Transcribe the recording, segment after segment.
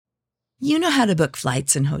You know how to book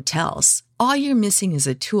flights and hotels. All you're missing is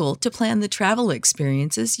a tool to plan the travel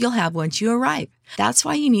experiences you'll have once you arrive. That's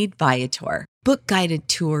why you need Viator. Book guided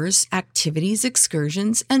tours, activities,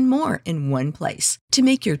 excursions, and more in one place to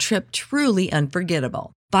make your trip truly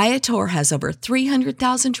unforgettable. Viator has over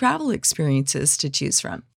 300,000 travel experiences to choose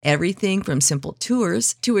from. Everything from simple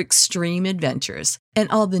tours to extreme adventures and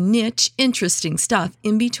all the niche, interesting stuff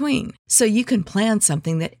in between. So you can plan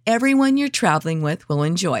something that everyone you're traveling with will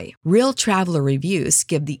enjoy. Real traveler reviews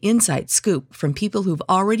give the inside scoop from people who've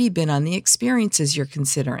already been on the experiences you're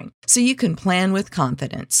considering. So you can plan with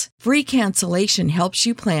confidence. Free cancellation helps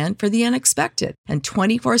you plan for the unexpected. And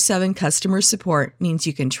 24/7 customer support means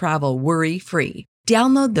you can travel worry-free.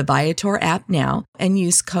 Download the Viator app now and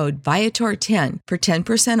use code Viator10 for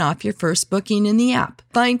 10% off your first booking in the app.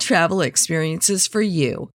 Find travel experiences for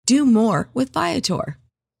you. Do more with Viator.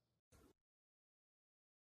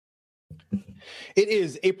 It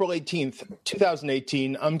is April 18th,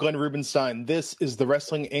 2018. I'm Glenn Rubenstein. This is the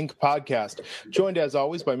Wrestling Inc. podcast, joined as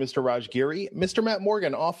always by Mr. Raj Giri, Mr. Matt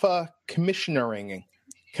Morgan off commissioning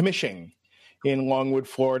in Longwood,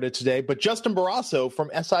 Florida today, but Justin Barrasso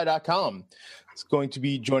from SI.com is going to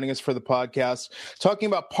be joining us for the podcast, talking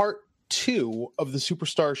about part 2 of the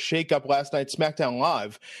Superstar shakeup last night, SmackDown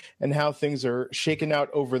Live, and how things are shaking out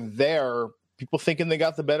over there. People thinking they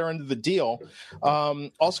got the better end of the deal.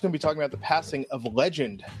 Also going to be talking about the passing of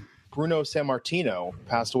legend Bruno Sammartino,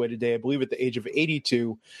 passed away today, I believe at the age of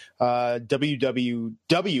 82,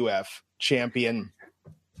 WWF champion.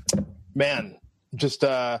 Man, just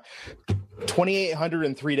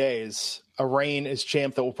 2,803 days, a reign as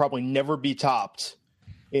champ that will probably never be topped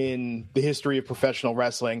in the history of professional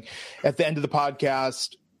wrestling. At the end of the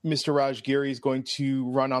podcast, Mr. Raj Giri is going to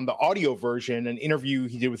run on the audio version an interview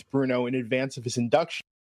he did with Bruno in advance of his induction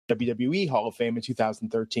to WWE Hall of Fame in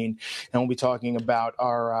 2013. And we'll be talking about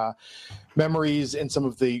our memories and some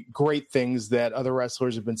of the great things that other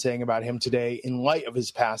wrestlers have been saying about him today in light of his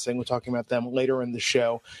passing. We're talking about them later in the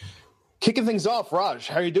show. Kicking things off, Raj,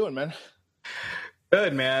 how are you doing, man?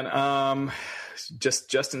 Good, man. Just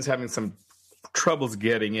Justin's having some troubles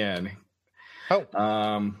getting in. Oh,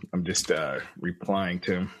 I'm just replying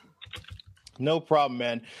to him. No problem,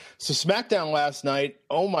 man. So SmackDown last night,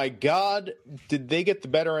 oh my God, did they get the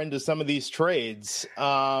better end of some of these trades?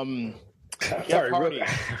 Sorry,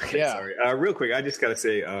 real quick, I just got to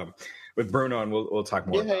say, with Bruno, and we'll talk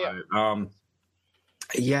more about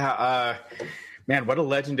it. Man, what a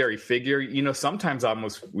legendary figure. You know, sometimes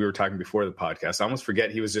we were talking before the podcast, I almost forget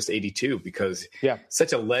he was just 82 because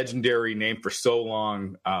such a legendary name for so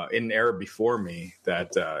long in an era before me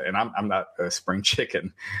that, and I'm not a spring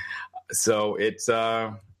chicken. So it's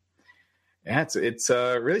really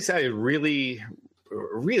sad.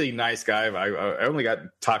 Really nice guy. I only got to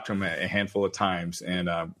talk to him a handful of times. And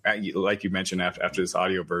like you mentioned, after this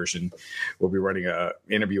audio version, we'll be running an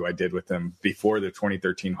interview I did with him before the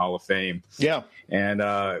 2013 Hall of Fame. Yeah. And,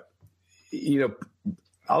 I'll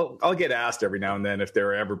get asked every now and then if there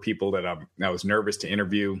are ever people that I was nervous to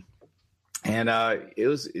interview. And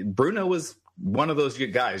Bruno was one of those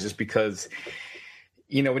good guys just because –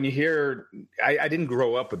 you know, when you hear, I didn't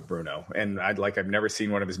grow up with Bruno, and I've never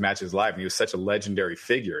seen one of his matches live. And he was such a legendary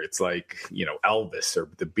figure. It's like, you know, Elvis or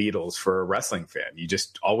the Beatles for a wrestling fan. You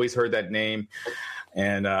just always heard that name.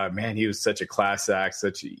 And man, he was such a class act,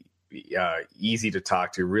 such easy to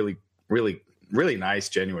talk to, really, really, really nice,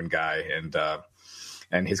 genuine guy.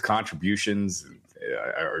 And his contributions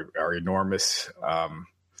are enormous. And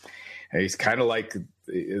he's kind of like,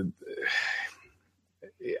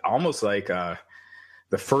 almost like,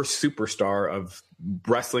 the first superstar of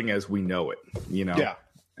wrestling as we know it, you know,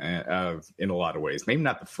 in a lot of ways. Maybe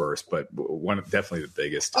not the first, but definitely the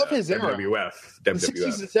biggest of his era. WWF. The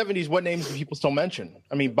 60s and 70s, what names do people still mention?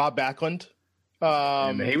 I mean, Bob Backlund.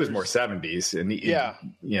 And he was more 70s. And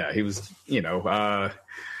he was, you know,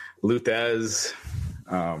 Luthez.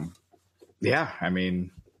 I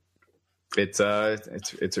mean, it's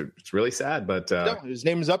really sad, but his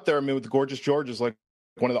name is up there. I mean, with Gorgeous George is like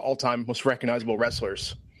one of the all-time most recognizable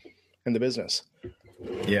wrestlers in the business.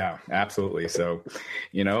 Yeah, absolutely. So,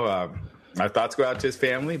 you know, our thoughts go out to his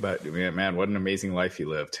family, but man, what an amazing life he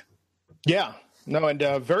lived. Yeah, no, and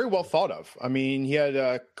very well thought of. I mean, he had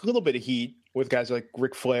a little bit of heat with guys like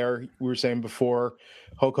Ric Flair, we were saying before,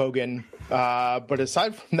 Hulk Hogan. But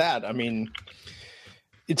aside from that, I mean,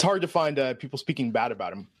 it's hard to find people speaking bad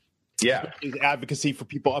about him. Yeah. His advocacy for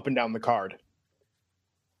people up and down the card.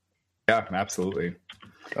 Yeah, absolutely.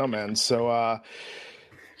 Oh, man. So,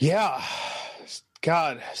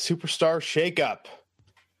 God, superstar shakeup.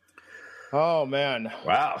 Oh, man.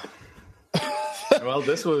 Wow. Well,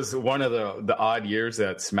 this was one of the odd years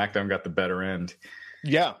that SmackDown got the better end.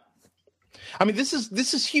 Yeah. I mean, this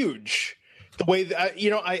is huge. The way that,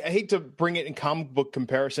 I hate to bring it in comic book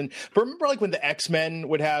comparison, but remember like when the X-Men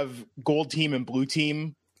would have gold team and blue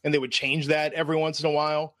team and they would change that every once in a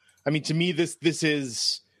while? I mean, to me, this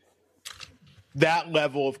is that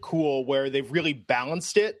level of cool where they've really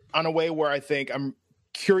balanced it on a way where I think I'm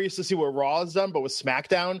curious to see what Raw has done, but with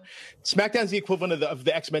SmackDown's the equivalent of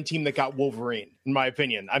the X-Men team that got Wolverine, in my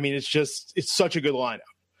opinion. I mean, it's such a good lineup.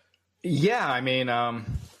 Yeah, I mean,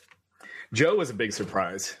 Joe was a big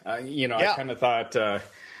surprise. I kind of thought I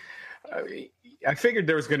figured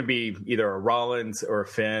there was going to be either a Rollins or a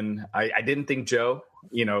Finn. I didn't think Joe,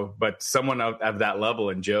 but someone of that level,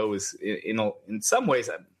 and Joe was in some ways,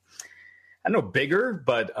 I don't know, bigger,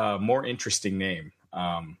 but more interesting name.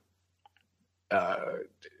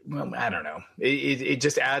 Well, I don't know. It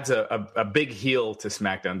just adds a big heel to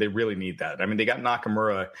SmackDown. They really need that. I mean, they got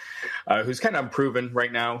Nakamura, who's kind of unproven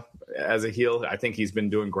right now as a heel. I think he's been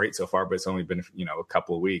doing great so far, but it's only been, a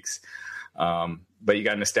couple of weeks. But you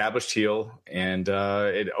got an established heel, and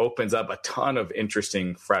it opens up a ton of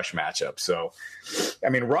interesting, fresh matchups. So, I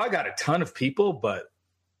mean, Raw got a ton of people, but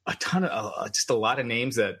a ton of just a lot of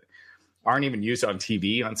names that aren't even used on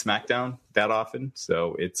TV on SmackDown that often.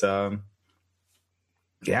 So it's I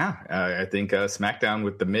think SmackDown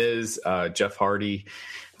with The Miz, Jeff Hardy,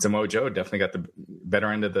 Samoa Joe definitely got the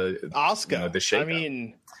better end of the Asuka. The shakeup. I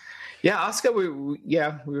mean, yeah, Asuka. We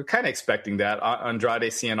were kind of expecting that.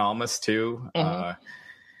 Andrade Cien Almas too. Mm-hmm.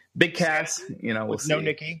 Big Cass. We'll see. No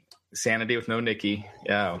Nikki. Sanity with no Nikki.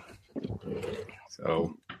 Yeah.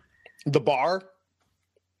 So the Bar.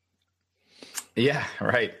 Yeah.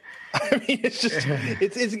 Right. I mean, it's just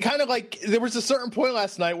it's kind of like there was a certain point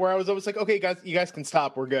last night where I was always like, okay, guys, you guys can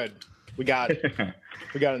stop. We're good. We got it.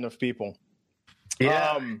 We got enough people.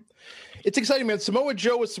 Yeah. It's exciting, man. Samoa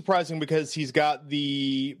Joe was surprising because he's got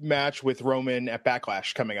the match with Roman at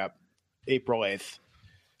Backlash coming up April 8th.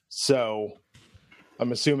 So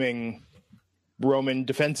I'm assuming Roman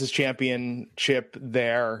defends his championship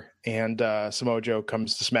there, and Samoa Joe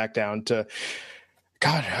comes to SmackDown to...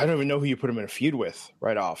 God, I don't even know who you put him in a feud with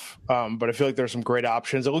right off. But I feel like there's some great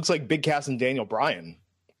options. It looks like Big Cass and Daniel Bryan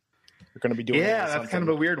are going to be doing that's kind of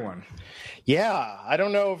a weird one. Yeah, I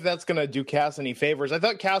don't know if that's going to do Cass any favors. I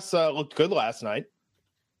thought Cass looked good last night.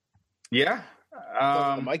 Yeah.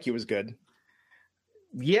 Mikey was good.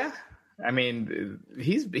 Yeah. I mean,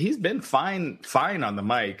 he's been fine on the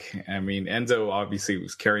mic. I mean, Enzo obviously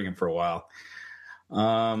was carrying him for a while.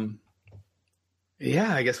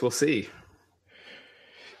 Yeah, I guess we'll see.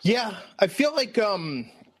 Yeah, I feel like God,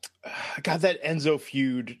 that Enzo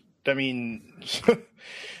feud. I mean,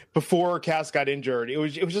 before Cass got injured, it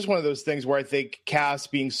was just one of those things where I think Cass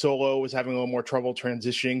being solo was having a little more trouble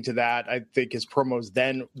transitioning to that. I think his promos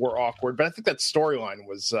then were awkward, but I think that storyline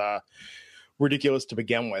was ridiculous to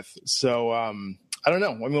begin with. So I don't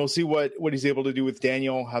know. I mean, we'll see what he's able to do with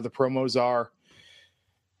Daniel, how the promos are.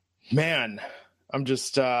 Man, I'm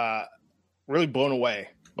just really blown away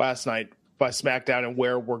last night by SmackDown and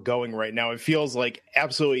where we're going right now. It feels like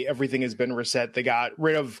absolutely everything has been reset. They got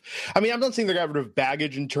rid of, I mean, I'm not saying they got rid of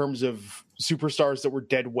baggage in terms of superstars that were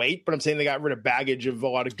dead weight, but I'm saying they got rid of baggage of a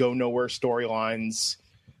lot of go nowhere storylines.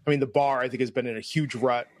 I mean, the Bar, I think, has been in a huge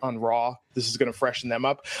rut on Raw. This is going to freshen them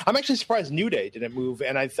up. I'm actually surprised New Day didn't move.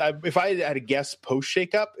 And if I had a guess post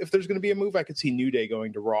shakeup, if there's going to be a move, I could see New Day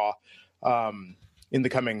going to Raw in the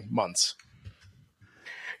coming months.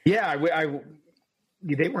 Yeah,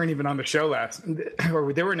 they weren't even on the show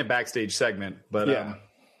or they were in a backstage segment, but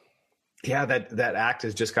that act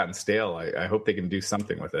has just gotten stale. I hope they can do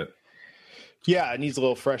something with it. Yeah, it needs a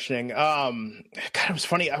little freshening. God, it was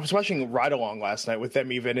funny. I was watching Ride Along last night with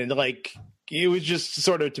them even, and like it was just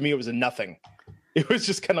sort of, to me, it was a nothing. It was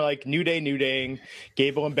just kind of like New Day,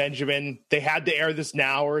 Gable and Benjamin. They had to air this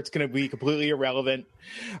now, or it's going to be completely irrelevant.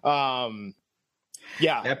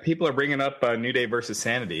 Yeah, people are bringing up New Day versus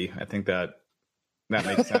Sanity. I think that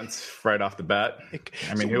makes sense right off the bat.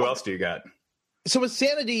 I mean, who else do you got? So with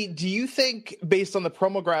Sanity, do you think, based on the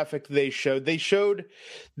promo graphic they showed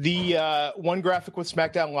the one graphic with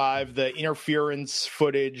SmackDown Live, the interference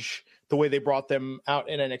footage, the way they brought them out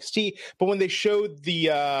in NXT, but when they showed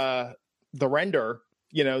the render,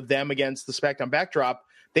 them against the SmackDown backdrop,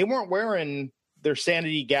 they weren't wearing their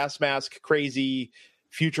Sanity gas mask, crazy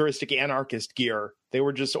futuristic anarchist gear. They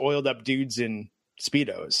were just oiled up dudes in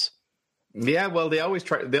Speedos. Yeah, well, they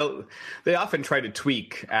often try to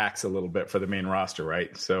tweak acts a little bit for the main roster,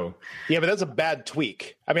 right? So yeah, but that's a bad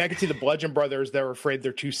tweak. I mean, I could see the Bludgeon Brothers, they're afraid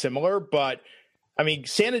they're too similar, but I mean,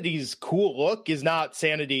 Sanity's cool look is not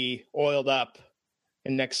Sanity oiled up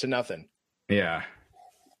and next to nothing. Yeah.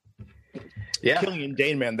 Yeah. Killian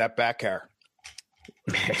Dane, man, that back hair.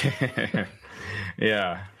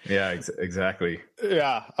 Yeah. Exactly.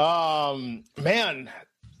 Yeah. Man.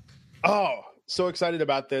 Oh, so excited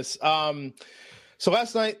about this. So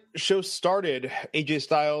last night, show started. AJ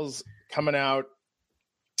Styles coming out,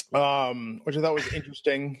 which I thought was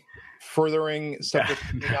interesting, furthering stuff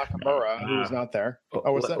with Nakamura, who was not there.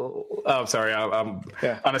 Oh, what's that? Oh, sorry. I'm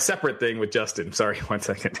on a separate thing with Justin. Sorry, 1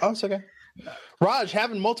 second. Oh, it's okay. Raj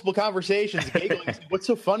having multiple conversations, giggling. What's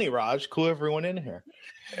so funny, Raj? Clue everyone in here.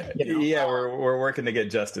 You know? Yeah, we're working to get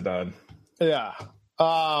Justin on. Yeah.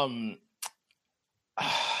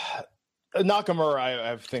 Nakamura,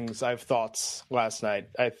 I have thoughts last night.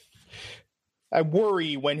 I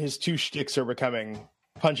worry when his two shticks are becoming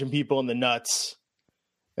punching people in the nuts,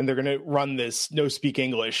 and they're going to run this no speak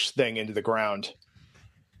English thing into the ground.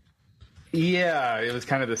 Yeah, it was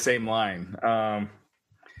kind of the same line.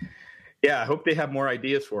 Yeah, I hope they have more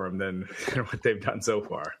ideas for him than what they've done so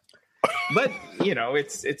far. But you know,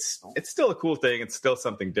 it's still a cool thing. It's still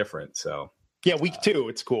something different. So yeah, week 2,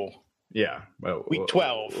 it's cool. Yeah, well, week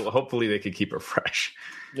 12. Hopefully, they could keep it fresh.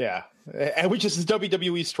 Yeah, and which is his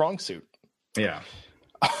WWE strong suit. Yeah.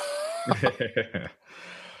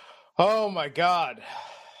 Oh my God.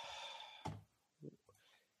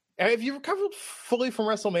 Have you recovered fully from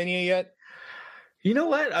WrestleMania yet? You know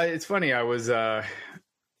what? It's funny. I was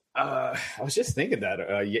just thinking that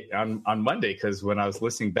on Monday, because when I was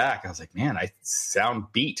listening back, I was like, man, I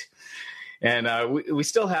sound beat. And we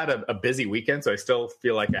still had a busy weekend, so I still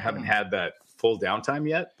feel like I haven't had that full downtime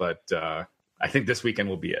yet. But I think this weekend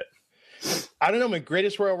will be it. I don't know. My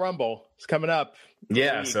greatest Royal Rumble is coming up.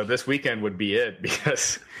 Yeah, so this weekend would be it,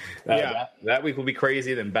 because that week will be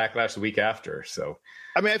crazy. Then Backlash the week after. So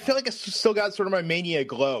I mean, I feel like it's still got sort of my Mania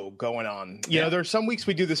glow going on. You know, there are some weeks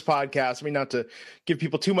we do this podcast. I mean, not to give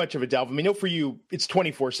people too much of a delve. I mean, for you, it's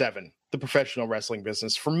 24/7, the professional wrestling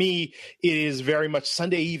business. For me, it is very much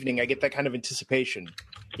Sunday evening. I get that kind of anticipation.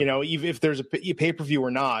 You know, even if there's a pay-per-view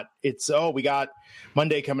or not, it's, we got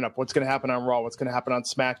Monday coming up. What's going to happen on Raw? What's going to happen on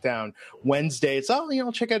SmackDown? Wednesday, it's,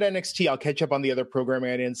 I'll check out NXT. I'll catch up on the other programming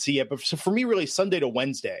I didn't see yet. But so for me, really, Sunday to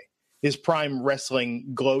Wednesday is prime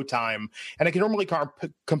wrestling glow time. And I can normally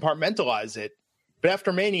compartmentalize it. But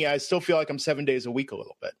after Mania, I still feel like I'm 7 days a week a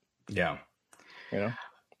little bit. Yeah. You know?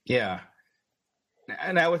 Yeah.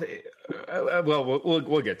 And we'll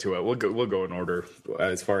get to it. We'll go in order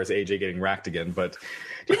as far as AJ getting racked again. But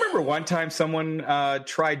do you remember one time someone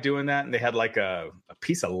tried doing that, and they had like a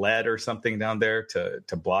piece of lead or something down there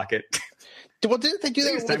to block it? Well, didn't they do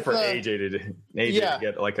that? It's time for AJ to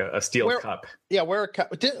get like a steel cup. Yeah, wear a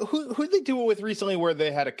cup. Who did they do it with recently where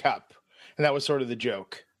they had a cup, and that was sort of the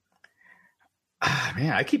joke?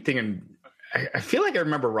 Man, I keep thinking. I feel like I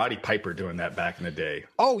remember Roddy Piper doing that back in the day.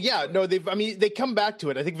 Oh yeah, no, they come back to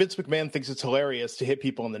it. I think Vince McMahon thinks it's hilarious to hit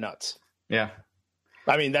people in the nuts. Yeah,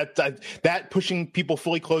 I mean that pushing people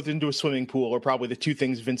fully clothed into a swimming pool are probably the two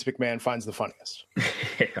things Vince McMahon finds the funniest.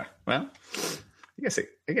 Yeah, well, I guess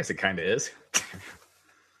it kind of is.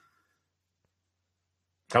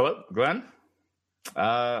 Hello, Glenn.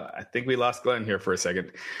 I think we lost Glenn here for a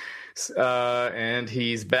second, and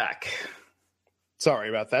he's back. Sorry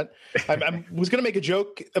about that. I was going to make a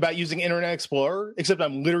joke about using Internet Explorer, except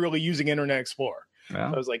I'm literally using Internet Explorer.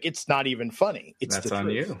 Well, I was like, it's not even funny. That's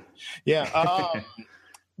on you. Yeah.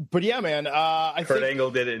 But yeah, man. I Kurt think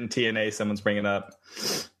Angle did it in TNA. Someone's bringing up.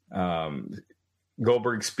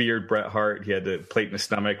 Goldberg speared Bret Hart. He had the plate in the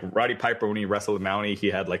stomach. Roddy Piper, when he wrestled with Mountie,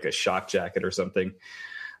 he had like a shock jacket or something.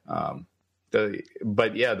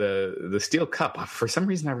 The steel cup, for some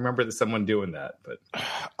reason I remember someone doing that, but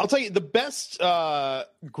I'll tell you the best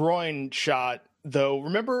groin shot though.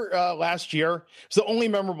 Remember last year? It was the only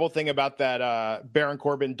memorable thing about that Baron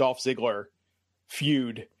Corbin Dolph Ziggler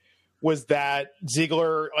feud was that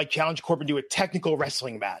Ziggler challenged Corbin to a technical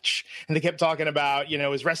wrestling match, and they kept talking about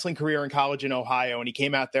his wrestling career in college in Ohio, and he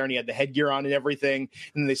came out there and he had the headgear on and everything,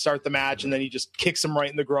 and then they start the match, and then he just kicks him right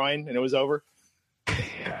in the groin, and it was over.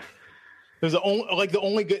 Yeah. It was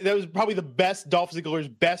that was probably the best Dolph Ziggler's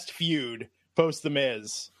best feud post The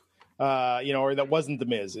Miz, or that wasn't The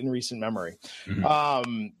Miz in recent memory.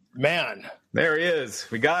 Mm-hmm. Man, there he is.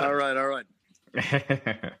 We got him. All right.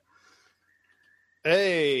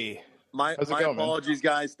 Hey, my apologies,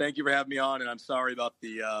 guys. Thank you for having me on, and I'm sorry about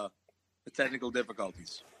the technical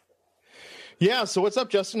difficulties. Yeah. So what's up,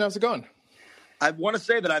 Justin? How's it going? I want to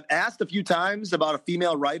say that I've asked a few times about a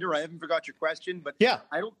female writer. I haven't forgot your question, but yeah,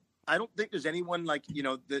 I don't think there's anyone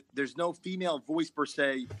there's no female voice per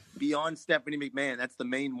se beyond Stephanie McMahon. That's the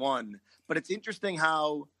main one. But it's interesting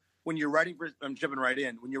how when you're writing for, I'm jumping right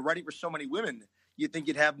in, when you're writing for so many women, you think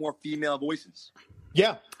you'd have more female voices.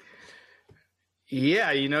 Yeah.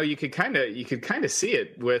 Yeah, you could kind of see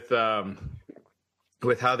it with how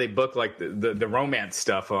they book like the romance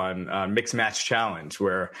stuff on Mixed Match Challenge,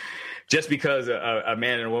 where just because a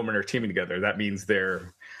man and a woman are teaming together, that means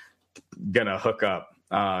they're gonna hook up,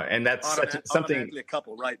 and that's something a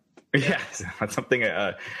couple, right? Yeah, that's something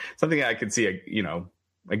I could see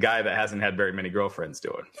a guy that hasn't had very many girlfriends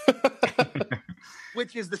doing.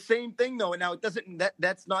 Which is the same thing, though. And now it doesn't.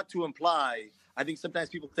 That's not to imply. I think sometimes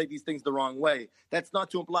people take these things the wrong way. That's not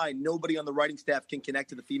to imply nobody on the writing staff can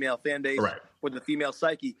connect to the female fan base or the female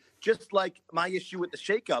psyche. Just like my issue with the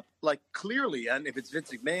shakeup, like clearly, and if it's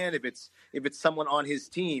Vince McMahon, if it's someone on his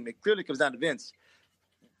team, it clearly comes down to Vince.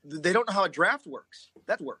 They don't know how a draft works.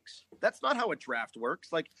 That works. That's not how a draft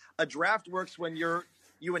works. Like a draft works when you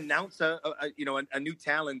announce a new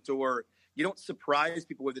talent, or you don't surprise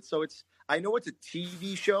people with it. So I know it's a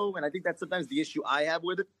TV show, and I think that's sometimes the issue I have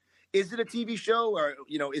with it. Is it a TV show, or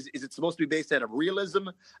is it supposed to be based out of realism?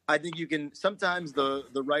 I think you can sometimes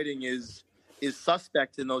the writing is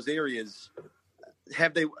suspect in those areas.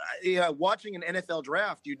 Have they watching an NFL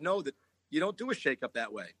draft? You'd know that you don't do a shakeup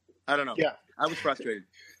that way. I don't know. Yeah, I was frustrated.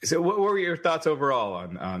 So, what were your thoughts overall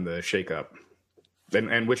on the shakeup,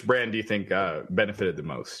 and which brand do you think benefited the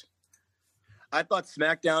most? I thought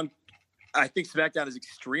SmackDown. I think SmackDown is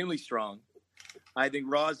extremely strong. I think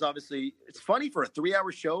Raw's obviously. It's funny for a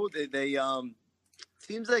 3-hour show. They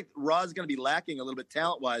seems like Raw's going to be lacking a little bit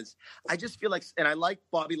talent wise. I just feel like, and I like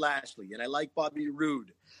Bobby Lashley and I like Bobby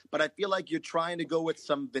Roode, but I feel like you're trying to go with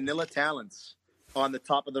some vanilla talents on the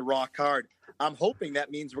top of the Raw card. I'm hoping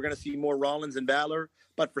that means we're going to see more Rollins and Balor.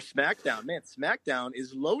 But for SmackDown, man, SmackDown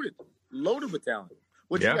is loaded with talent.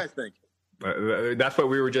 What do you guys think? That's what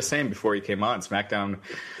we were just saying before he came on. SmackDown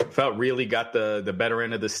felt really got the better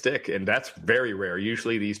end of the stick, and that's very rare.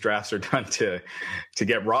 Usually these drafts are done to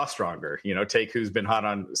get Raw stronger. Take who's been hot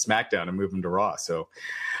on SmackDown and move them to Raw. So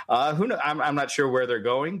who knows? I'm not sure where they're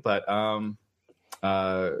going, but I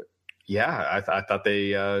thought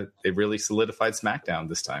they really solidified SmackDown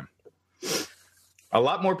this time. A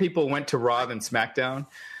lot more people went to Raw than SmackDown,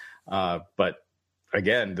 but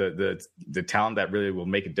again, the talent that really will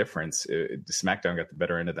make a difference, SmackDown got the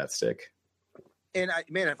better end of that stick. And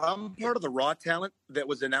if I'm part of the Raw talent that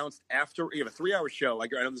was announced after, you have a 3-hour show,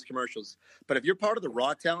 like I know there's commercials, but if you're part of the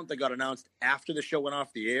Raw talent that got announced after the show went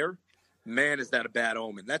off the air, man, is that a bad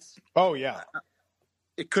omen?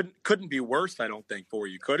 It couldn't be worse, I don't think, for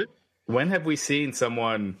you, could it? When have we seen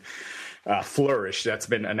someone flourish that's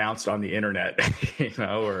been announced on the internet,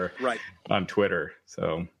 or on Twitter?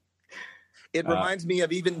 So it reminds me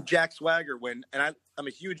of even Jack Swagger I'm a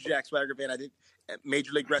huge Jack Swagger fan. I think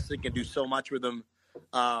Major League Wrestling can do so much with him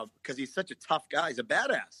because he's such a tough guy. He's a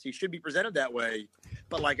badass. He should be presented that way.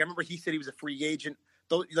 But I remember he said he was a free agent.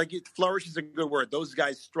 Flourish is a good word. Those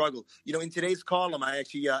guys struggle. In today's column, I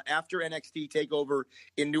actually, after NXT TakeOver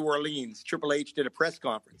in New Orleans, Triple H did a press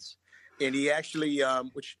conference. And he actually,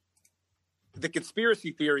 which the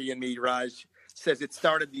conspiracy theory in me, Raj, says it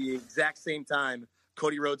started the exact same time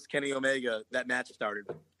Cody Rhodes, Kenny Omega, that match started.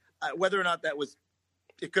 Whether or not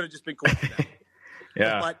it could have just been coincidence.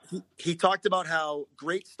 Yeah. But he talked about how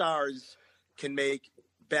great stars can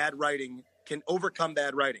overcome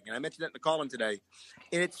bad writing. And I mentioned that in the column today.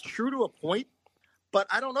 And it's true to a point, but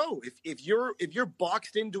I don't know. If you're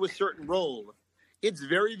boxed into a certain role, it's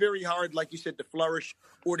very, very hard, like you said, to flourish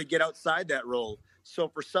or to get outside that role. So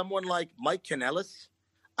for someone like Mike Kanellis,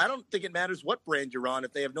 I don't think it matters what brand you're on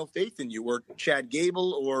if they have no faith in you, or Chad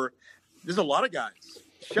Gable, or there's a lot of guys.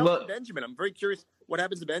 Shelton Benjamin. I'm very curious what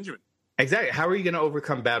happens to Benjamin. Exactly. How are you going to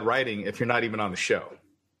overcome bad writing if you're not even on the show,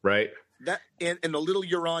 right? That and the little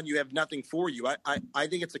you're on, you have nothing for you. I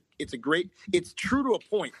think it's true to a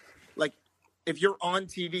point. Like if you're on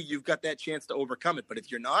TV, you've got that chance to overcome it. But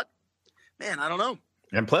if you're not, man, I don't know.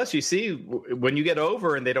 And plus, you see, when you get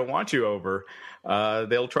over and they don't want you over,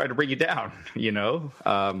 they'll try to bring you down,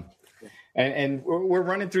 And we're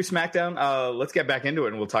running through SmackDown. Let's get back into it,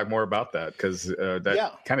 and we'll talk more about that because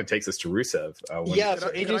that kind of takes us to Rusev. So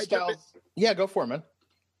AJ Styles. Yeah, go for it, man.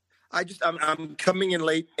 I'm coming in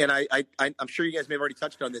late, and I'm sure you guys may have already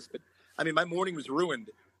touched on this, but my morning was ruined.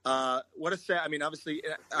 What a sad. Obviously,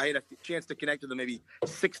 I had a chance to connect with him maybe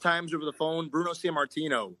 6 times over the phone. Bruno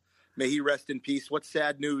Sammartino. May he rest in peace. What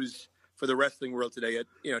sad news for the wrestling world today.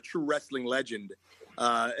 A true wrestling legend.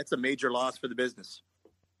 It's a major loss for the business.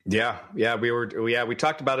 Yeah. We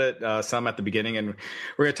talked about it some at the beginning, and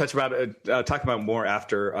we're going to talk about more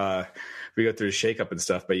after we go through the shakeup and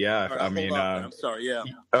stuff. But yeah, right, I'm sorry. Yeah.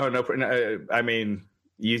 Oh no.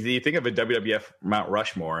 You think of a WWF Mount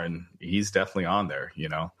Rushmore, and he's definitely on there.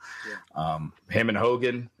 Him and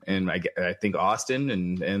Hogan, and I think Austin,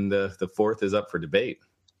 and the fourth is up for debate.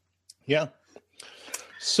 Yeah.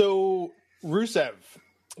 So Rusev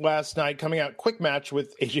last night coming out quick match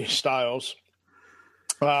with AJ Styles.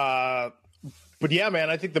 But yeah,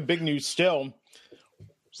 man, I think the big news still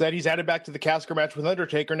is that he's added back to the Casker match with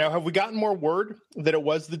Undertaker. Now, have we gotten more word that it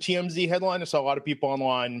was the TMZ headline? I saw a lot of people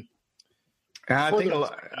online. I think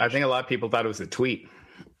a lot of people thought it was a tweet.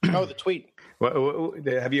 Oh, the tweet.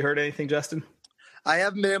 Have you heard anything, Justin? I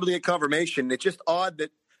haven't been able to get confirmation. It's just odd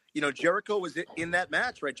that, Jericho was in that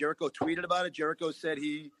match, right? Jericho tweeted about it. Jericho said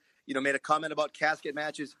he, made a comment about casket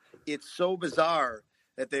matches. It's so bizarre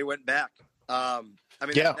that they went back.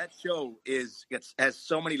 That show has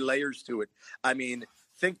so many layers to it. I mean,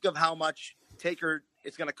 think of how much Taker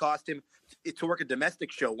it's going to cost him to work a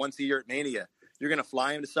domestic show once a year at Mania. You're going to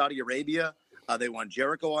fly him to Saudi Arabia. They want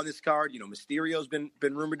Jericho on this card. Mysterio's been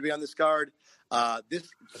rumored to be on this card. This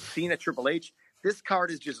Cena Triple H. This card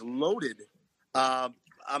is just loaded.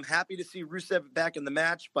 I'm happy to see Rusev back in the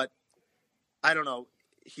match, but I don't know.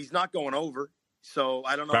 He's not going over, so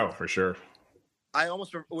I don't know. Oh, for sure. I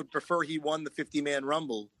almost would prefer he won the 50-man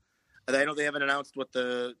Rumble. I know they haven't announced what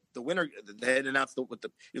the winner. They hadn't announced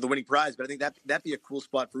the winning prize, but I think that'd be a cool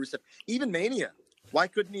spot for Rusev. Even Mania. Why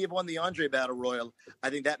couldn't he have won the Andre Battle Royal?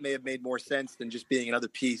 I think that may have made more sense than just being another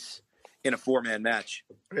piece in a 4-man match.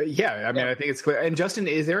 Yeah, I think it's clear. And Justin,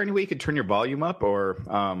 is there any way you could turn your volume up or?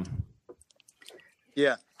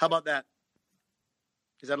 Yeah, how about that?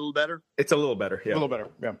 Is that a little better? It's a little better. Yeah, a little better.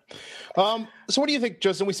 Yeah. So what do you think,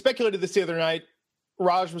 Justin? We speculated this the other night.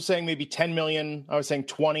 Raj was saying maybe 10 million. I was saying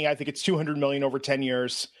 20. I think it's 200 million over 10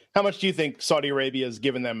 years. How much do you think Saudi Arabia has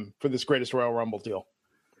given them for this Greatest Royal Rumble deal?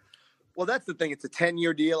 Well, that's the thing. It's a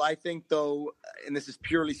 10-year deal. I think, though, and this is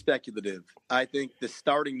purely speculative, I think the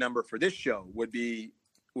starting number for this show would be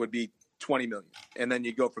 20 million. And then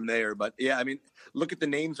you go from there. But, yeah, I mean, look at the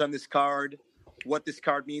names on this card, what this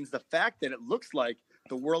card means. The fact that it looks like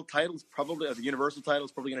the world title's probably, or the universal title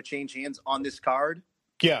is probably going to change hands on this card.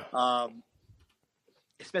 Yeah.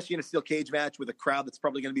 Especially in a steel cage match with a crowd that's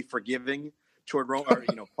probably going to be forgiving toward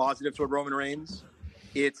positive toward Roman Reigns.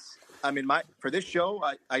 For this show,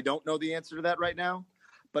 I don't know the answer to that right now,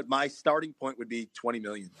 but my starting point would be 20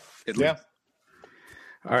 million. At least.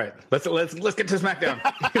 All right, let's get to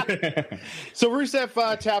SmackDown. So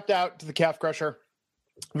Rusev tapped out to the calf crusher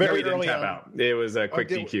very early on. Out. It was a quick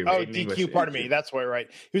DQ. DQ. English. Pardon me. That's why, right?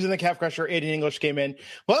 He was in the calf crusher. Aiden English came in.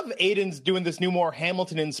 Love Aiden's doing this new, more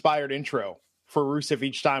Hamilton-inspired intro for Rusev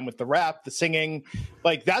each time with the rap, the singing.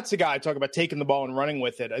 Like, that's a guy talk about taking the ball and running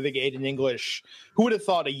with it. I think Aiden English, who would have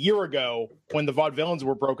thought a year ago when the Vaudevillains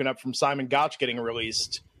were broken up from Simon Gotch getting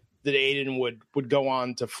released, that Aiden would go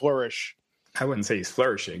on to flourish. I wouldn't say he's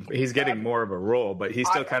flourishing. He's getting more of a role, but he's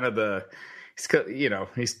still kind of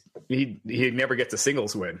he never gets a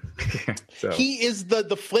singles win. So he is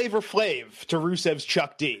the Flavor Flav to Rusev's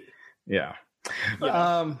Chuck D. Yeah.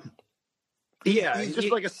 He's just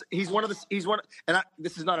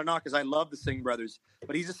this is not a knock because I love the Singh brothers,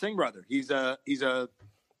 but he's a Singh brother. He's a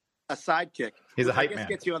sidekick. He's a hype man.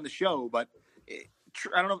 Gets you on the show, but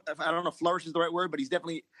I don't know if flourish is the right word, but he's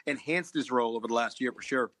definitely enhanced his role over the last year for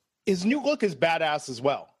sure. His new look is badass as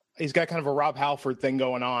well. He's got kind of a Rob Halford thing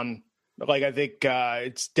going on. Like, I think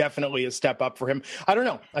it's definitely a step up for him. I don't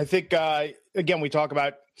know. I think, again, we talk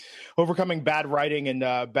about overcoming bad writing and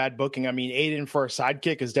bad booking. I mean, Aiden for a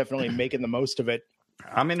sidekick is definitely making the most of it.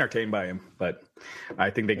 I'm entertained by him, but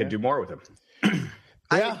I think they could do more with him.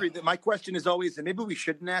 I agree. That my question is always, and maybe we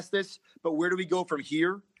shouldn't ask this, but where do we go from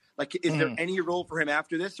here? Like, is there any role for him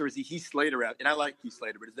after this, or is he Heath Slater out? And I like Heath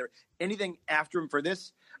Slater, but is there anything after him for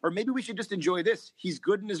this? Or maybe we should just enjoy this. He's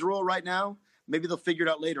good in his role right now. Maybe they'll figure it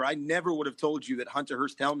out later. I never would have told you that Hunter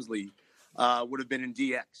Hearst Helmsley would have been in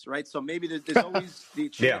DX, right? So maybe there's always the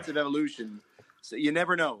chance of evolution. So you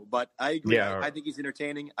never know. But I agree. I think he's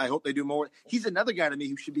entertaining. I hope they do more. He's another guy to me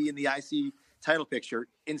who should be in the IC title picture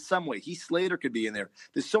in some way. Heath Slater could be in there.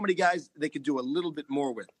 There's so many guys they could do a little bit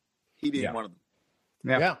more with. He being one of them.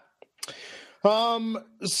 Yeah.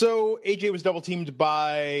 So AJ was double teamed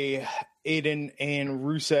by Aiden and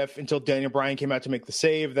Rusev until Daniel Bryan came out to make the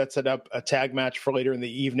save. That set up a tag match for later in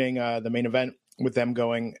the evening, the main event, with them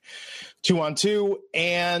going 2-on-2.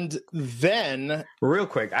 And then real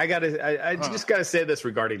quick, I just gotta say this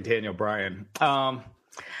regarding Daniel Bryan.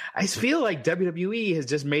 I feel like WWE has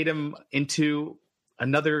just made him into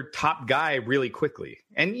another top guy really quickly.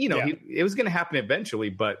 And it was going to happen eventually,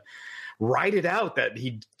 but write it out that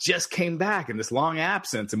he just came back in this long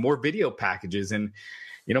absence and more video packages. And,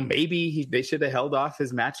 maybe they should have held off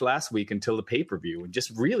his match last week until the pay-per-view and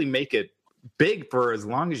just really make it big for as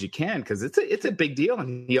long as you can, because it's a big deal,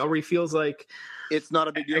 and he already feels like it's not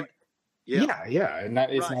a big deal. And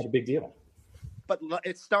it's not a big deal. But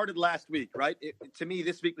it started last week, right? To me,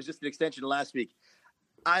 this week was just an extension of last week.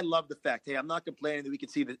 I love the fact, hey, I'm not complaining that we can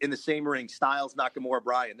see that in the same ring, Styles, Nakamura,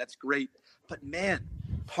 Bryan. That's great. But, man,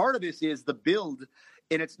 part of this is the build,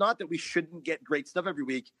 and it's not that we shouldn't get great stuff every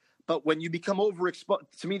week, but when you become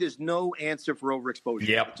overexposed, to me, there's no answer for overexposure.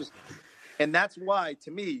 Yep. And that's why,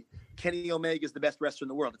 to me, Kenny Omega is the best wrestler in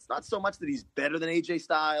the world. It's not so much that he's better than AJ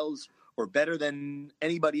Styles or better than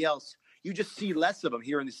anybody else. You just see less of him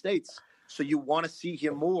here in the States, so you want to see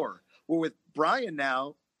him more. Well, with Bryan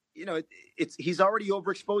now, he's already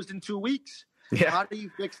overexposed in 2 weeks. Yeah. How do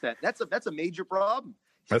you fix that? That's a major problem.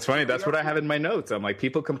 That's funny. That's what I have in my notes. I'm like,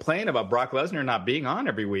 people complain about Brock Lesnar not being on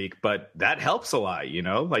every week, but that helps a lot,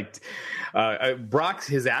 Like Brock's,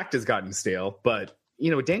 his act has gotten stale, but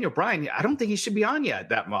Daniel Bryan, I don't think he should be on yet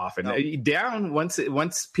that often. No. Down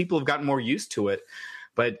once people have gotten more used to it,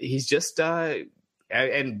 but he's just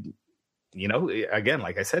again,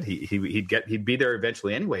 like I said, he'd be there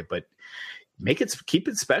eventually anyway, but keep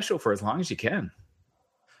it special for as long as you can.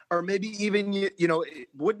 Or maybe even, it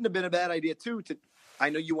wouldn't have been a bad idea too. I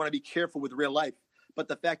know you want to be careful with real life, but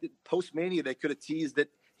the fact that post-Mania, they could have teased that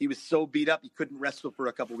he was so beat up, he couldn't wrestle for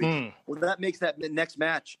a couple weeks. Well, that makes that next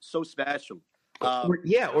match so special.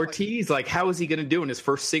 Or tease, like, how is he going to do in his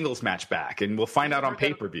first singles match back? And we'll find out on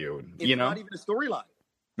pay-per-view. It's not even a storyline.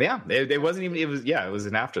 Yeah, it wasn't even. It was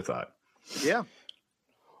an afterthought. Yeah.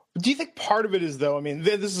 Do you think part of it is, though, I mean,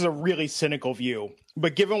 this is a really cynical view,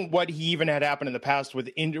 but given what he even had happened in the past with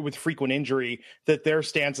frequent injury, that their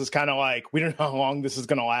stance is kind of like, we don't know how long this is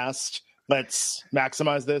going to last. Let's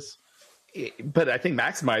maximize this. But I think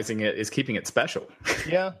maximizing it is keeping it special.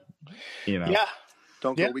 Yeah. Yeah.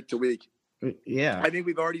 Don't go week to week. Yeah. I think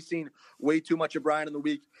we've already seen way too much of Bryan in the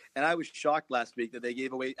week. And I was shocked last week that they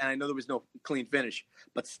gave away, and I know there was no clean finish,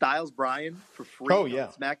 but Styles Bryan for free on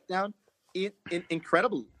SmackDown.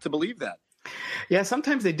 Incredible to believe that. Yeah,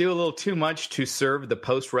 sometimes they do a little too much to serve the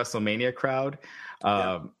post-WrestleMania crowd.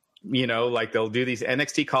 Like they'll do these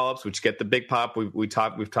NXT call-ups, which get the big pop. We've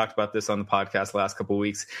talked about this on the podcast the last couple of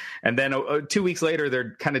weeks. And then 2 weeks later,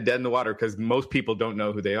 they're kind of dead in the water because most people don't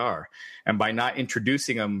know who they are. And by not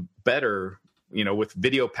introducing them better, with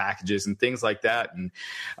video packages and things like that, and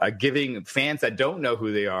giving fans that don't know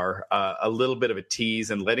who they are a little bit of a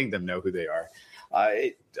tease and letting them know who they are,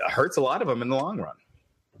 it hurts a lot of them in the long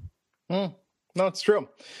run. No, it's true.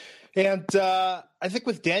 And I think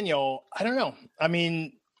with Daniel, I don't know. I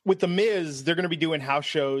mean, with The Miz, they're going to be doing house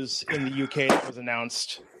shows in the UK. That was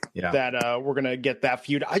announced that we're going to get that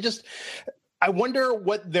feud. I wonder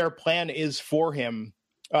what their plan is for him.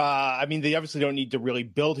 I mean, they obviously don't need to really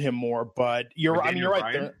build him more, but you're right.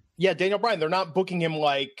 Daniel Bryan. They're not booking him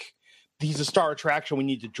like he's a star attraction. We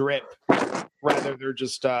need to drip. Rather, they're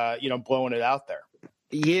just blowing it out there.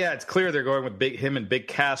 Yeah, it's clear they're going with him and Big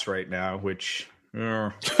Cass right now, which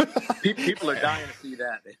people are dying to see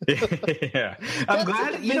that. Yeah, I'm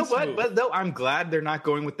glad. You know what? But though I'm glad they're not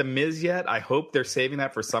going with the Miz yet. I hope they're saving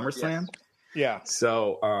that for SummerSlam. Yes. Yeah.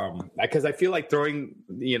 So, because I feel like throwing,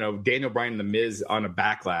 Daniel Bryan and the Miz on a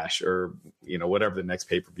Backlash or, whatever the next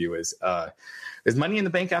pay-per-view is Money in the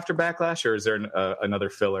Bank after Backlash, or is there another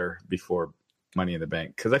filler before Money in the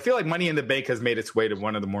Bank? Because I feel like Money in the Bank has made its way to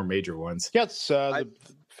one of the more major ones. Yeah, it's the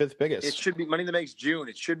fifth biggest. It should be Money in the Bank's June.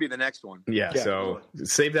 It should be the next one. Yeah. So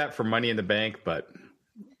save that for Money in the Bank, but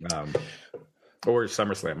or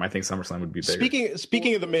SummerSlam. I think SummerSlam would be bigger.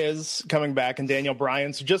 Speaking of the Miz coming back and Daniel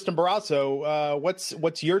Bryan, so Justin Barrasso,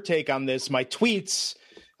 what's your take on this? My tweets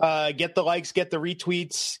get the likes, get the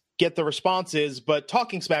retweets, get the responses, but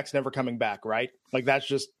Talking Smack's never coming back, right? Like that's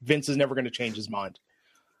just Vince is never going to change his mind.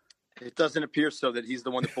 It doesn't appear so that he's the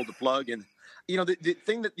one that pulled the plug. And the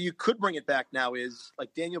thing that you could bring it back now is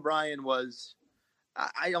like Daniel Bryan was.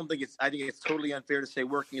 I think it's totally unfair to say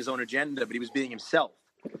working his own agenda, but he was being himself.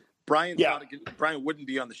 Bryan wouldn't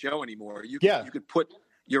be on the show anymore. You could put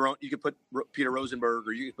your own. You could put Peter Rosenberg,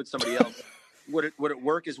 or you could put somebody else. Would it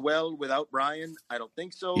work as well without Bryan? I don't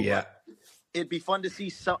think so. Yeah, but it'd be fun to see.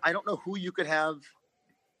 So I don't know who you could have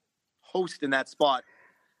host in that spot.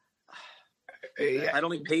 I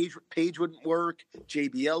don't think Paige wouldn't work.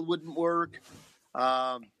 JBL wouldn't work.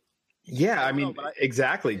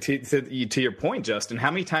 Exactly. To your point, Justin,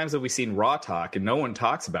 how many times have we seen Raw talk and no one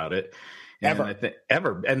talks about it?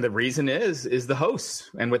 Ever. And the reason is the hosts.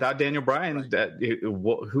 And without Daniel Bryan,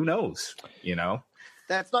 who knows?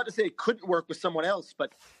 That's not to say it couldn't work with someone else,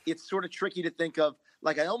 but it's sort of tricky to think of.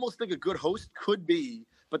 Like, I almost think a good host could be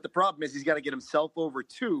But the problem is he's got to get himself over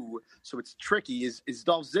too, so it's tricky. Is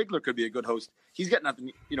Dolph Ziggler could be a good host. He's got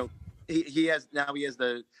nothing, he has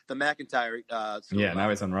the McIntyre. Now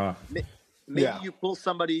he's on Raw. Maybe you pull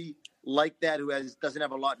somebody like that who doesn't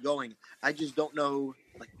have a lot going. I just don't know,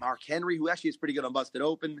 like Mark Henry, who actually is pretty good on Busted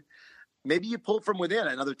Open. Maybe you pull from within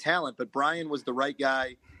another talent, but Brian was the right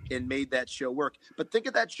guy and made that show work. But think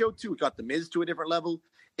of that show too. It got the Miz to a different level.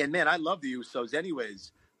 And man, I love the Usos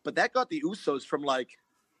anyways, but that got the Usos from like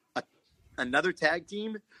another tag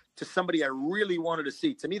team to somebody I really wanted to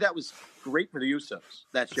see. To me, that was great for the Usos,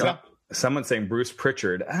 that show. Someone's saying Bruce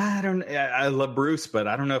Pritchard. I love Bruce, but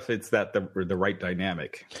I don't know if it's the right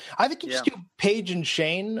dynamic. I think you just do Paige and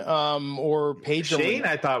Shane, or Paige. Shane,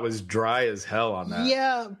 I thought was dry as hell on that.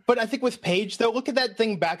 Yeah, but I think with Paige, though, look at that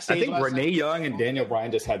thing backstage. I think Renee Young and Daniel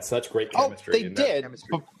Bryan just had such great chemistry. Oh, they did.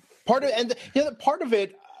 But part of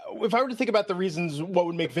it, if I were to think about the reasons what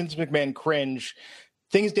would make Vince McMahon cringe,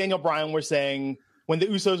 things Daniel Bryan were saying when the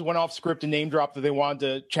Usos went off script and name dropped that they wanted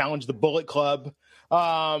to challenge the Bullet Club.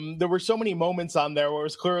 There were so many moments on there where it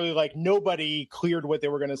was clearly like nobody cleared what they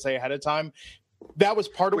were going to say ahead of time. That was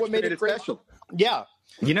part of what made it special. Yeah.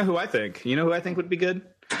 You know who I think would be good?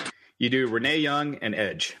 You do Renee Young and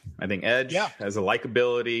Edge. I think Edge has a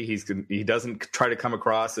likability. He doesn't try to come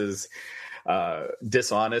across as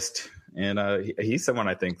dishonest, and he's someone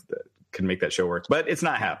I think that can make that show work. But it's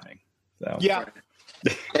not happening. So. Yeah.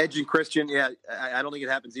 Edge and Christian, I don't think it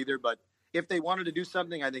happens either, but if they wanted to do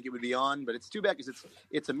something, I think it would be on, but it's too bad because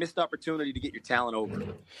it's a missed opportunity to get your talent over.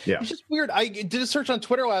 Yeah. It's just weird. I did a search on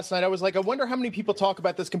Twitter last night. I was like, I wonder how many people talk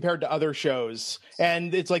about this compared to other shows.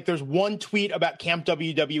 And it's like there's one tweet about Camp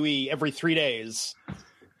WWE every 3 days.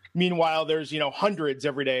 Meanwhile, there's, hundreds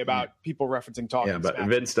every day about people referencing Talking Smack. But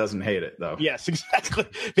Vince doesn't hate it, though. Yes, exactly.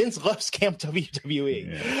 Vince loves Camp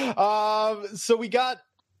WWE. Yeah. So we got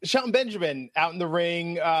Shelton Benjamin out in the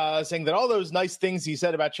ring saying that all those nice things he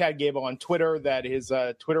said about Chad Gable on Twitter, that his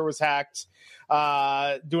Twitter was hacked,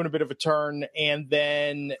 doing a bit of a turn. And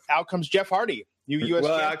then out comes Jeff Hardy.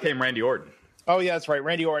 Out came Randy Orton. Oh, yeah, that's right.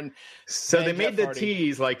 Randy Orton. So they made the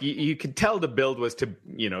tease, like you could tell the build was to,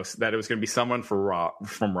 that it was going to be someone from Raw.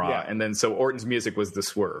 Yeah. And then so Orton's music was the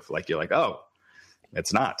swerve. Like, you're like, oh,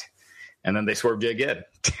 it's not. And then they swerved you again.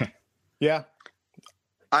 Yeah.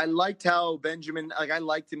 I liked how Benjamin, I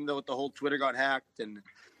liked him, though, the whole Twitter got hacked and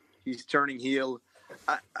he's turning heel.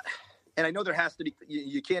 And I know there has to be,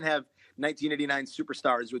 you can't have 1989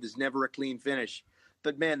 superstars where there's never a clean finish.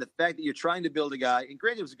 But, man, the fact that you're trying to build a guy, and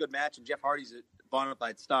granted it was a good match and Jeff Hardy's a bona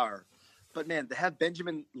fide star, but, man, to have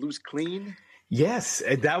Benjamin lose clean. Yes,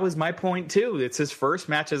 that was my point, too. It's his first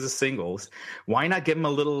match as a singles. Why not give him a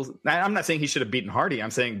little – I'm not saying he should have beaten Hardy. I'm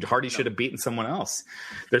saying Hardy should have beaten someone else.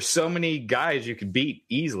 There's so many guys you could beat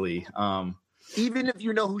easily. Even if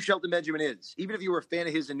you know who Shelton Benjamin is, even if you were a fan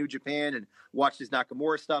of his in New Japan and watched his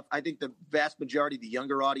Nakamura stuff, I think the vast majority of the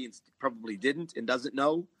younger audience probably didn't and doesn't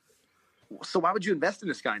know. So why would you invest in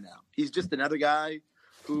this guy now? He's just another guy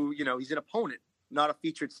who, he's an opponent, not a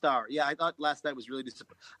featured star. Yeah, I thought last night was really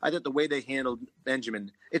disappointing. I thought the way they handled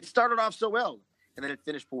Benjamin, it started off so well, and then it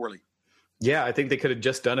finished poorly. Yeah, I think they could have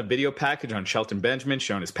just done a video package on Shelton Benjamin,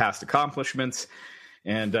 shown his past accomplishments,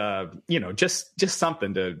 and just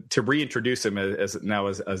something to reintroduce him as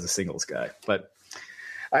a singles guy. But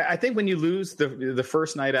I think when you lose the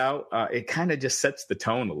first night out, it kind of just sets the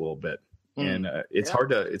tone a little bit. And it's hard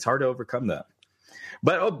to overcome that.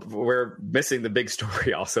 But we're missing the big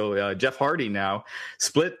story also. Jeff Hardy now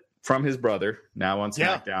split from his brother, now on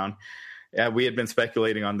SmackDown. Yeah. We had been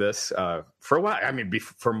speculating on this for a while. I mean,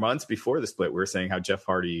 for months before the split, we were saying how Jeff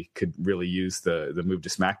Hardy could really use the move to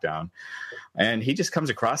SmackDown. And he just comes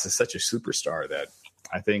across as such a superstar that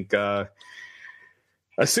I think,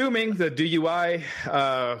 assuming the DUI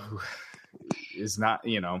is not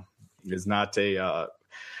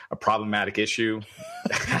a problematic issue.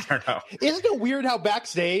 I don't know. Isn't it weird how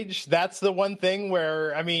backstage, that's the one thing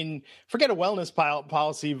where, forget a wellness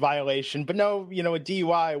policy violation, but no, a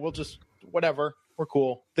DUI, we'll just, whatever, we're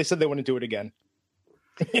cool. They said they wouldn't do it again.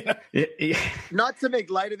 Not to make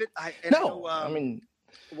light of it.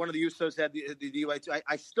 One of the Usos had the DUI too.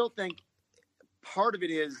 I still think part of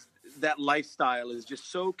it is that lifestyle is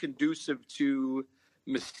just so conducive to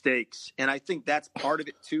mistakes. And I think that's part of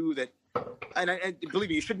it too, and believe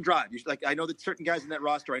me, you shouldn't drive. I know that certain guys in that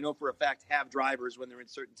roster, I know for a fact, have drivers when they're in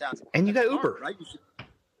certain towns. And you got Uber, right?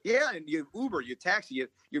 And you Uber, you taxi,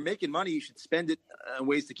 you're making money. You should spend it on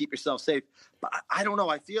ways to keep yourself safe. But I don't know.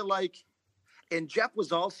 I feel like, and Jeff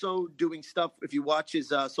was also doing stuff. If you watch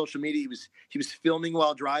his social media, he was filming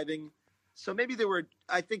while driving. So maybe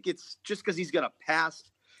I think it's just because he's got a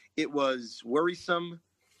past. It was worrisome,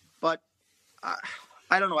 but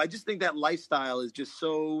I don't know. I just think that lifestyle is just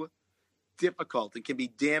so difficult and can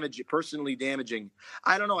be personally damaging.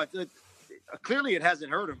 I don't know. I feel like clearly it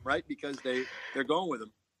hasn't hurt him, right? Because they're going with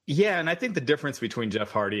him. Yeah, and I think the difference between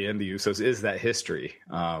Jeff Hardy and the Usos is that history.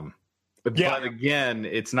 But again,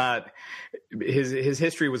 it's not his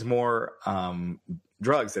history was more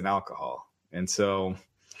drugs than alcohol, and so.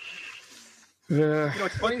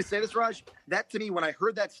 It's funny to say this, Raj. That to me, when I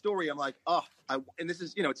heard that story, I'm like, and this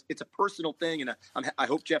is, it's a personal thing, and I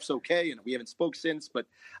hope Jeff's okay, and we haven't spoke since, but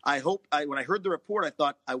when I heard the report, I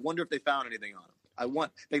thought, I wonder if they found anything on him.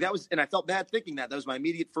 And I felt bad thinking that. That was my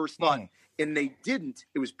immediate first thought, and they didn't.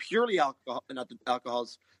 It was purely alcohol,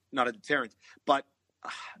 alcohol's not a deterrent, but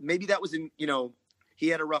maybe that was he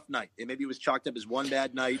had a rough night, and maybe it was chalked up as one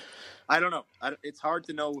bad night. I don't know. It's hard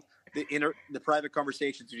to know the private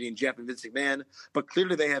conversations between Jeff and Vince McMahon, but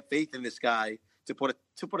clearly they have faith in this guy to put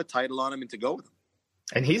a title on him and to go with him.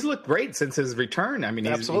 And he's looked great since his return. I mean,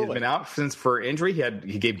 he's been out for injury.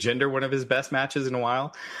 He gave Jinder one of his best matches in a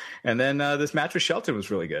while, and then this match with Shelton was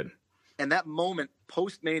really good. And that moment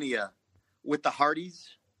post Mania with the Hardys,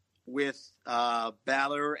 with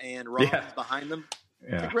Balor and Rollins behind them,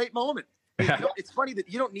 it's a great moment. It's funny that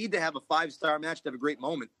you don't need to have a 5-star match to have a great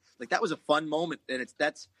moment. Like, that was a fun moment, and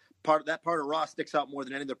that's part of Raw sticks out more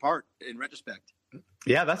than any other part in retrospect.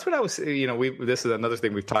 Yeah, that's what I was. This is another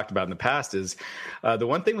thing we've talked about in the past. Is the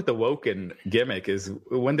one thing with the Woken gimmick is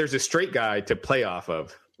when there's a straight guy to play off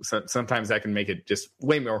of. Sometimes that can make it just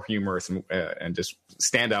way more humorous and just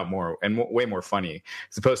stand out more and way more funny,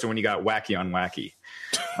 as opposed to when you got wacky on wacky,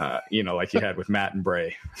 like you had with Matt and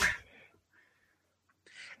Bray.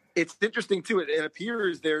 It's interesting too. It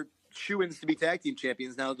appears they're shoo-ins to be tag team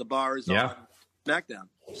champions now that the bar is on SmackDown.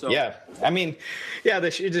 So the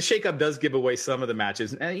shakeup does give away some of the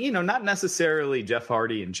matches, and not necessarily Jeff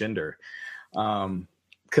Hardy and Jinder,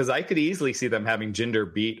 because I could easily see them having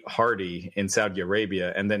Jinder beat Hardy in Saudi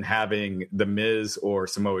Arabia, and then having The Miz or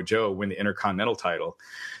Samoa Joe win the Intercontinental title.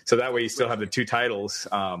 So that way you still have the two titles,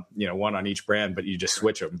 one on each brand, but you just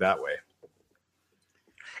switch them that way.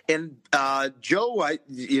 And Joe,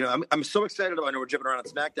 I'm so excited about. I know we're jumping around on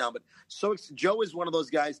SmackDown, but Joe is one of those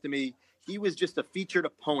guys to me. He was just a featured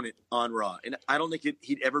opponent on Raw, and I don't think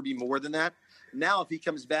he'd ever be more than that. Now, if he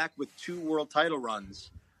comes back with 2 world title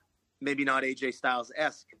runs, maybe not AJ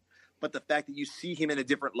Styles-esque, but the fact that you see him in a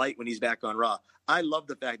different light when he's back on Raw. I love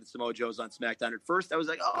the fact that Samoa Joe's on SmackDown. At first, I was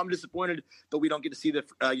like, I'm disappointed that we don't get to see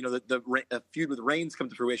the feud with Reigns come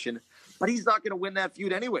to fruition. But he's not going to win that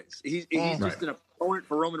feud anyways. He's just an opponent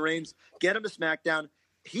for Roman Reigns. Get him to SmackDown.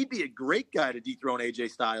 He'd be a great guy to dethrone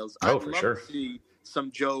AJ Styles. I'd love to see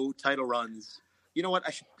some Joe title runs. You know what?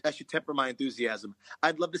 I should temper my enthusiasm.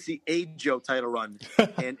 I'd love to see a Joe title run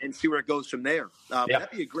and see where it goes from there. That'd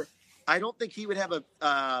be a great. I don't think he would have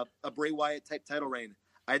a Bray Wyatt type title reign.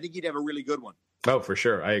 I think he'd have a really good one. Oh, for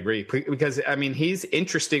sure. I agree. Because, I mean, he's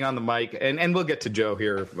interesting on the mic, and we'll get to Joe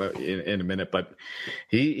here in a minute, but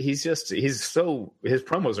his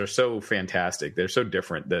promos are so fantastic. They're so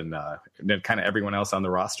different than kind of everyone else on the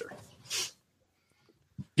roster.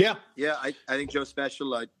 Yeah. Yeah. I think Joe's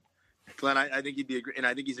special. Glenn, I think he'd be and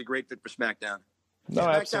I think he's a great fit for SmackDown. No,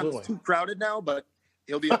 SmackDown absolutely. is too crowded now, but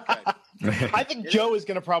he'll be okay. I think Joe is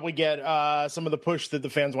going to probably get some of the push that the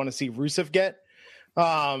fans want to see Rusev get.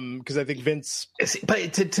 Because I think Vince.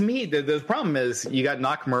 But to me, the problem is you got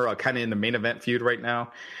Nakamura kind of in the main event feud right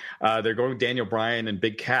now. They're going with Daniel Bryan and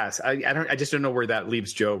Big Cass. I just don't know where that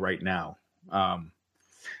leaves Joe right now.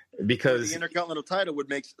 Because the Intercontinental title would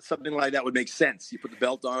make something like that would make sense. You put the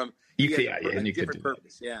belt on him. And you could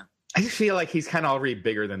purpose. Yeah. I just feel like he's kind of already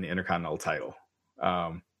bigger than the Intercontinental title.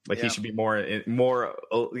 He should be more,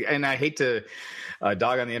 and I hate to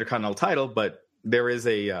dog on the Intercontinental title, but there's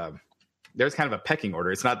kind of a pecking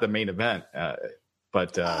order. It's not the main event,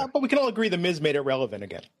 but we can all agree the Miz made it relevant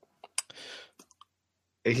again.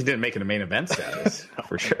 He didn't make it a main event status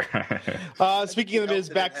for sure. Speaking of the Miz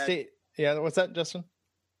backstage, what's that, Justin?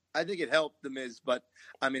 I think it helped the Miz, but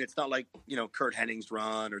I mean, it's not like Kurt Henning's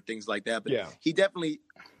run or things like that. But he definitely.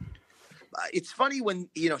 It's funny when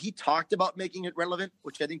he talked about making it relevant,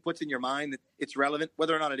 which I think puts in your mind that it's relevant,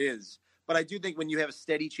 whether or not it is. But I do think when you have a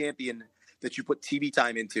steady champion that you put TV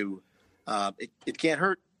time into, it can't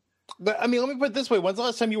hurt. But I mean, let me put it this way: when's the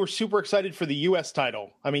last time you were super excited for the U.S.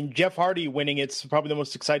 title? I mean, Jeff Hardy winning it's probably the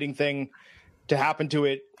most exciting thing to happen to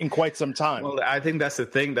it in quite some time. Well, I think that's the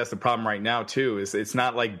thing. That's the problem right now too. Is it's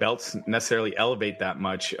not like belts necessarily elevate that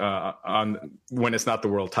much on when it's not the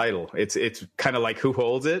world title. It's kind of like who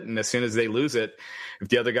holds it, and as soon as they lose it, if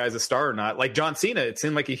the other guy's a star or not. Like John Cena, it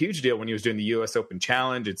seemed like a huge deal when he was doing the U.S. Open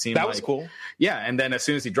Challenge. It seemed that was cool. Yeah, and then as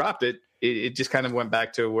soon as he dropped it, it just kind of went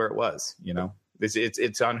back to where it was.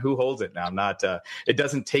 It's on who holds it now. Not it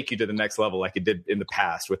doesn't take you to the next level like it did in the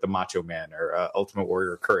past with the Macho Man or Ultimate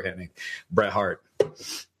Warrior, Kurt Hennig, Bret Hart.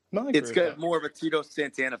 No, it's got more of a Tito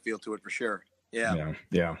Santana feel to it for sure. Yeah.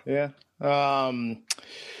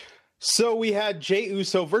 So we had Jey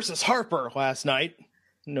Uso versus Harper last night.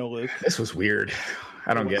 No, Luke. This was weird.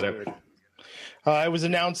 I don't get it. Weird. It was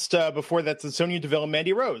announced before that Sonya Deville and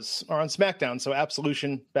Mandy Rose are on SmackDown, so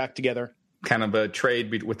Absolution back together. Kind of a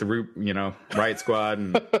trade with the Riot Squad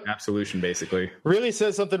and Absolution, basically. Really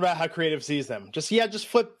says something about how creative sees them. Just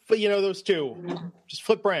flip, those two. Just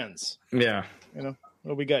flip brands. Yeah.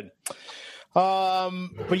 It'll be good.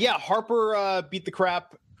 But yeah, Harper beat the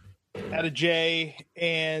crap out of Jay,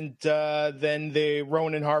 and then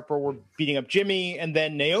Rowan and Harper were beating up Jimmy, and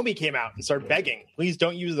then Naomi came out and started begging, please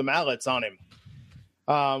don't use the mallets on him,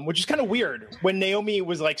 which is kind of weird. When Naomi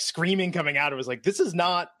was like screaming coming out, it was like, this is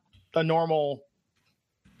not a normal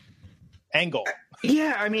angle.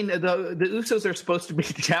 Yeah, I mean, the Usos are supposed to be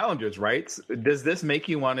the challengers, right? Does this make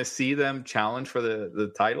you want to see them challenge for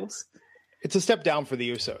the titles? It's a step down for the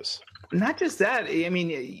Usos. Not just that. I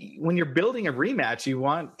mean, when you're building a rematch, you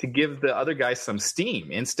want to give the other guys some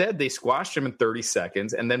steam. Instead, they squashed them in 30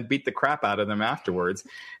 seconds and then beat the crap out of them afterwards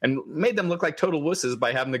and made them look like total wusses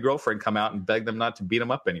by having the girlfriend come out and beg them not to beat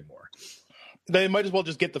them up anymore. They might as well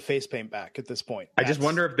just get the face paint back at this point. I just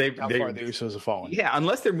wonder if how far the Usos have fallen. Yeah,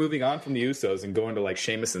 unless they're moving on from the Usos and going to like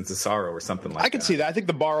Sheamus and Cesaro or something like that. I could see that. I think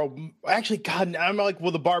the Bar God, I'm like,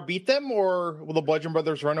 will the Bar beat them or will the Bludgeon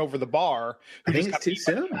Brothers run over the Bar? I think it's too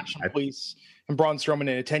soon. Police and Braun Strowman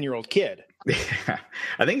and a 10-year-old kid. Yeah,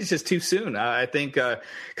 I think it's just too soon. I think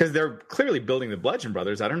because they're clearly building the Bludgeon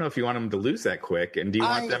Brothers. I don't know if you want them to lose that quick, and do you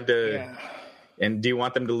want them to? Yeah. And do you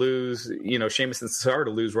want them to lose, Sheamus and Cesaro to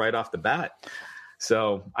lose right off the bat?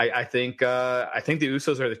 So I think the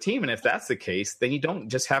Usos are the team. And if that's the case, then you don't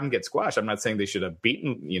just have them get squashed. I'm not saying they should have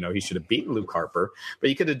beaten, he should have beaten Luke Harper, but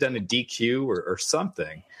you could have done a DQ or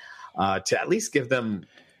something to at least give them,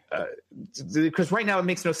 because right now it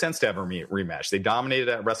makes no sense to have a rematch. They dominated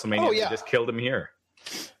at WrestleMania. Oh, yeah. They just killed him here.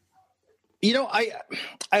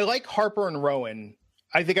 I like Harper and Rowan.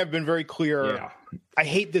 I think I've been very clear. Yeah. I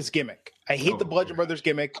hate this gimmick. I hate the Bludgeon Brothers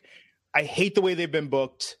gimmick. I hate the way they've been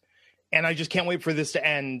booked. And I just can't wait for this to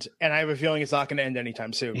end. And I have a feeling it's not going to end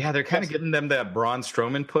anytime soon. Yeah, they're kind of giving them that Braun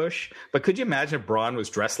Strowman push. But could you imagine if Braun was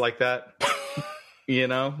dressed like that?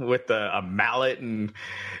 With a mallet. And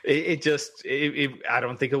I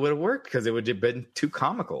don't think it would have worked because it would have been too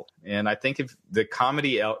comical. And I think if the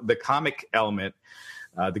comic element,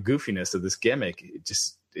 the goofiness of this gimmick, it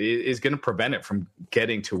just is going to prevent it from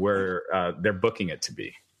getting to where they're booking it to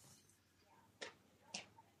be.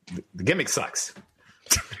 The gimmick sucks.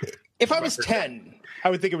 If I was 10, I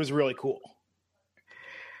would think it was really cool.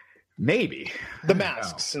 Maybe. The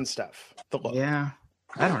masks and stuff. The look. Yeah.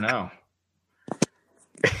 I don't know.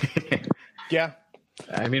 Yeah.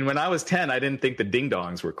 I mean, when I was 10, I didn't think the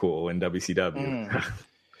ding-dongs were cool in WCW.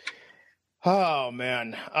 Oh,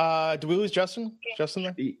 man. Do we lose Justin? Justin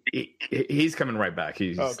there? He's coming right back.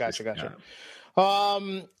 Gotcha.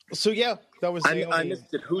 So, yeah, that was I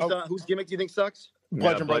missed it. Whose gimmick do you think sucks?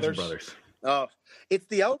 Bludgeon Brothers. Oh, it's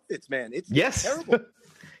the outfits, man. It's terrible.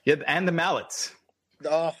 Yeah, and the mallets.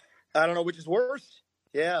 Oh, I don't know which is worse.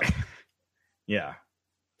 Yeah. Yeah.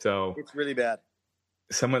 So it's really bad.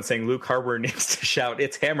 Someone's saying Luke Harper needs to shout,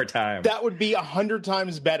 "It's hammer time." That would be 100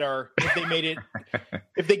 times better if they made it,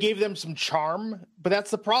 if they gave them some charm. But that's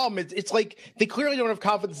the problem. It's like they clearly don't have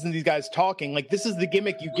confidence in these guys talking. Like, this is the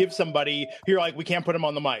gimmick you give somebody. You're like, we can't put him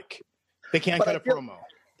on the mic. They can't cut a promo.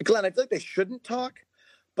 Glenn, I feel like they shouldn't talk.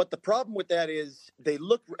 But the problem with that is they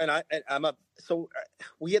look, I had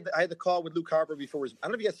the call with Luke Harper before I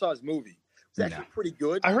don't know if you guys saw his movie. It was actually pretty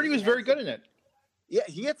good. I heard he was very good in it. Yeah,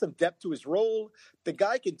 he had some depth to his role. The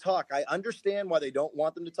guy can talk. I understand why they don't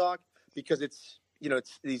want them to talk because it's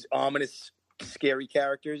these ominous, scary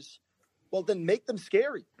characters. Well, then make them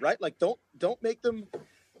scary, right? Like don't make them.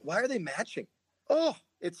 Why are they matching? Oh,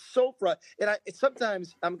 it's so frustrating. And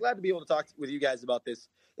sometimes I'm glad to be able to talk with you guys about this.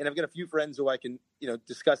 And I've got a few friends who I can,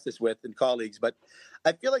 discuss this with and colleagues, but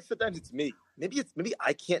I feel like sometimes it's me. Maybe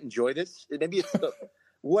I can't enjoy this. Maybe it's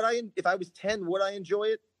if I was 10, would I enjoy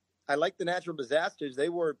it? I like the Natural Disasters. They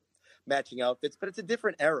were matching outfits, but it's a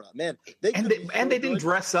different era, man. They didn't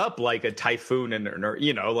dress up like a typhoon and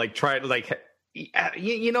try to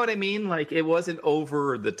you know what I mean? Like it wasn't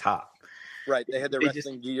over the top. Right. They had their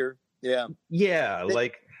wrestling gear. Yeah. Yeah.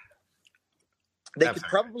 They could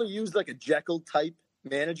probably use like a Jekyll type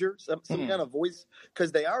manager, some kind of voice,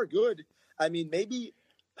 because they are good. I mean, maybe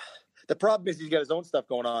the problem is he's got his own stuff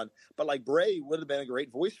going on, but like Bray would have been a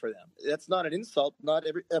great voice for them. That's not an insult.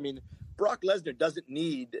 Brock Lesnar doesn't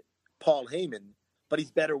need Paul Heyman, but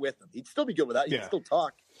he's better with him. He'd still be good without. He can still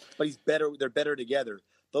talk, but he's better. They're better together.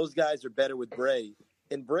 Those guys are better with Bray.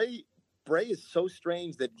 And Bray is so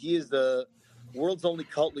strange that he is the world's only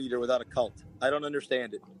cult leader without a cult. I don't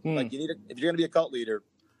understand it. Like, you need if you're going to be a cult leader.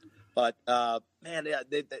 But man, yeah.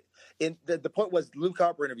 The point was Luke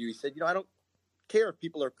Harper interview. He said, I don't care if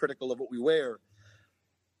people are critical of what we wear,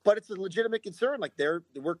 but it's a legitimate concern. Like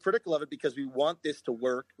we're critical of it because we want this to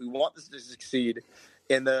work. We want this to succeed,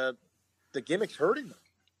 and the gimmick's hurting them.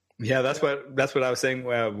 Yeah, that's what I was saying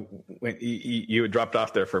when you had dropped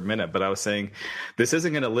off there for a minute. But I was saying this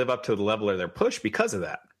isn't going to live up to the level of their push because of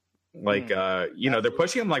that. Like, they're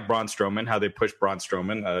pushing him like Braun Strowman, how they pushed Braun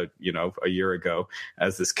Strowman, a year ago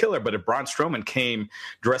as this killer. But if Braun Strowman came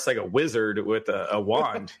dressed like a wizard with a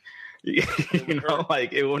wand,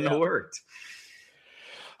 it wouldn't have worked.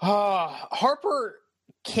 Harper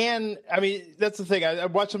that's the thing. I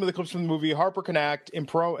watched some of the clips from the movie. Harper can act in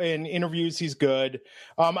interviews. He's good.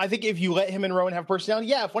 I think if you let him and Rowan have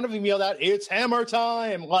personality, if one of them yelled out, "It's hammer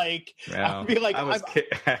time!" I'd be like, I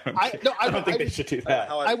don't think they should do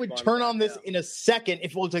that. I would turn on this in a second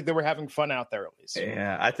if it looked like they were having fun out there, at least.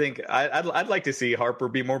 Yeah, I think I'd like to see Harper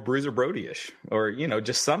be more Bruiser Brody-ish, or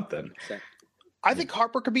just something. I think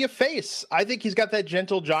Harper could be a face. I think he's got that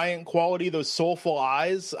gentle giant quality, those soulful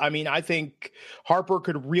eyes. I mean, I think Harper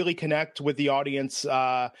could really connect with the audience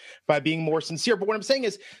by being more sincere. But what I'm saying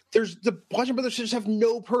is there's the Bludgeon Brothers just have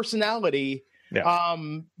no personality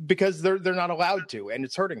because they're not allowed to, and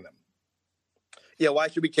it's hurting them. Yeah, why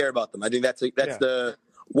should we care about them? I think that's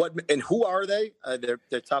and who are they?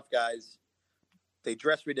 They're tough guys. They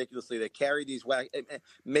dress ridiculously. They carry these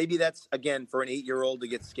maybe that's, again, for an 8-year-old to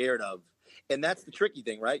get scared of. And that's the tricky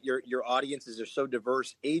thing, right? Your audiences are so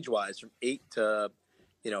diverse age-wise, from 8 to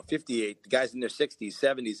 58. The guys in their 60s,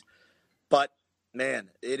 70s. But man,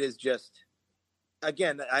 it is just.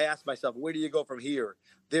 Again, I ask myself, where do you go from here?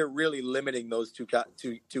 They're really limiting those two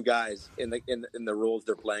guys in the roles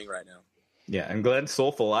they're playing right now. Yeah, and Glenn,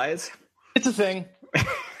 soulful eyes. It's a thing.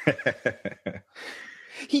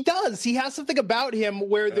 He does. He has something about him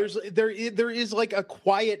where there is like a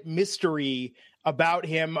quiet mystery about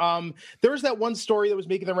him. There was that one story that was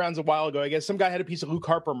making the rounds a while ago. I guess some guy had a piece of Luke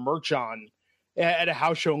Harper merch on at a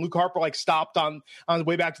house show, and Luke Harper stopped on the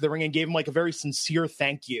way back to the ring and gave him a very sincere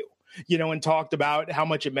thank you, and talked about how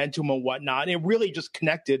much it meant to him and whatnot. And it really just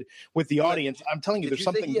connected with the audience. I'm telling you, there's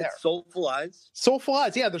something there. Soulful eyes. Soulful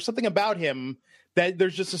eyes. Yeah, there's something about him that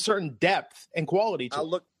there's just a certain depth and quality to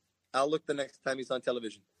it. I'll look the next time he's on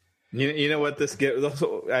television. You know what this gets?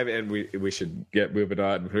 And we should get moving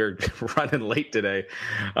on. We're running late today,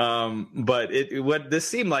 but what this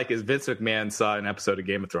seemed like is Vince McMahon saw an episode of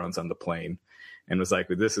Game of Thrones on the plane and was like,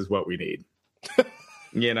 "This is what we need."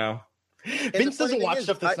 Vince doesn't watch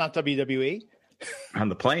stuff that's not WWE on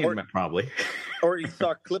the plane, probably. Or he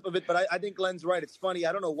saw a clip of it, but I think Glenn's right. It's funny.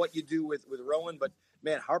 I don't know what you do with Rowan, but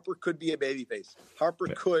man, Harper could be a babyface. Harper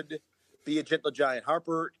could be a gentle giant.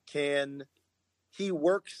 Harper can. He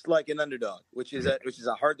works like an underdog, which is a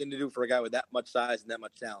hard thing to do for a guy with that much size and that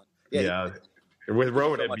much talent. Yeah. With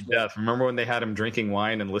Rowan, it'd be death. Remember when they had him drinking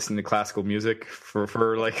wine and listening to classical music for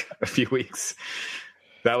a few weeks?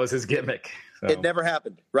 That was his gimmick. So. It never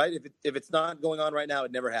happened, right? If it's not going on right now,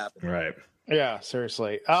 it never happened. Right. Yeah,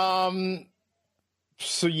 seriously. So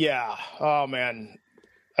yeah. Oh man.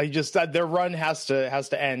 Their run has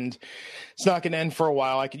to end. It's not going to end for a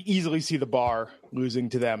while. I could easily see the Bar losing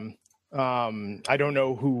to them. I don't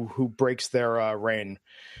know who breaks their reign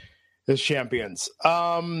as champions.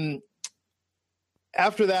 After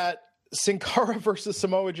that, Sin Cara versus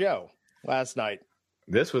Samoa Joe last night.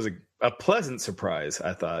 This was a pleasant surprise,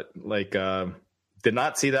 I thought. Did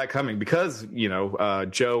not see that coming because,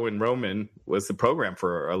 Joe and Roman was the program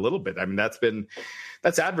for a little bit. I mean,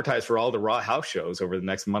 that's advertised for all the Raw house shows over the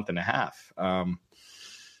next month and a half.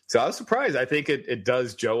 So I was surprised. I think it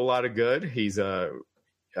does Joe a lot of good. He's a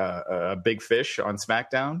big fish on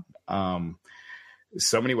SmackDown.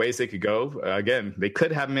 So many ways they could go. Again, they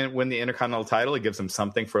could have him win the Intercontinental title. It gives him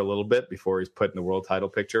something for a little bit before he's put in the world title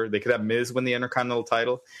picture. They could have Miz win the Intercontinental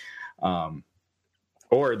title.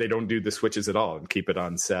 Or they don't do the switches at all and keep it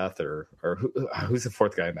on Seth or who's the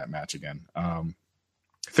fourth guy in that match again?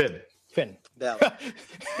 Finn.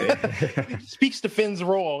 Speaks to Finn's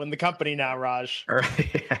role in the company now, Raj.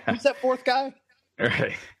 Right, yeah. Who's that fourth guy?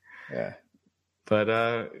 Right. Yeah. But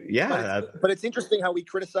but it's interesting how we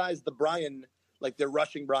criticize the Bryan, like they're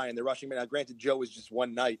rushing Bryan. Now, granted, Joe was just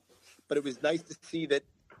one night, but it was nice to see that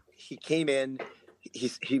he came in.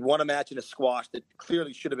 He won a match in a squash that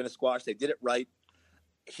clearly should have been a squash. They did it right.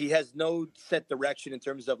 He has no set direction in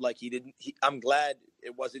terms of I'm glad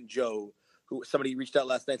it wasn't Joe. Who somebody reached out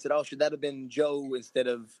last night and said, "Oh, should that have been Joe instead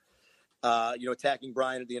of attacking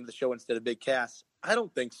Brian at the end of the show instead of Big Cass?" I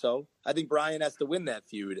don't think so. I think Brian has to win that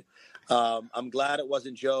feud. I'm glad it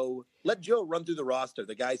wasn't Joe. Let Joe run through the roster,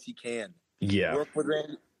 the guys he can. Yeah. Work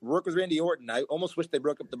with Randy Orton. I almost wish they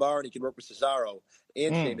broke up the bar and he could work with Cesaro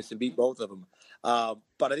and Sheamus and beat both of them.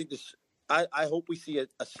 But I think I hope we see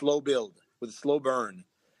a slow build with a slow burn,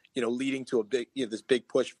 leading to a big, this big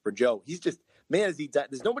push for Joe. He's just, man,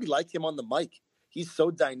 there's nobody like him on the mic. He's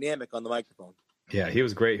so dynamic on the microphone. Yeah, he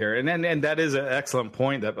was great here. And that is an excellent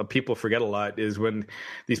point that people forget a lot is when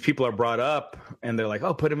these people are brought up and they're like,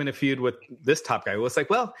 oh, put him in a feud with this top guy. Well, it's like,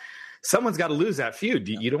 well, someone's got to lose that feud.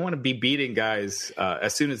 You don't want to be beating guys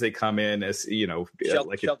as soon as they come in, as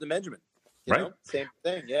Shelton Benjamin, right? Same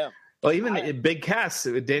thing, yeah. Well, even Big Cass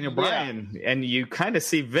with Daniel Bryan, and you kind of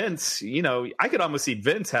see Vince. I could almost see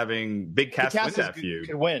Vince having Big Cass win that feud.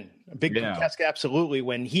 Could win. Big Cass could absolutely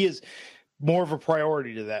win. He is more of a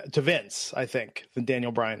priority to Vince, I think, than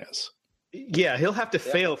Daniel Bryan is. Yeah, he'll have to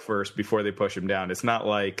fail first before they push him down. It's not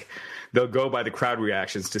like they'll go by the crowd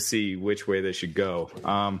reactions to see which way they should go.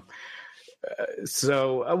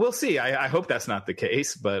 So we'll see. I hope that's not the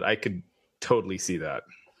case, but I could totally see that.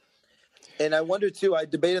 And I wonder, too, I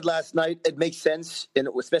debated last night, it makes sense,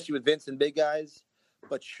 especially with Vince and big guys,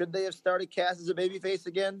 but should they have started Cass as a babyface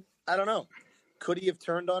again? I don't know. Could he have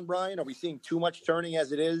turned on Bryan? Are we seeing too much turning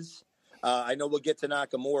as it is? I know we'll get to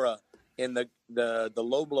Nakamura, and the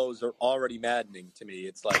low blows are already maddening to me.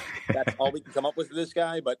 It's like that's all we can come up with for this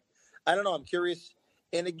guy, but I don't know. I'm curious.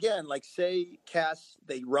 And again, like say Cass,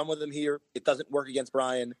 they run with him here. It doesn't work against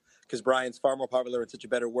Bryan because Bryan's far more popular and such a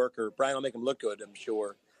better worker. Bryan will make him look good, I'm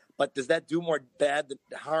sure. But does that do more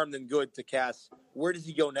harm than good to Cass? Where does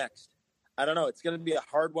he go next? I don't know. It's going to be a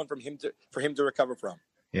hard one for him to recover from.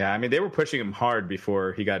 Yeah, I mean, they were pushing him hard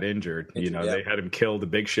before he got injured. They had him kill the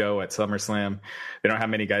Big Show at SummerSlam. They don't have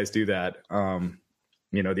many guys do that.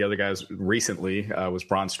 The other guys recently was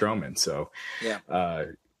Braun Strowman. So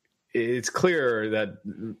it's clear that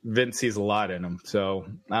Vince sees a lot in him. So,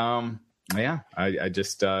 I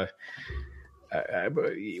just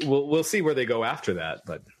we'll see where they go after that.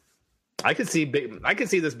 But I could see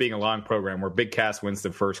this being a long program where Big Cass wins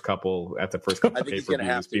the first couple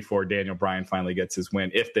pay-per-views before Daniel Bryan finally gets his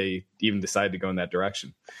win, if they even decide to go in that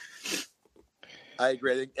direction. I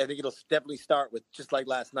agree. I think it'll definitely start with just like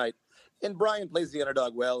last night. And Bryan plays the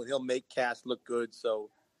underdog well, and he'll make Cass look good.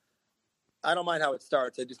 So I don't mind how it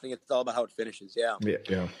starts. I just think it's all about how it finishes. Yeah. We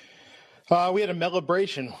had a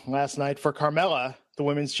celebration last night for Carmella, the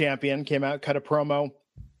women's champion, came out, cut a promo.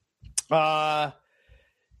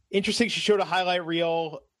 Interesting. She showed a highlight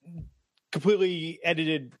reel, completely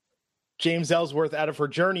edited James Ellsworth out of her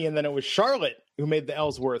journey. And then it was Charlotte who made the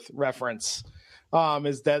Ellsworth reference.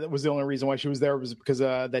 That was the only reason why she was there, was because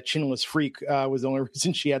that chinless freak was the only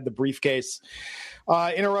reason she had the briefcase.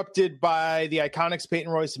 Interrupted by the Iconics,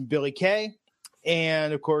 Peyton Royce and Billie Kay.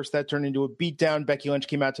 And of course that turned into a beatdown. Becky Lynch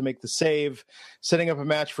came out to make the save, setting up a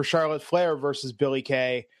match for Charlotte Flair versus Billie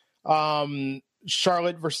Kay.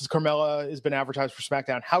 Charlotte versus Carmella has been advertised for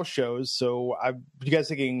SmackDown house shows. So you guys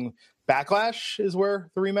thinking Backlash is where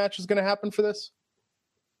the rematch is going to happen for this?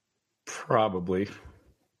 Probably.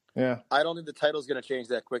 Yeah. I don't think the title's going to change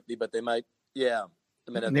that quickly, but they might. Yeah.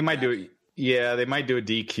 They might do it. Yeah. They might do a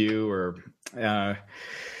DQ or,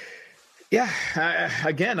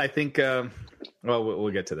 again, I think, we'll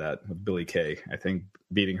get to that with Billie Kay. I think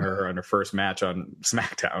beating her on her first match on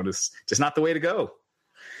SmackDown is just not the way to go.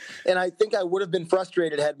 And I think I would have been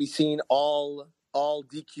frustrated had we seen all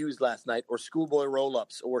DQs last night or schoolboy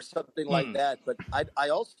roll-ups or something like that. But I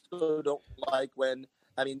also don't like when,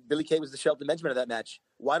 Billie Kay was the Shelton Benjamin of that match.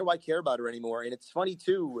 Why do I care about her anymore? And it's funny,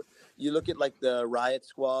 too. You look at, like, the Riot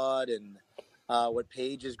Squad and what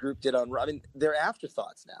Paige's group did on – they're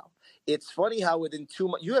afterthoughts now. It's funny how within 2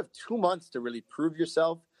 months – you have 2 months to really prove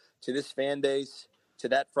yourself to this fan base, to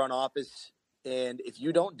that front office. And if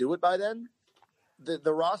you don't do it by then –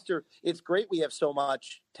 the roster, it's great we have so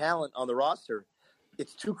much talent on the roster.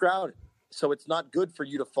 It's too crowded. So it's not good for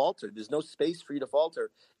you to falter. There's no space for you to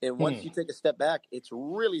falter. And once you take a step back, it's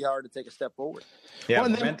really hard to take a step forward. Yeah,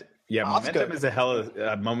 momentum is a hell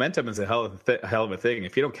of a thing.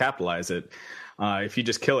 If you don't capitalize it, if you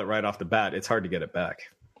just kill it right off the bat, it's hard to get it back.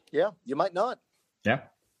 Yeah, you might not. Yeah.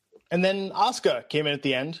 And then Asuka came in at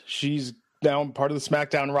the end. She's now part of the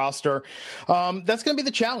SmackDown roster. That's going to be the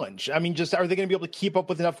challenge. are they going to be able to keep up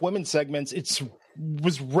with enough women's segments? It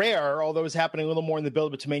was rare, although it was happening a little more in the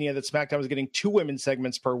build-up to Mania, that SmackDown was getting 2 women's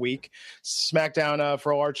segments per week. SmackDown,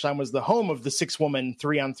 for a large time, was the home of the 6-woman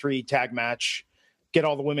 3-on-3 tag match. Get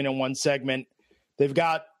all the women in one segment. They've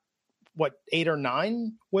got 8 or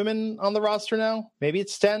 9 women on the roster now. Maybe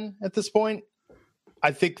it's 10 at this point.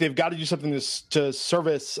 I think they've got to do something to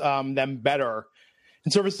service them better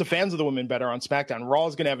and service the fans of the women better on SmackDown. Raw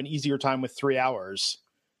is going to have an easier time with 3 hours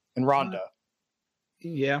and Ronda.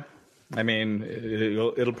 Yeah. I mean,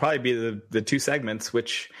 it'll probably be the 2 segments,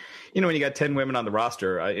 which, when you got 10 women on the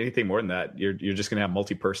roster, anything more than that, you're just going to have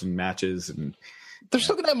multi-person matches. And they're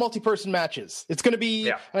still going to have multi-person matches. It's going to be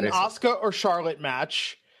an Asuka or Charlotte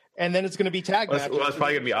match, and then it's going to be tag matches. Well, it's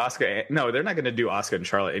probably going to be Asuka. No, they're not going to do Asuka and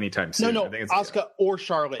Charlotte anytime soon. No, Asuka or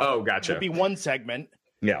Charlotte. Oh, gotcha. It'll be one segment.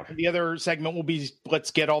 Yeah. And the other segment will be,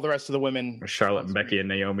 let's get all the rest of the women. Charlotte and Becky and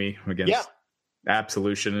Naomi against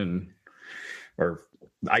Absolution or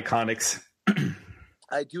Iconics.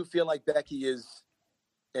 I do feel like Becky is,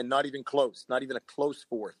 and not even close, not even a close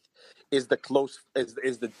fourth, is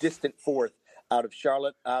the distant fourth out of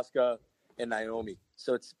Charlotte, Asuka, and Naomi.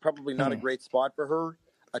 So it's probably not a great spot for her.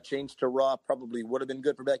 A change to Raw probably would have been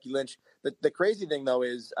good for Becky Lynch. The crazy thing, though,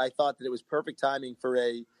 is I thought that it was perfect timing for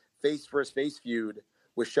a face versus face feud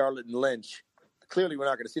with Charlotte and Lynch. Clearly, we're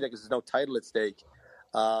not going to see that because there's no title at stake.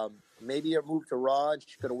 Maybe a move to Raw, and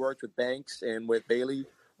she could have worked with Banks and with Bayley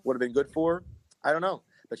would have been good for her. I don't know.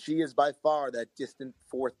 But she is by far that distant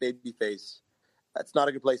fourth baby face. That's not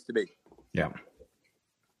a good place to be. Yeah.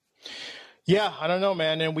 Yeah, I don't know,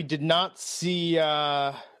 man. And we did not see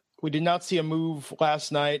a move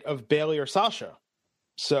last night of Bayley or Sasha.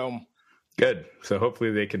 So good. So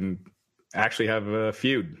hopefully they can actually have a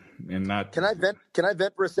feud and not. Can I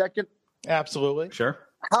vent for a second? Absolutely. Sure.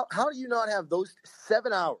 How do you not have those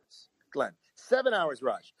 7 hours, Glenn? 7 hours,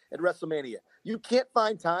 Raj, at WrestleMania. You can't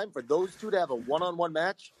find time for those two to have a one-on-one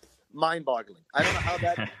match? Mind-boggling. I don't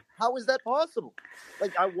know how is that possible?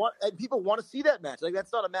 Like, people want to see that match. Like,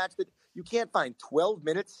 that's not a match that you can't find 12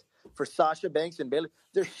 minutes for Sasha Banks and Bayley.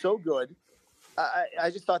 They're so good.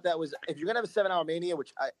 I just thought that was, if you're going to have a 7-hour Mania,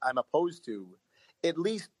 which I'm opposed to, at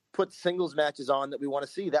least put singles matches on that we want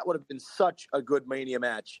to see. That would have been such a good Mania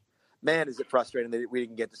match. Man, is it frustrating that we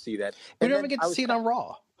didn't get to see that. We don't even get to see it on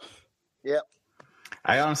Raw. Yeah.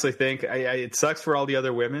 I honestly think it sucks for all the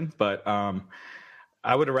other women, but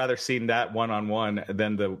I would have rather seen that one-on-one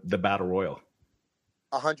than the Battle Royal.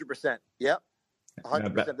 100%. Yep.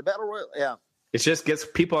 100%. The Battle Royal, yeah. It just gets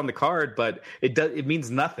people on the card, but it means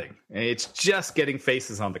nothing. It's just getting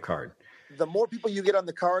faces on the card. The more people you get on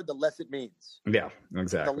the card, the less it means. Yeah,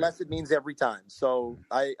 exactly. The less it means every time. So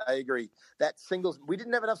I agree. That we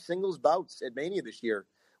didn't have enough singles bouts at Mania this year,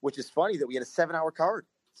 which is funny that we had a 7-hour card.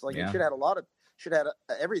 It's like you should have had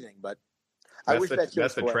everything, but I wish that's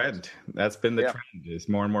the trend. That's been the trend. Is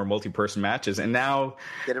more and more multi-person matches, and now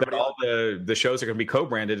that all the shows are going to be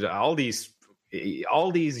co-branded, all these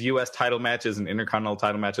U.S. title matches and intercontinental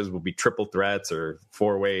title matches will be triple threats or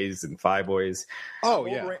 4-ways and 5-ways. Oh,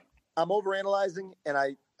 I'm overanalyzing, and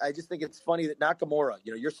I just think it's funny that Nakamura,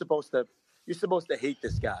 you're supposed to hate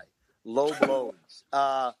this guy, low blows,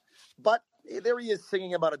 but there he is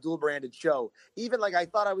singing about a dual branded show. Even like I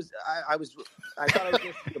thought I was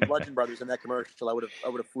listening to the Bludgeon Brothers in that commercial. I would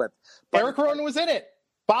have flipped. But Eric Rowan was in it,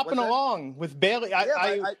 bopping along with Bayley.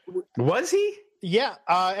 Was he? Yeah.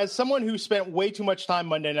 As someone who spent way too much time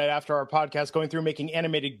Monday night after our podcast going through making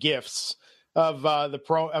animated GIFs of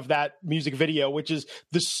that music video, which is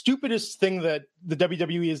the stupidest thing that the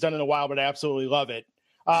WWE has done in a while, but I absolutely love it.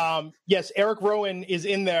 Yes, Eric Rowan is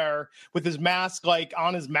in there with his mask, like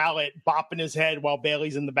on his mallet, bopping his head while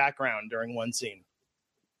Bayley's in the background during one scene.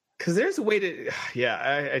 Because there's a way to,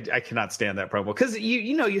 I cannot stand that promo. Because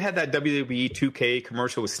you had that WWE 2K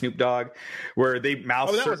commercial with Snoop Dogg where they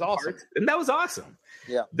mouth that was awesome, parts, and that was awesome.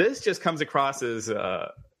 Yeah, this just comes across as,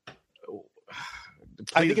 I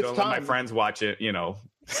think it's don't time. Let my friends watch it.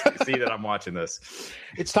 See that I'm watching this.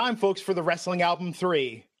 It's time, folks, for the Wrestling Album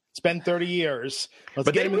 3. It's been 30 years.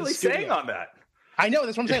 But they really sang on that. I know.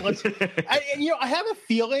 That's what I'm saying. I have a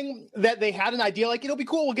feeling that they had an idea like, it'll be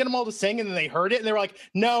cool. We'll get them all to sing. And then they heard it and they were like,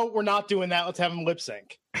 no, we're not doing that. Let's have them lip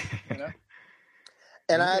sync.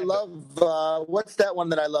 And I love, what's that one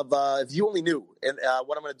that I love? If You Only Knew. And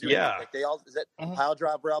what I'm going to do. Yeah. Like is that Pile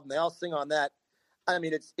Driver album? They all sing on that. I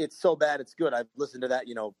mean, it's so bad. It's good. I've listened to that,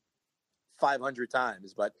 500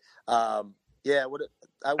 times, but, yeah,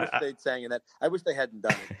 I wish they'd sang in that. I wish they hadn't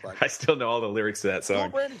done it. But. I still know all the lyrics to that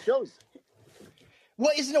song. Brandon shows.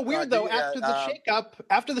 Well, isn't it weird though? After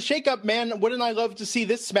the shakeup, man, wouldn't I love to see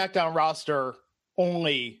this SmackDown roster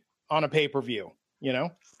only on a pay-per-view?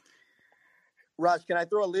 Raj, can I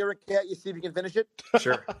throw a lyric at you? See if you can finish it.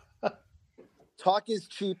 Sure. Talk is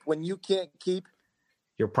cheap when you can't keep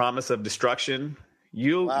your promise of destruction.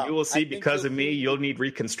 You will see because of me. You'll need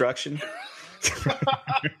reconstruction.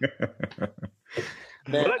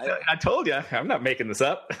 Man, well, I told you, I'm not making this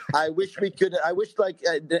up. I wish we could. I wish like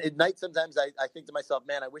at night sometimes I think to myself,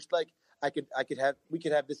 man, I wish like we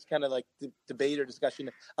could have this kind of like debate or discussion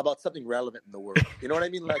about something relevant in the world. You know what I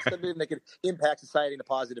mean? Like something that could impact society in a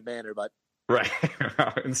positive manner. But right,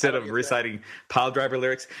 instead of reciting Pile Driver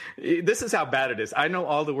lyrics, this is how bad it is. I know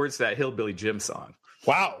all the words to that Hillbilly Jim song.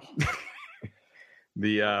 Wow.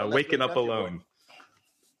 The Waking Up Alone.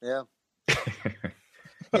 Yeah.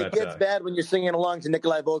 But, it gets bad when you're singing along to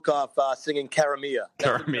Nikolai Volkov singing Karamia.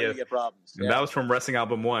 Karamia. You get problems. And that was from Wrestling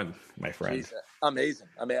Album 1, my friend. Jeez, amazing.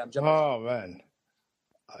 I mean, I'm jumping. Oh, man.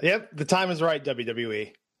 Yep, the time is right,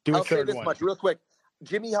 WWE. Do a I'll third say this one. much real quick.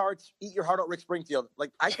 Jimmy Hart's "Eat Your Heart Out," Rick Springfield.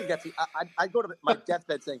 Like I think that's. I go to my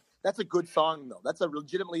deathbed saying that's a good song though. That's a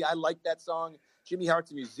legitimately. I like that song. Jimmy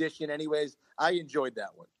Hart's a musician, anyways. I enjoyed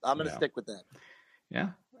that one. I'm going to stick with that.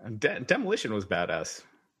 Yeah, Demolition was badass.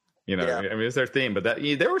 You know, I mean, it's their theme, but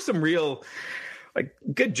there were some real, like,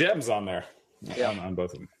 good gems on there. On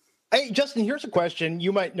both of them. Hey, Justin, here's a question.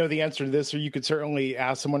 You might know the answer to this, or you could certainly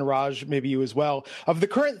ask someone, Raj, maybe you as well. Of the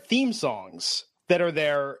current theme songs that are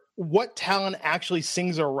there, what talent actually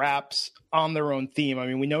sings or raps on their own theme? I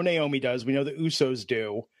mean, we know Naomi does. We know the Usos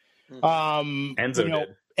do.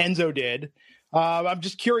 Enzo did. I'm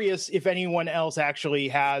just curious if anyone else actually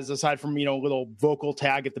has, aside from, a little vocal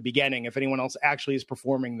tag at the beginning, if anyone else actually is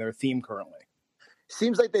performing their theme currently.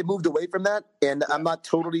 Seems like they moved away from that, and I'm not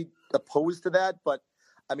totally opposed to that, but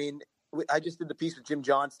I mean, I just did the piece with Jim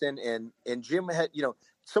Johnston, and Jim had,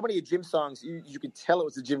 so many of Jim's songs, you could tell it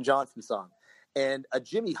was a Jim Johnston song. And a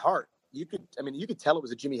Jimmy Hart, you could tell it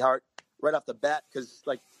was a Jimmy Hart right off the bat, because,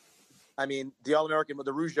 like, I mean, the All-American with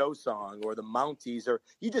the Rougeau song or the Mounties, or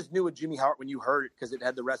you just knew a Jimmy Hart when you heard it because it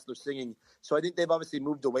had the wrestler singing. So I think they've obviously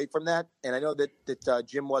moved away from that. And I know that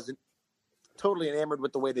Jim wasn't totally enamored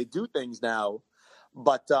with the way they do things now,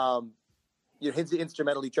 but his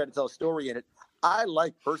instrumental, he tried to tell a story in it. I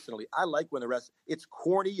like when it's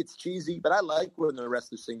corny, it's cheesy, but I like when the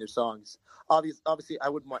wrestlers sing their songs. Obviously, I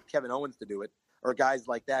wouldn't want Kevin Owens to do it, or guys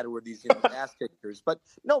like that who are these ass kickers. But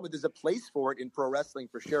there's a place for it in pro wrestling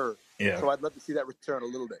for sure. Yeah. So I'd love to see that return a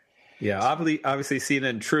little bit. Yeah, obviously seen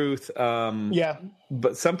in Truth.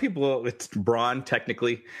 But some people, it's Braun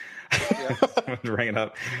technically. Yeah. Bring it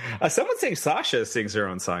up. Someone's saying Sasha sings her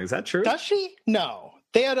own song. Is that true? Does she? No.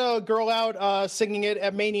 They had a girl out singing it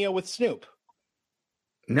at Mania with Snoop.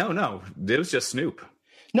 No. It was just Snoop.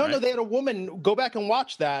 No, they had a woman. Go back and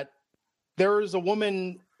watch that. There was a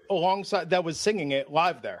woman alongside that was singing it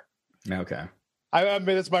live there. Okay. I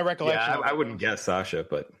mean, that's my recollection. Yeah, I wouldn't guess Sasha,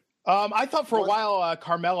 but I thought for a while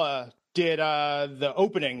Carmella did the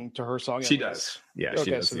opening to her song. She does. Yeah, okay,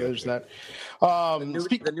 she does. So there's that.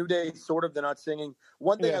 The New Day, sort of, they're not singing.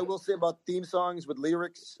 One thing I will say about theme songs with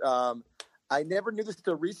lyrics, I never knew this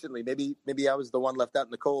till recently. Maybe I was the one left out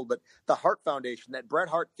in the cold, but the Hart Foundation, that Bret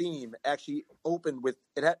Hart theme, actually opened with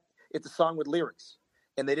it's a song with lyrics.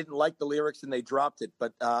 And they didn't like the lyrics and they dropped it.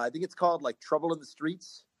 But I think it's called like Trouble in the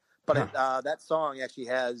Streets. But that song actually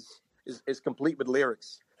is complete with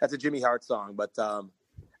lyrics. That's a Jimmy Hart song. But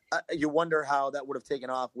you wonder how that would have taken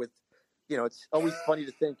off with, it's always funny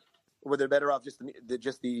to think, were they better off just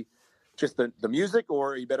the music,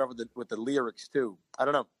 or are you better off with the lyrics too? I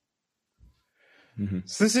don't know. Mm-hmm.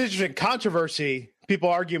 So this is interesting controversy. People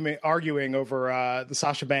arguing over the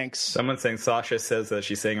Sasha Banks. Someone's saying Sasha says that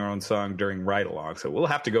she sang her own song during Ride Along, so we'll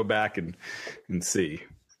have to go back and see.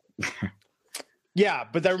 Yeah,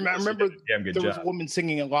 but I remember there was a woman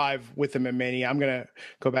singing it live with him in Mania. I'm gonna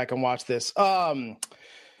go back and watch this. I'm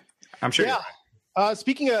sure. Yeah.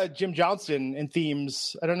 Speaking of Jim Johnston and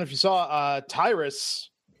themes, I don't know if you saw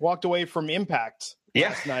Tyrus walked away from Impact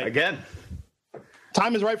last night. Again.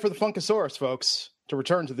 Time is right for the Funkasaurus, folks, to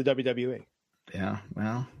return to the WWE. Yeah,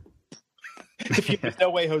 well. If you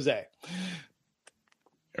No Way Jose.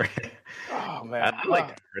 Oh, man. I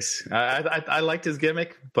like Chris. I liked his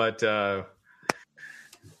gimmick, but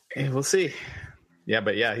we'll see. Yeah,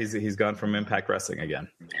 but he's gone from Impact Wrestling again.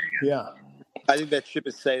 Yeah. I think that ship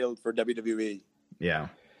has sailed for WWE. Yeah.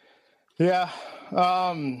 Yeah.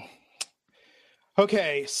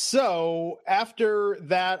 Okay, so after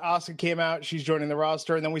that, Asuka came out. She's joining the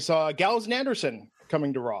roster. And then we saw Gallows and Anderson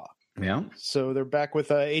coming to Raw. Yeah. So they're back with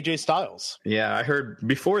AJ Styles. Yeah, I heard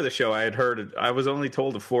before the show, I was only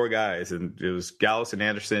told of 4 guys, and it was Gallows and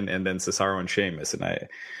Anderson and then Cesaro and Sheamus. And I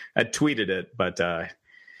tweeted it, but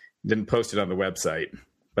didn't post it on the website.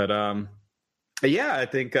 But I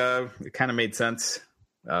think it kind of made sense.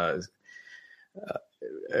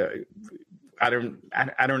 I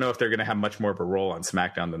don't know if they're going to have much more of a role on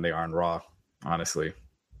SmackDown than they are on Raw, honestly.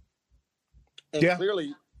 And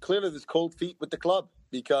clearly there's cold feet with the club,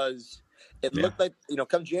 because It looked like,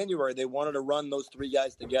 come January, they wanted to run those three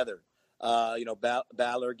guys together.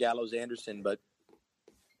 Balor, Gallows, Anderson. But,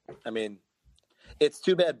 I mean, it's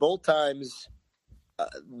too bad. Both times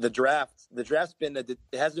the draft's been – it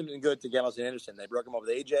hasn't been good to Gallows and Anderson. They broke him up with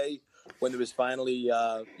AJ when there was finally,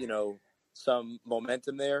 some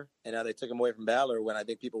momentum there. And now they took him away from Balor when I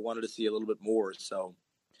think people wanted to see a little bit more. So,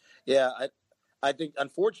 yeah, I think,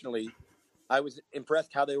 unfortunately, I was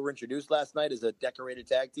impressed how they were introduced last night as a decorated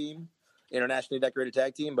tag team, internationally decorated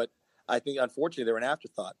tag team. But I think, unfortunately, they're an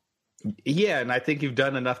afterthought. Yeah, and I think you've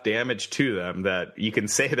done enough damage to them that you can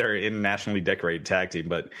say they're an internationally decorated tag team.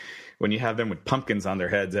 But when you have them with pumpkins on their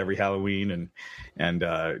heads every Halloween and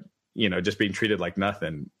just being treated like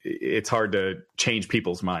nothing, it's hard to change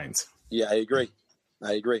people's minds. Yeah, I agree.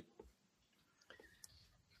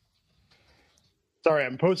 Sorry,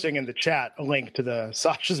 I'm posting in the chat a link to the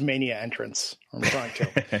Sasha's Mania entrance. I'm trying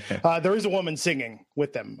to. There is a woman singing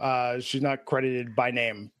with them. She's not credited by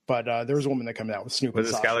name, but there was a woman that comes out with Snoop. Was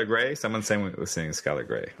it Skylar Grey? Someone saying was singing Skylar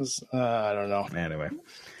Grey. I don't know. Anyway.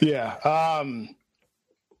 Yeah.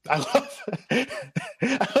 I love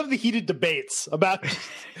the heated debates about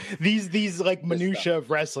these like minutia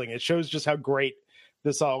of wrestling. It shows just how great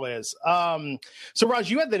this all is. So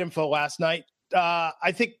Raj, you had that info last night.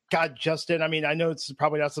 I think, Justin, I mean, I know it's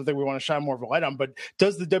probably not something we want to shine more of a light on, but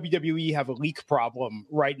does the WWE have a leak problem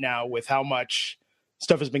right now with how much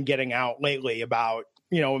stuff has been getting out lately about,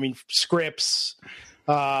 scripts,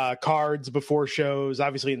 cards before shows,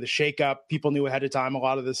 obviously in the shakeup, people knew ahead of time a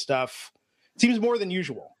lot of this stuff. It seems more than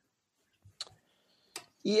usual.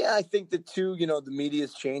 Yeah, I think the media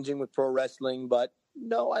is changing with pro wrestling, but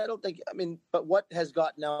no, I don't think, but what has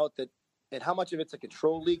gotten out and how much of it's a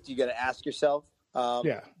control leak, you got to ask yourself.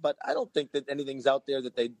 But I don't think that anything's out there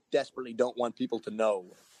that they desperately don't want people to know.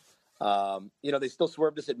 They still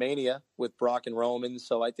swerved us at Mania with Brock and Roman,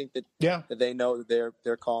 so I think that they know that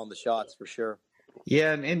they're calling the shots for sure.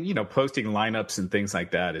 Yeah, and posting lineups and things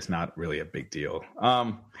like that is not really a big deal.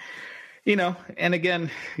 And again,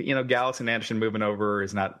 Gallus and Anderson moving over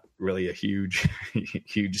is not really a huge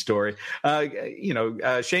story.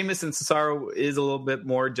 Sheamus and Cesaro is a little bit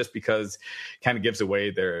more just because it kind of gives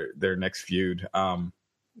away their next feud. It's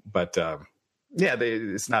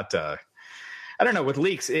not, I don't know, with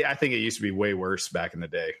leaks, I think it used to be way worse back in the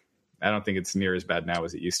day. I don't think it's near as bad now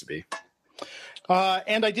as it used to be.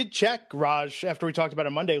 And I did check, Raj, after we talked about it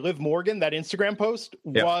Monday, Liv Morgan, that Instagram post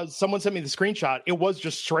was, someone sent me the screenshot. It was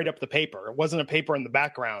just straight up the paper. It wasn't a paper in the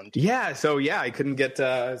background. Yeah. So I couldn't get,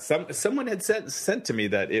 someone had sent to me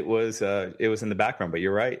that it was in the background, but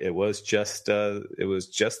you're right. It was just the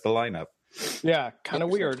lineup. Yeah. Kind of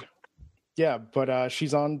weird. Yeah. But,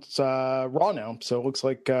 she's on, Raw now. So it looks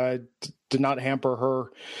like, did not hamper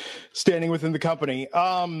her standing within the company.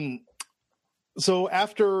 So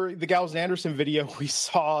after the Gallows and Anderson video, we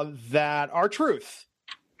saw that R-Truth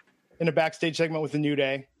in a backstage segment with the New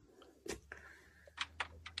Day.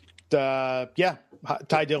 Ty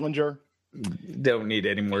Dillinger. Don't need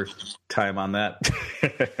any more time on that.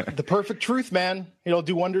 The perfect truth, man. It'll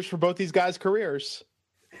do wonders for both these guys' careers.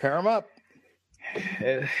 Pair them up.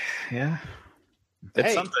 Yeah.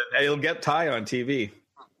 It's something. It'll get Ty on TV.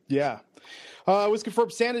 Yeah. It was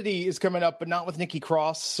confirmed Sanity is coming up, but not with Nikki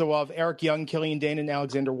Cross. So we'll have Eric Young, Killian Dane, and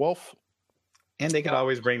Alexander Wolf. And they could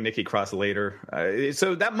always bring Nikki Cross later.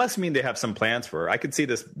 So that must mean they have some plans for her. I could see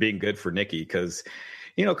this being good for Nikki because,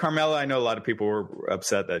 Carmella, I know a lot of people were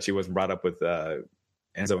upset that she wasn't brought up with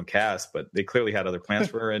Enzo and Cass, but they clearly had other plans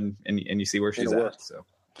for her, and you see where she's at. So.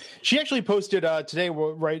 She actually posted today,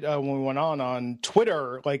 right when we went on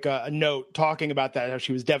Twitter, like a note talking about that, how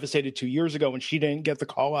she was devastated 2 years ago when she didn't get the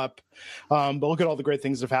call up. But look at all the great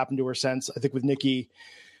things that have happened to her since. I think with Nikki,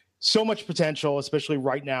 so much potential, especially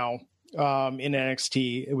right now in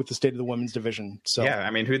NXT with the state of the women's division. So yeah, I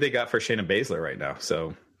mean, who they got for Shayna Baszler right now?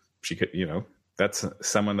 So she could, that's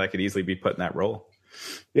someone that could easily be put in that role.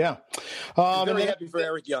 Yeah, I'm very happy for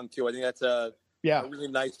Eric Young too. I think that's a really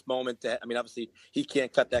nice moment. Obviously he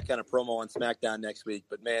can't cut that kind of promo on SmackDown next week,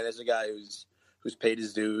 but man, there's a guy who's paid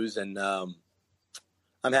his dues, and I'm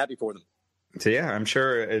happy for them. So yeah, I'm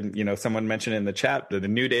sure. And someone mentioned in the chat that the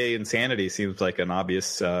New Day Insanity seems like an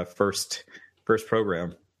obvious first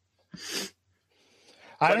program.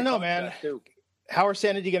 I don't know, man. How are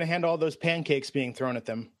Sanity going to handle all those pancakes being thrown at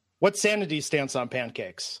them? What's Sanity's stance on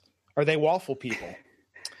pancakes? Are they waffle people?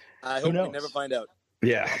 I hope we never find out.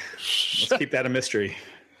 Yeah, let's keep that a mystery.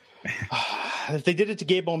 If they did it to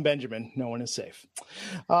Gable and Benjamin, no one is safe.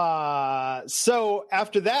 So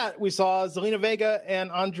after that, we saw Zelina Vega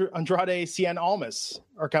and Andrade Cien Almas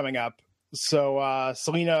are coming up. So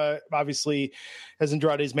Selena obviously is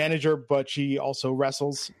Andrade's manager, but she also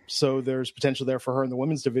wrestles. So there's potential there for her in the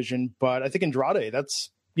women's division. But I think Andrade, that's,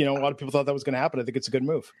 a lot of people thought that was going to happen. I think it's a good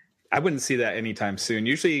move. I wouldn't see that anytime soon.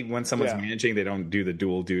 Usually when someone's managing, they don't do the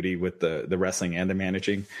dual duty with the wrestling and the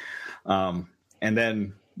managing. And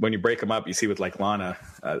then when you break them up, you see with like Lana,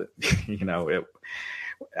 I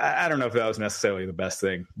don't know if that was necessarily the best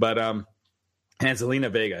thing, but and Zelina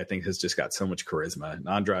Vega, I think, has just got so much charisma. And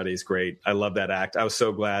Andrade is great. I love that act. I was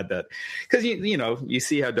so glad that, because you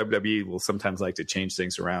see how WWE will sometimes like to change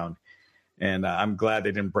things around, and I'm glad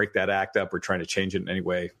they didn't break that act up or trying to change it in any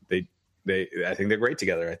way. I think they're great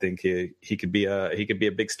together. I think he could be a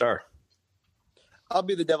big star. I'll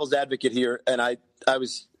be the devil's advocate here, and I'm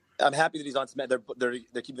happy that he's on SmackDown.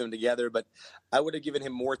 They're keeping them together, but I would have given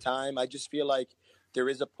him more time. I just feel like there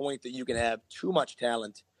is a point that you can have too much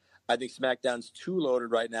talent. I think SmackDown's too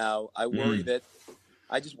loaded right now. I worry that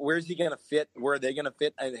where's he going to fit? Where are they going to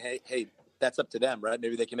fit? And hey, that's up to them, right?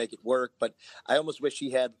 Maybe they can make it work, but I almost wish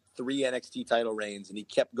he had 3 NXT title reigns and he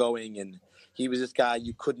kept going, and he was this guy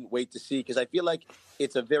you couldn't wait to see, because I feel like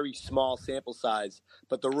it's a very small sample size.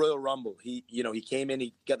 But the Royal Rumble, he came in,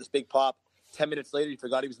 he got this big pop. 10 minutes later, he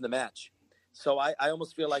forgot he was in the match. So I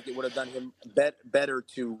almost feel like it would have done him better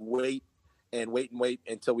to wait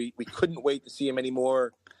until we couldn't wait to see him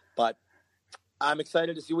anymore. But I'm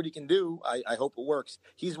excited to see what he can do. I hope it works.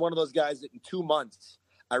 He's one of those guys that in 2 months,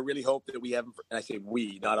 I really hope that we haven't, and I say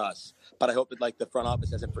we, not us, but I hope that like the front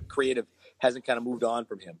office hasn't kind of moved on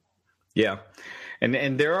from him. Yeah.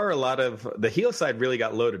 And there are a lot of, the heel side really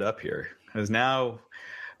got loaded up here, because now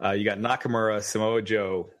you got Nakamura, Samoa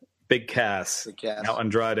Joe, Big Cass, now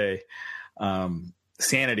Andrade,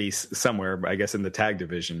 Sanity somewhere, I guess, in the tag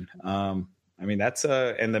division. That's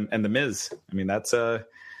and the Miz. That's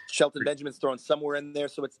Shelton Benjamin's thrown somewhere in there,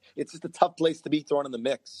 so it's just a tough place to be thrown in the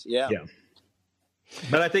mix. Yeah.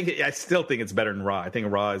 But I still think it's better than Raw. I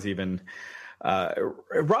think Raw is even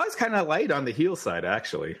Raw is kind of light on the heel side,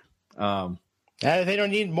 actually. They don't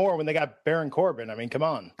need more when they got Baron Corbin. I mean, come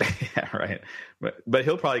on. Yeah, right. But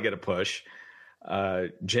he'll probably get a push.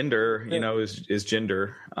 Jinder, is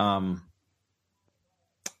Jinder. I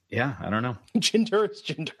don't know. Jinder is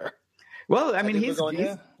Jinder. Well, I mean,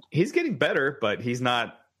 he's getting better, but he's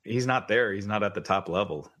not there. He's not at the top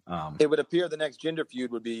level. It would appear the next Jinder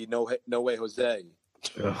feud would be No Way Jose.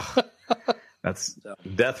 That's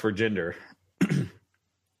death for Jinder.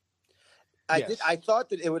 I thought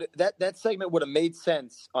that that segment would have made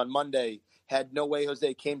sense on Monday had No Way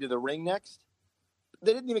Jose came to the ring next.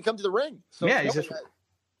 They didn't even come to the ring. So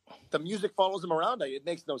the music follows him around. It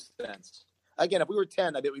makes no sense. Again, if we were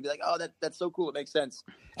 10, I bet we'd be like, oh, that's so cool. It makes sense.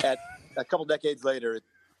 At a couple decades later,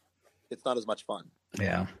 it's not as much fun.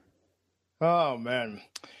 Yeah. Oh, man.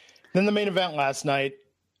 Then the main event last night,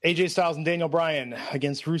 AJ Styles and Daniel Bryan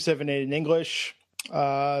against Rusev and Aiden English.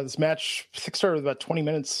 This match, I think, started with about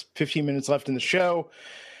 15 minutes left in the show.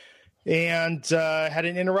 And had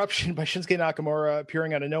an interruption by Shinsuke Nakamura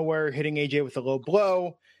appearing out of nowhere, hitting AJ with a low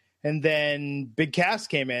blow. And then Big Cass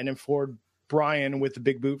came in and floored Bryan with the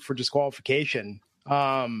big boot for disqualification.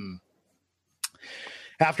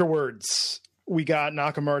 Afterwards, we got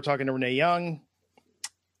Nakamura talking to Renee Young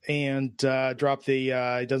and dropped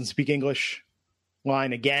the he doesn't speak English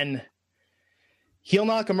line again. Heel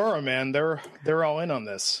Nakamura, man, they're all in on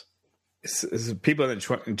this. People in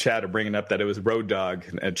the chat are bringing up that it was Road Dogg.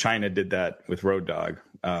 China did that with Road Dogg.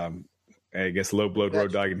 I guess low blowed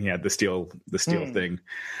Road Dogg, and he had the steel thing.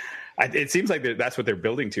 It seems like that's what they're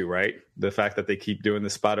building to, right? The fact that they keep doing the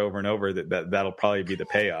spot over and over, that'll probably be the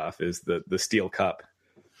payoff, is the steel cup.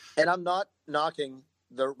 And I'm not knocking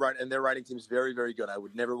their writing team is very, very good. I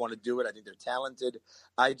would never want to do it. I think they're talented.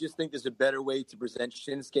 I just think there's a better way to present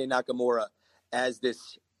Shinsuke Nakamura as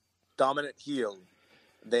this dominant heel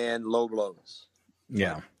than low blows.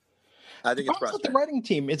 Yeah. I think it's frustrating. The writing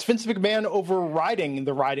team. It's Vince McMahon overriding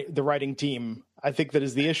the writing team. I think that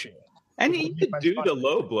is the issue. And he could do the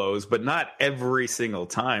low blows, but not every single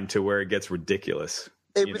time to where it gets ridiculous.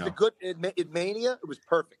 It was at Mania. It was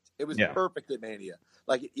perfect. It was perfect at Mania.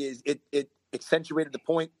 Like it accentuated the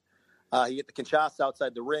point. He hit the Kinshasa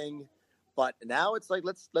outside the ring, but now it's like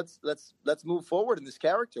let's move forward in this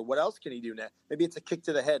character. What else can he do now? Maybe it's a kick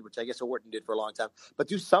to the head, which I guess Orton did for a long time. But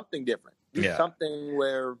do something different. Do something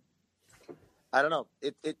where I don't know.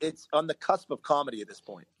 It's on the cusp of comedy at this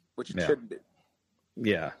point, which it shouldn't be.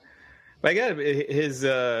 Yeah. But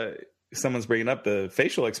again, someone's bringing up the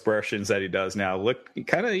facial expressions that he does now look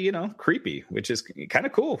kind of, creepy, which is kind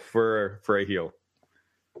of cool for a heel.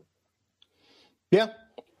 Yeah.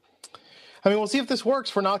 I mean, we'll see if this works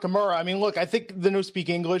for Nakamura. I mean, look, I think the no speak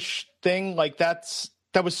English thing, like that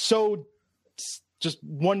was so just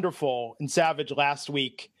wonderful and savage last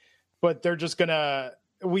week, but they're just gonna.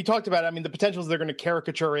 We talked about it. I mean, the potential is they're going to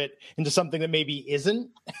caricature it into something that maybe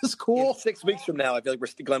isn't as cool. 6 weeks from now, I feel like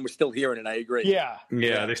we're still hearing it. I agree. Yeah.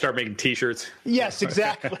 They start making T-shirts. Yes,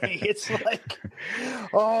 exactly. It's like,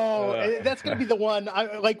 that's going to be the one.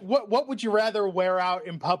 What would you rather wear out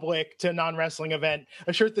in public to a non-wrestling event?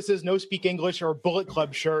 A shirt that says "No Speak English" or a Bullet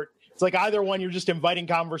Club shirt? It's like either one. You're just inviting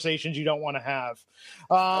conversations you don't want to have.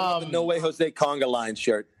 The No Way Jose Conga line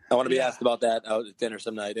shirt. I want to be asked about that out at dinner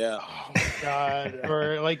some night. Yeah. Oh my God.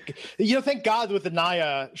 Or thank God with the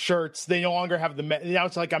Naya shirts, they no longer have the men.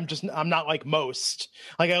 It's like I'm not like most.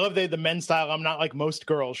 Like I love the men's style. I'm not like most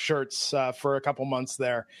girls shirts for a couple months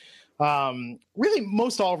there. Really,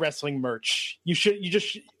 most all wrestling merch. You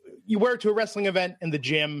wear it to a wrestling event in the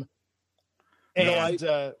gym. And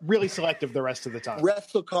really selective the rest of the time.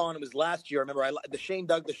 WrestleCon, it was last year. I remember the Shane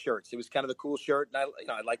Douglas shirts. It was kind of the cool shirt, and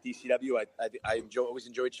I liked ECW. I always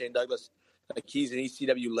enjoyed Shane Douglas. Like he's an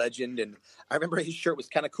ECW legend, and I remember his shirt was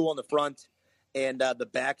kind of cool on the front, and the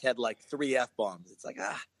back had like 3 F-bombs. It's like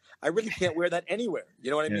I really can't wear that anywhere. You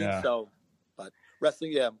know what I mean? Yeah. So, but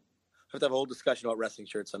wrestling, I have to have a whole discussion about wrestling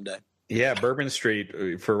shirts someday. Yeah, Bourbon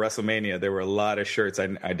Street for WrestleMania, there were a lot of shirts I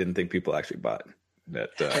didn't think people actually bought.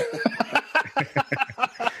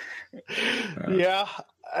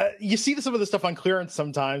 You see some of the stuff on clearance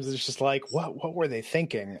sometimes. It's just like, what were they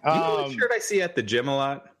thinking? You know what shirt I see at the gym a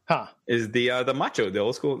lot? Is the Macho, the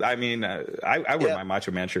old school. I mean, I wear my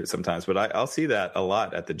Macho Man shirt sometimes, but I'll see that a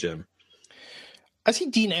lot at the gym. I see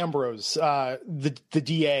Dean Ambrose, the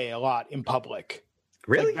DA, a lot in public.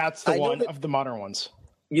 Really? Like that's the one of the modern ones.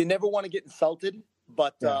 You never want to get insulted.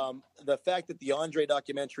 But the fact that the Andre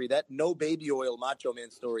documentary, that no baby oil Macho Man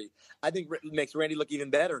story, I think makes Randy look even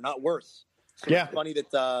better, not worse. So it's funny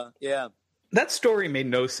that, That story made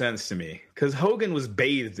no sense to me because Hogan was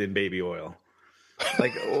bathed in baby oil.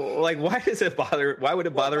 Like why does it bother? Why would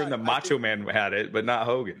it bother him that Macho Man had it, but not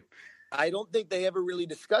Hogan? I don't think they ever really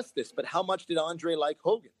discussed this, but how much did Andre like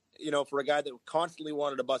Hogan? For a guy that constantly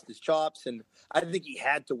wanted to bust his chops. And I think he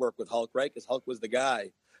had to work with Hulk, right? Because Hulk was the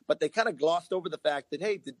guy. But they kind of glossed over the fact that,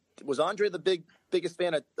 hey, was Andre the biggest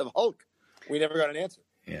fan of Hulk? We never got an answer.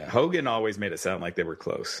 Yeah, Hogan always made it sound like they were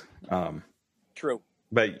close. True.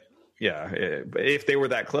 But, yeah, if they were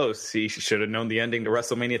that close, he should have known the ending to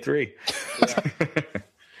WrestleMania 3. Yeah.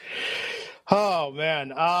 Oh,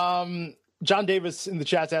 man. John Davis in the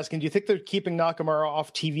chat's asking, do you think they're keeping Nakamura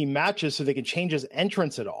off TV matches so they can change his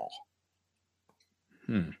entrance at all?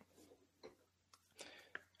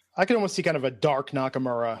 I can almost see kind of a dark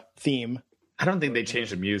Nakamura theme. I don't think they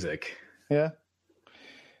changed the music. Yeah,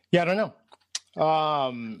 I don't know.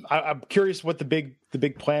 I'm curious what the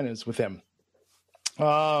big plan is with him.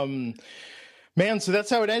 Man, so that's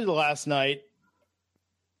how it ended last night.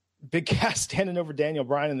 Big Cass standing over Daniel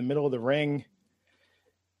Bryan in the middle of the ring.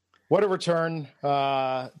 What a return.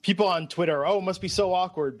 People on Twitter, it must be so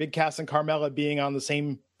awkward. Big Cass and Carmella being on the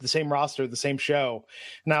same roster, the same show.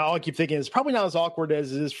 Now, all I keep thinking is probably not as awkward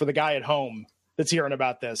as it is for the guy at home that's hearing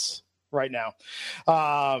about this right now.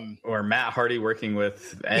 Or Matt Hardy working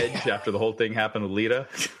with Edge after the whole thing happened with Lita.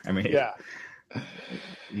 I mean, you got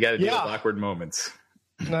to deal with awkward moments.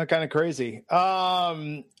 Not kind of crazy.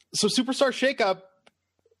 So Superstar Shakeup,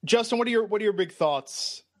 Justin, what are your big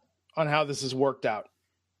thoughts on how this has worked out?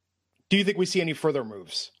 Do you think we see any further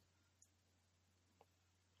moves?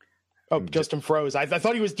 Oh, Justin froze. I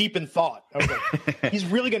thought he was deep in thought. I was like, he's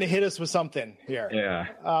really going to hit us with something here. Yeah.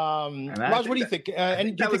 Raj, what do you think?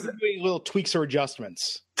 And do you think they're doing little tweaks or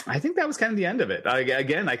adjustments? I think that was kind of the end of it.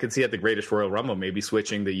 I could see at the Greatest Royal Rumble maybe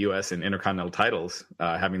switching the U.S. and Intercontinental titles,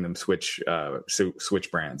 having them switch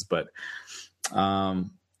brands. But or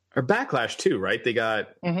Backlash too, right? They got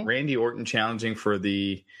Randy Orton challenging for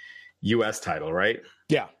the U.S. title, right?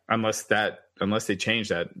 Yeah. Unless they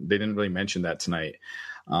changed that, they didn't really mention that tonight.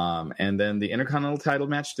 And then the Intercontinental title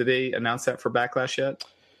match, did they announce that for Backlash yet?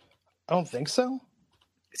 I don't think so.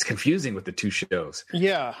 It's confusing with the two shows.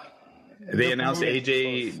 Yeah. They announced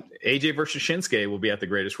AJ versus Shinsuke will be at the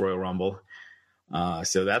Greatest Royal Rumble.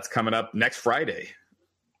 So that's coming up next Friday.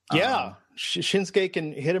 Yeah. Shinsuke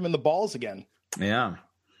can hit him in the balls again. Yeah.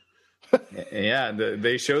 Yeah.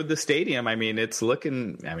 They showed the stadium. I mean, it's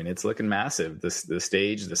looking massive. The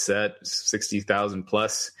stage, the set, 60,000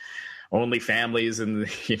 plus. Only families in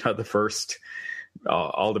the first,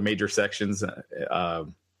 all the major sections.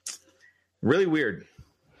 Really weird.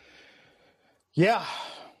 Yeah,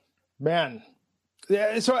 man.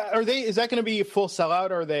 Yeah. So is that going to be a full sellout?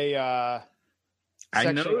 Or are they?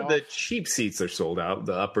 I know the cheap seats are sold out.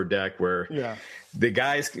 The upper deck where the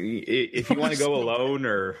guys, if you want to go alone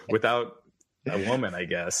or without a woman, I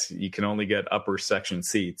guess. You can only get upper section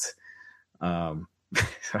seats. So.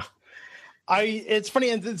 It's funny,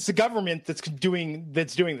 and it's the government that's doing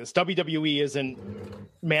this. WWE isn't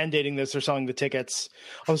mandating this or selling the tickets.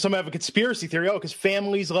 Although some have a conspiracy theory, because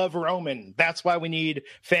families love Roman. That's why we need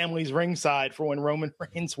families ringside for when Roman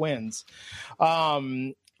Reigns wins.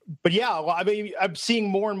 But yeah, well, I mean, I'm seeing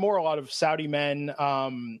more and more a lot of Saudi men,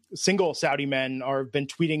 single Saudi men, have been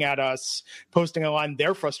tweeting at us, posting online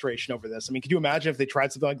their frustration over this. I mean, could you imagine if they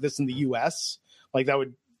tried something like this in the U.S.? Like, that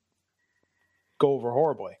would go over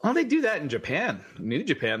horribly. Well, they do that in Japan. New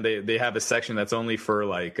Japan, they have a section that's only for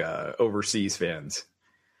like overseas fans.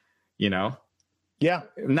 You know, yeah,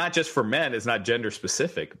 not just for men. It's not gender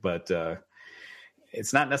specific, but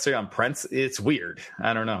it's not necessarily on Prince. It's weird.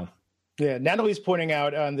 I don't know. Yeah, Natalie's pointing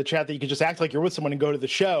out in the chat that you can just act like you're with someone and go to the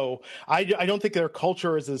show. I don't think their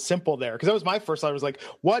culture is as simple there, because that was my first thought. I was like,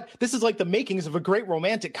 what? This is like the makings of a great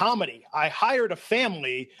romantic comedy. I hired a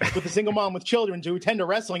family with a single mom with children to attend a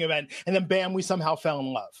wrestling event, and then bam, we somehow fell in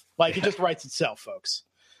love. Like, it just writes itself, folks.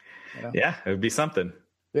 You know? Yeah, it would be something.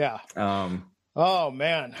 Yeah. Oh,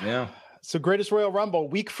 man. Yeah. So Greatest Royal Rumble,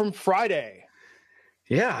 week from Friday.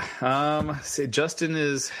 Yeah. Justin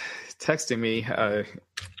is texting me.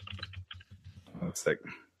 One sec.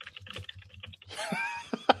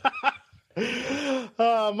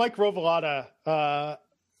 Mike Rovolata,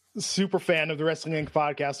 super fan of the Wrestling Inc.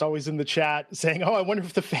 podcast, always in the chat saying, I wonder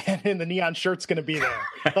if the fan in the neon shirt's going to be there.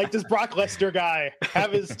 Like, does Brock Lesnar guy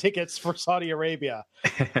have his tickets for Saudi Arabia?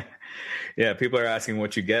 Yeah, people are asking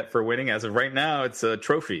what you get for winning. As of right now, it's a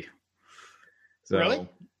trophy. So, really?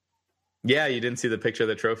 Yeah, you didn't see the picture of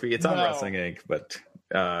the trophy. It's on Wrestling Inc., but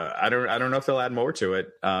I don't know if they'll add more to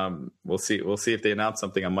it. We'll see. We'll see if they announce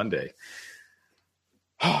something on Monday.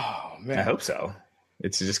 Oh man, I hope so.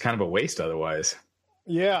 It's just kind of a waste otherwise.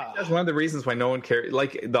 Yeah, that's one of the reasons why no one cares.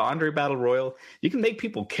 Like the Andre Battle Royal, you can make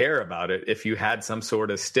people care about it if you had some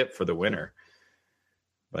sort of stip for the winner.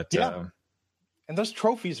 But yeah, and those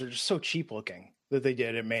trophies are just so cheap looking that they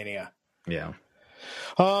did at Mania. Yeah.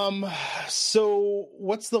 So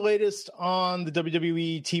what's the latest on the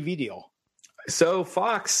WWE TV deal? So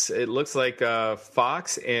Fox, it looks like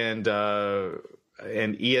Fox and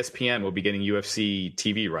ESPN will be getting UFC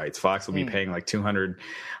TV rights. Fox will be paying like $200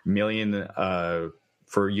 million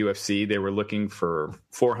for UFC. They were looking for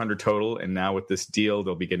 400 total, and now with this deal,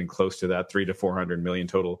 they'll be getting close to that, 300 to 400 million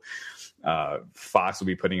total. Fox will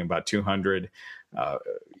be putting in about 200.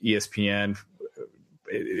 ESPN.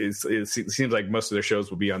 It seems like most of their shows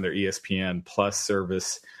will be on their ESPN Plus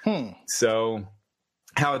service. So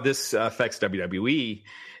how this affects WWE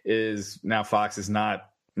is now Fox is not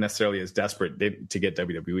necessarily as desperate to get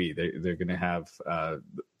WWE. They're going to have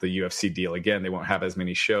the UFC deal again. They won't have as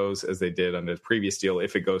many shows as they did under the previous deal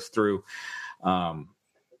if it goes through. But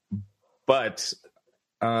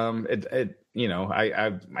I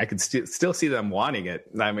could still see them wanting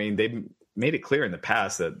it. I mean, they made it clear in the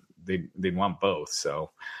past that they want both.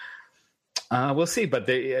 So we'll see, but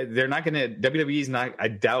they're not going to, WWE's not, I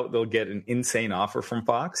doubt they'll get an insane offer from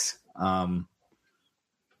Fox.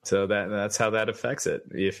 So that's how that affects it.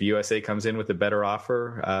 If USA comes in with a better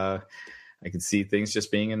offer, I can see things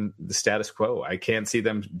just being in the status quo. I can't see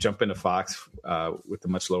them jump into Fox with a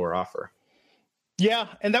much lower offer. Yeah.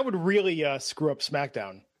 And that would really screw up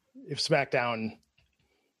SmackDown if SmackDown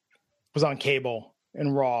was on cable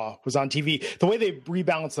and Raw was on TV. The way they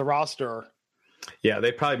rebalance the roster. Yeah,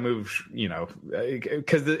 they probably move,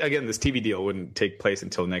 because again, this TV deal wouldn't take place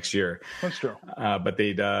until next year. That's true. But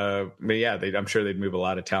I'm sure they'd move a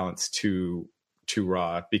lot of talents to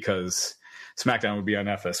Raw because SmackDown would be on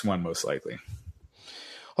FS1 most likely.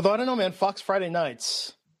 Although I don't know, man, Fox Friday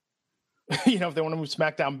nights, if they want to move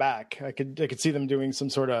SmackDown back, I could see them doing some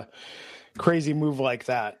sort of crazy move like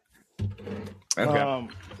that. Okay.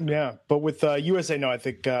 Yeah, but with USA, no, I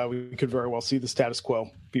think we could very well see the status quo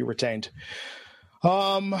be retained.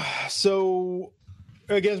 So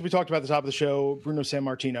again, as we talked about at the top of the show, Bruno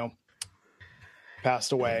Sammartino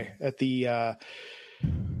passed away at the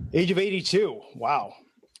age of 82. Wow.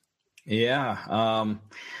 Yeah.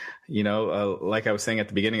 Like I was saying at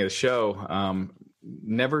the beginning of the show,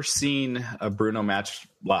 never seen a Bruno match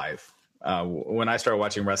live. When I started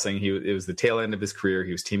watching wrestling, it was the tail end of his career.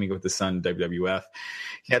 He was teaming with his son, WWF.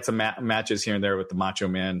 He had some matches here and there with the Macho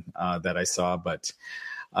Man that I saw, but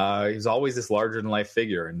he was always this larger-than-life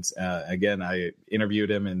figure. And again, I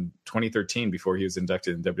interviewed him in 2013 before he was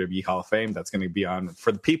inducted in WWE Hall of Fame. That's going to be on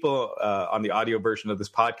for the people on the audio version of this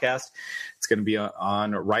podcast. It's going to be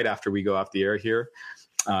on right after we go off the air here.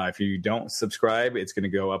 If you don't subscribe, it's going to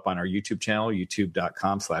go up on our YouTube channel,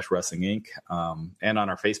 youtube.com/Wrestling Inc. And on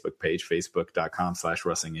our Facebook page,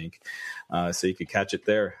 facebook.com/Wrestling Inc. So you could catch it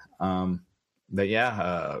there. But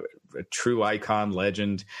yeah, a true icon,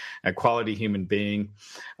 legend, a quality human being.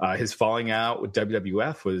 His falling out with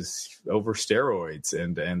WWF was over steroids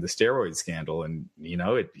and the steroid scandal. And,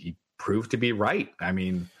 he proved to be right. I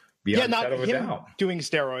mean, not him doing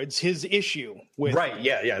steroids, his issue with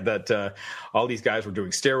that all these guys were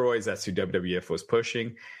doing steroids. That's who WWF was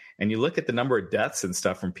pushing. And you look at the number of deaths and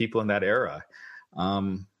stuff from people in that era,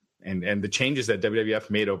 and the changes that WWF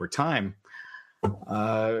made over time.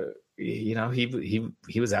 He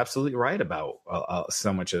was absolutely right about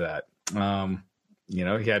so much of that. He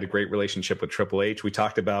had a great relationship with Triple H. We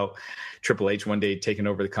talked about Triple H one day taking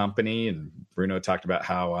over the company, and Bruno talked about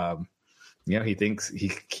how he thinks he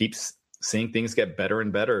keeps seeing things get better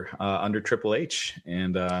and better under Triple H.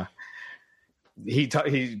 And he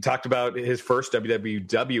talked about his first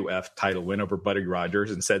WWF title win over Buddy Rogers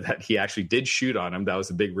and said that he actually did shoot on him. That was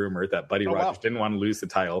a big rumor that Buddy Rogers didn't want to lose the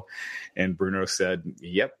title. And Bruno said,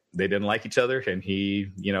 yep, they didn't like each other. And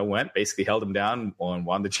he, basically held him down and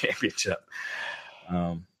won the championship.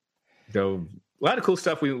 So a lot of cool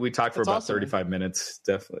stuff. We talked for about 35 minutes.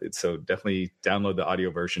 Definitely download the audio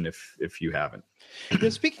version if you haven't.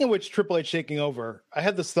 Speaking of which, Triple H taking over, I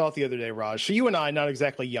had this thought the other day, Raj. So you and I, not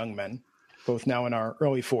exactly young men, both now in our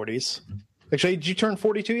early 40s. Actually, did you turn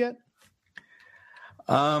 42 yet?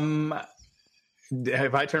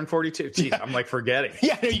 Have I turned 42? Geez, I'm like forgetting.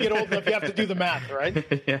 Yeah, you get old enough, you have to do the math, right?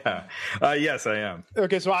 Yeah. Yes, I am.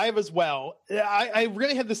 Okay, so I have as well. I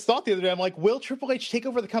really had this thought the other day. I'm like, will Triple H take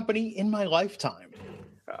over the company in my lifetime?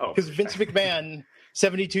 Because Vince McMahon,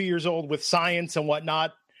 72 years old with science and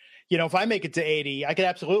whatnot, if I make it to 80, I could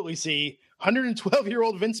absolutely see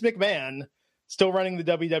 112-year-old Vince McMahon still running the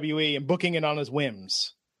WWE and booking it on his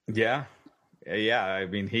whims. Yeah. I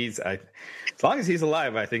mean, as long as he's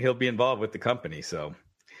alive, I think he'll be involved with the company. So,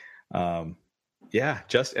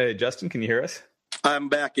 Justin, can you hear us? I'm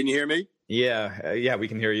back. Can you hear me? Yeah, we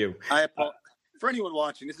can hear you. For anyone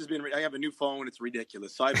watching, I have a new phone. It's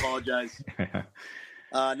ridiculous. So I apologize.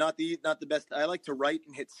 Not the best. I like to write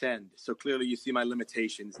and hit send. So clearly you see my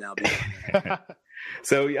limitations now.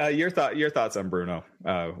 So your thoughts on Bruno?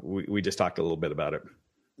 We just talked a little bit about it.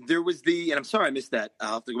 There was and I'm sorry I missed that.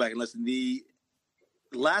 I'll have to go back and listen. The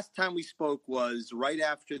last time we spoke was right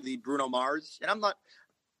after the Bruno Mars. And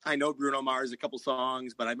I know Bruno Mars, a couple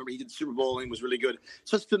songs, but I remember he did Super Bowl and was really good.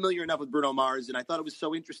 So it's familiar enough with Bruno Mars. And I thought it was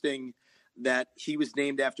so interesting that he was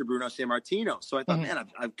named after Bruno Sammartino. So I thought, man,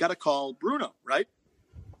 I've got to call Bruno, right?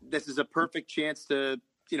 This is a perfect chance to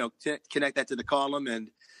connect that to the column. And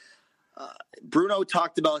Bruno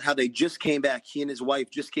talked about how they just came back. He and his wife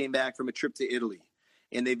just came back from a trip to Italy.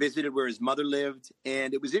 And they visited where his mother lived.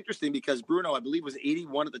 And it was interesting because Bruno, I believe, was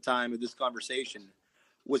 81 at the time of this conversation,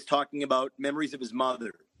 was talking about memories of his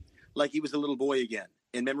mother, like he was a little boy again,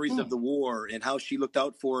 and memories of the war and how she looked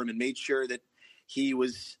out for him and made sure that he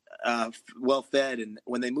was well fed. And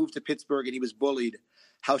when they moved to Pittsburgh and he was bullied,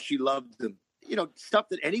 how she loved him, stuff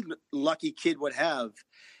that any lucky kid would have.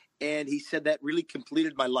 And he said that really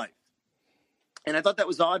completed my life. And I thought that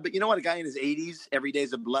was odd. But you know what? A guy in his 80s, every day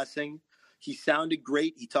is a blessing. He sounded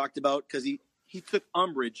great. He talked about, because he took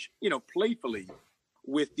umbrage, playfully,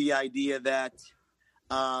 with the idea that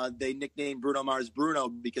they nicknamed Bruno Mars Bruno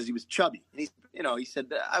because he was chubby. And he said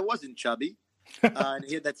that I wasn't chubby. And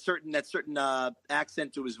he had that certain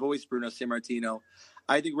accent to his voice, Bruno Sammartino.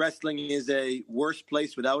 I think wrestling is a worse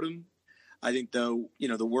place without him. I think the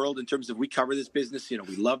world, in terms of, we cover this business,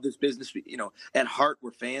 we love this business. We, at heart, we're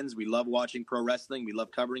fans. We love watching pro wrestling. We love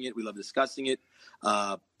covering it. We love discussing it.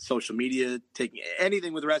 Social media, taking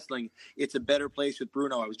anything with wrestling. It's a better place with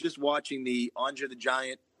Bruno. I was just watching the Andre the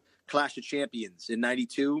Giant Clash of Champions in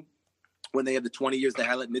 '92 when they had the 20 years they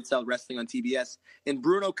highlight Mid-South Wrestling on TBS, and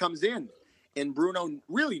Bruno comes in. And Bruno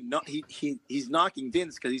really he's knocking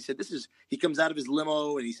Vince, because he said he comes out of his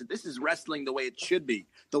limo and he said, this is wrestling the way it should be,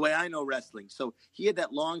 the way I know wrestling. So he had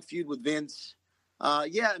that long feud with Vince.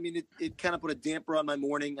 It kind of put a damper on my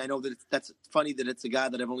morning. I know that that's funny that it's a guy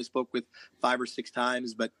that I've only spoke with 5 or 6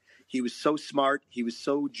 times, but he was so smart. He was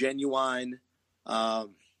so genuine.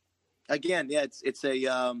 It's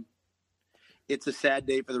a sad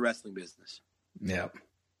day for the wrestling business. Yeah.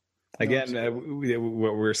 Again, what we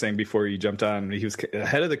were saying before you jumped on, he was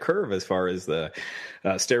ahead of the curve as far as the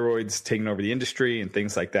steroids taking over the industry and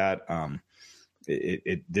things like that.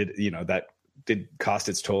 It did, that did cost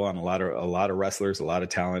its toll on a lot of wrestlers, a lot of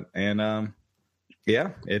talent, and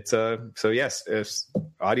it's so yes,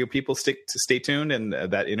 audio people stay tuned, and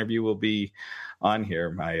that interview will be on here.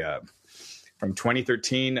 My from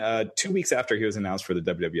 2013, 2 weeks after he was announced for the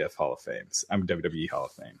WWF Hall of Fame. WWE Hall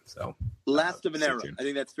of Fame. So last of an era. I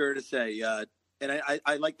think that's fair to say. And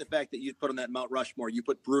I like the fact that you put on that Mount Rushmore, you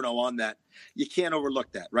put Bruno on that. You can't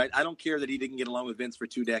overlook that, right? I don't care that he didn't get along with Vince for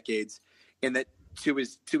 2 decades and that to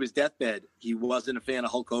his deathbed, he wasn't a fan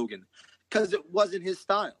of Hulk Hogan because it wasn't his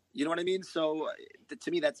style. You know what I mean? So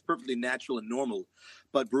to me, that's perfectly natural and normal.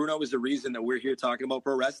 But Bruno is the reason that we're here talking about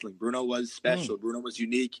pro wrestling. Bruno was special. Bruno was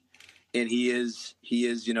unique. And he is,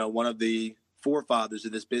 one of the forefathers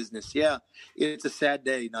of this business. Yeah, it's a sad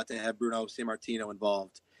day not to have Bruno Sammartino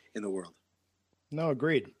involved in the world. No,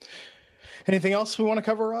 agreed. Anything else we want to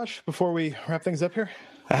cover, Raj, before we wrap things up here?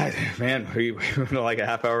 Man, we went like a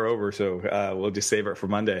half hour over, so we'll just save it for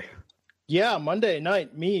Monday. Yeah, Monday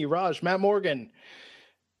night, me, Raj, Matt Morgan,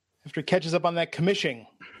 after he catches up on that commissioning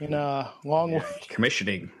in a long way.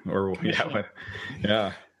 Commissioning,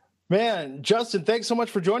 yeah. Man, Justin, thanks so much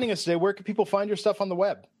for joining us today. Where can people find your stuff on the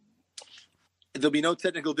web? There'll be no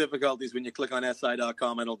technical difficulties when you click on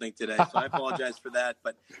SI.com, I don't think, today. So I apologize for that.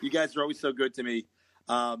 But you guys are always so good to me.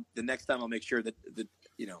 The next time I'll make sure that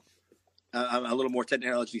I'm a little more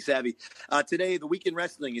technology savvy. Today, the Week in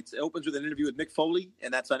Wrestling, it opens with an interview with Mick Foley,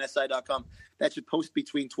 and that's on SI.com. That should post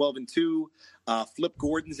between 12 and 2. Flip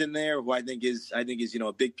Gordon's in there, who I think is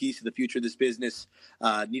a big piece of the future of this business.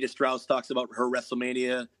 Nita Strauss talks about her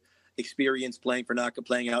WrestleMania experience playing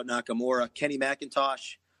out Nakamura. Kenny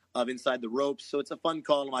McIntosh of Inside the Ropes. So it's a fun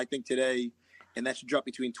column, I think, today, and that should drop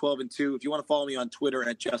between 12 and 2. If you want to follow me on Twitter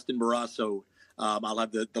at Justin Barrasso, I'll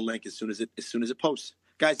have the link as soon as it posts.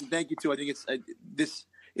 Guys, and thank you too. I think this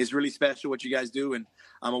is really special what you guys do, and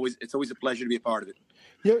it's always a pleasure to be a part of it.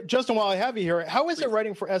 Yeah, Justin, while I have you here, how is it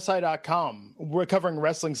writing for SI.com? We're covering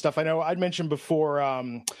wrestling stuff. I know I'd mentioned before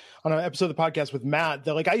on an episode of the podcast with Matt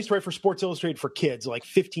that I used to write for Sports Illustrated for kids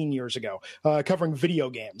 15 years ago, covering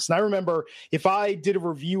video games. And I remember if I did a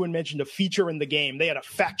review and mentioned a feature in the game, they had a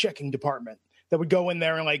fact-checking department that would go in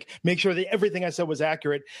there and make sure that everything I said was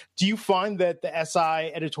accurate. Do you find that the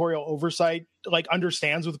SI editorial oversight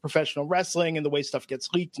understands with professional wrestling and the way stuff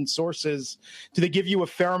gets leaked and sources? Do they give you a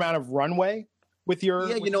fair amount of runway with your?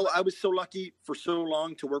 Yeah, I was so lucky for so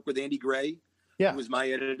long to work with Andy Gray. Yeah, who was my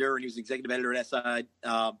editor, and he was executive editor at SI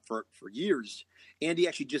for years. Andy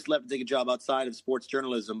actually just left to take a job outside of sports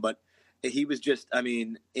journalism, but he was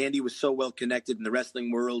Andy was so well connected in the wrestling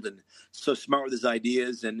world and so smart with his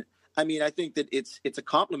ideas. And I think that it's a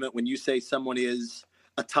compliment when you say someone is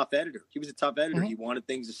a tough editor. He was a tough editor. Mm-hmm. He wanted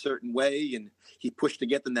things a certain way, and he pushed to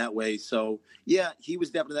get them that way. So, yeah, he was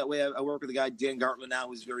definitely that way. I work with a guy, Dan Gartland, now,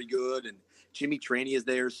 who's very good, and Jimmy Traney is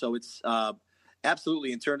there. So it's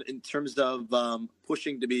absolutely in terms of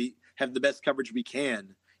pushing to have the best coverage we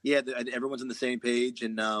can. Yeah, everyone's on the same page,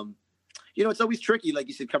 and it's always tricky, like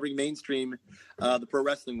you said, covering mainstream, the pro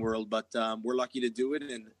wrestling world. But we're lucky to do it,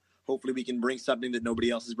 and hopefully we can bring something that nobody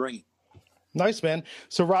else is bringing. Nice, man.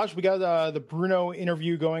 So, Raj, we got the Bruno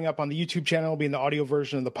interview going up on the YouTube channel. It'll be in the audio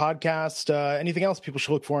version of the podcast. Anything else people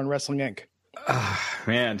should look for in Wrestling Inc.?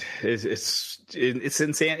 Man, it's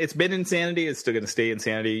insane. It's been insanity. It's still going to stay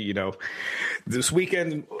insanity. This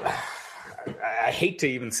weekend, I hate to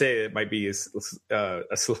even say it might be a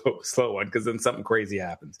slow one because then something crazy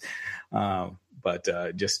happens. But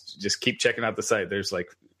just keep checking out the site. There's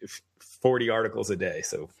 40 articles a day.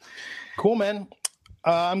 So cool, man.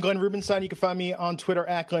 I'm Glenn Rubenstein. You can find me on Twitter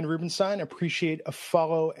at Glenn Rubenstein. Appreciate a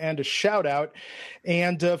follow and a shout out.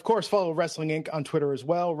 And of course, follow Wrestling Inc. on Twitter as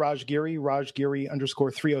well. Raj Giri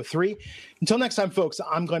 _303. Until next time, folks,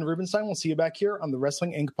 I'm Glenn Rubenstein. We'll see you back here on the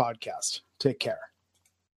Wrestling Inc. podcast. Take care.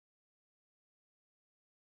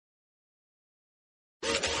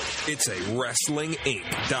 It's a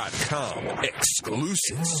WrestlingInc.com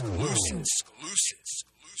exclusive.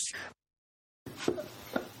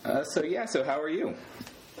 So how are you?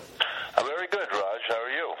 I'm very good, Raj. How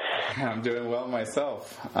are you? I'm doing well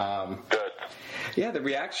myself. Good. Yeah, the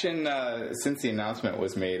reaction since the announcement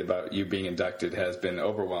was made about you being inducted has been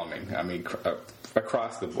overwhelming.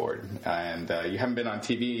 Across the board. And you haven't been on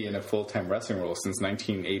TV in a full-time wrestling role since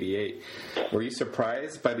 1988. Were you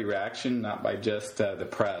surprised by the reaction, not by just the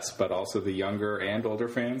press, but also the younger and older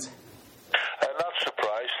fans? I'm not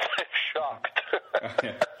surprised. I'm shocked.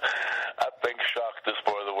 Okay. I think shocked is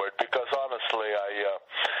more the word, because honestly,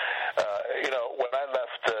 when I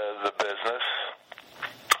left the business,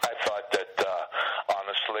 I thought that,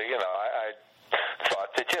 honestly, I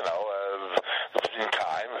thought that, in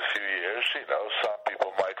time, a few years, some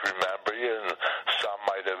people might remember you, and some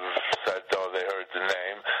might have said, they heard the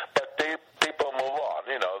name, but people move on.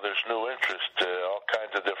 There's new interest, all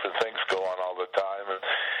kinds of different things go on all the time, and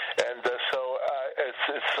so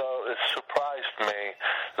it surprised me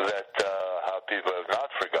that how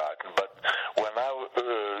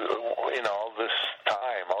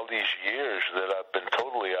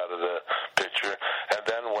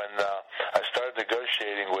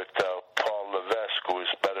negotiating with Paul Levesque, who is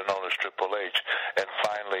better known as Triple H, and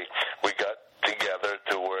finally we got together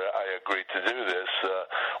to where I agreed to do this.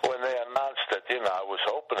 When they announced that, I was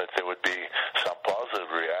hoping that there would be some positive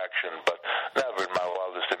reaction, but never in my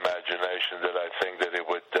wildest imagination did I think that it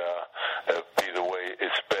would be the way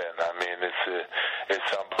it's been. I mean,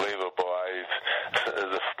 it's unbelievable.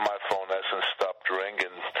 My phone hasn't stopped ringing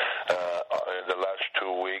in the last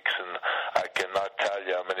 2 weeks, and I cannot tell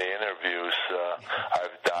you how many interviews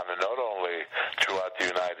I've done, and not only throughout the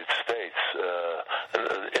United States,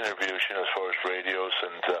 interviews as far as radios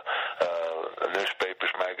and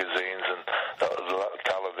newspapers, magazines, and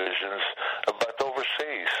televisions, but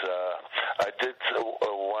overseas. I did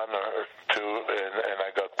one or two, and I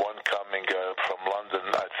got one coming from London.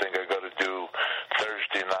 I think I got to do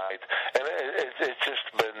Thursday night, and it's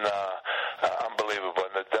just been unbelievable.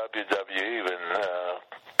 And the WWE, even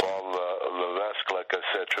Paul Levesque, like I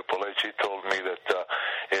said, Triple H, he told me that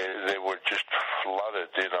they were just flooded,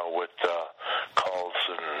 with calls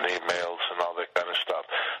and emails and all that kind of stuff.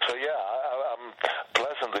 So yeah, I'm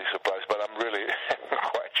pleasantly surprised, but I'm really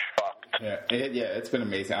quite shocked. Yeah, it's been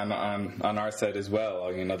amazing on our site as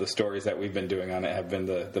well. The stories that we've been doing on it have been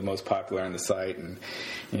the most popular on the site, and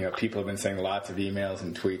people have been sending lots of emails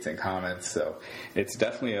and tweets and comments. So it's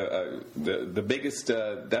definitely the biggest,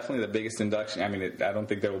 definitely the biggest induction. I mean, I don't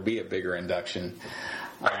think there will be a bigger induction.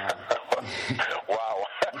 Wow,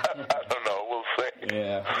 I don't know. We'll see.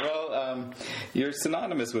 Yeah, well, you're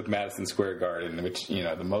synonymous with Madison Square Garden, which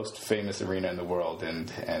the most famous arena in the world, and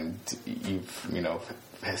you've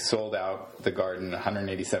sold out the Garden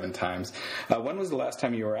 187 times. When was the last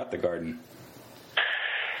time you were at the Garden?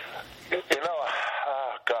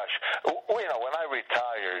 When I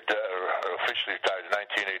retired, officially retired in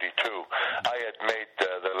 1982, I had made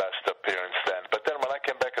the last appearance then. But then when I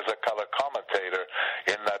came back as a color commentator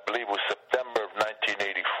in, I believe it was September of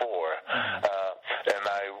 1984, and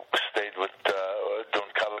I stayed with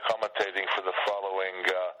doing color commentating for the following,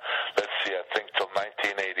 I think till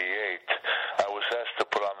 1988. I was asked to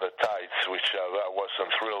put on the tights, which I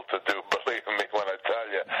wasn't thrilled to do, believe me when I tell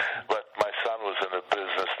you. But my son was in the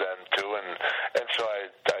business then too, and so I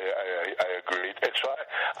agreed. And so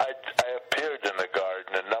I appeared in the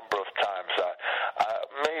Garden a number of times. I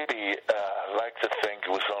like to think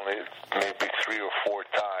it was only maybe 3 or 4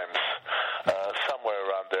 times, somewhere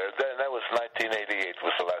around there. Then that was 1988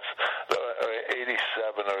 was the last,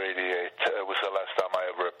 87 or 88 was the last time I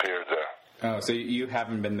ever appeared there. Oh, so you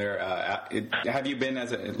haven't been there? Have you been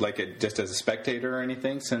just as a spectator or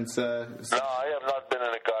anything since? No, I have not been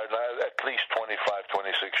in the Garden. At least 25,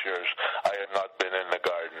 26 years, I have not been in the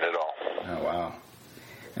Garden at all. Oh, wow.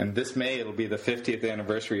 And this May, it'll be the 50th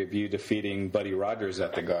anniversary of you defeating Buddy Rogers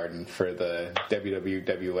at the Garden for the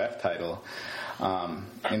WWF title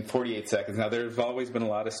in 48 seconds. Now, there's always been a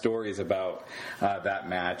lot of stories about that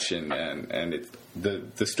match, and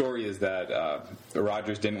the story is that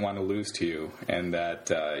Rogers didn't want to lose to you, and that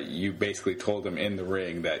you basically told him in the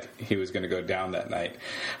ring that he was going to go down that night.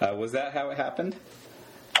 Was that how it happened?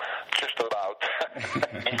 Just about.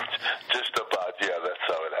 Just about, yeah, that's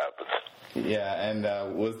how it happened. Yeah, and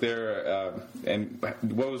was there? And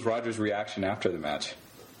what was Rogers' reaction after the match?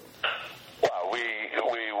 Well, we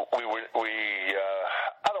were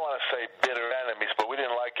I don't want to say bitter enemies, but we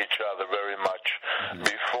didn't like each other very much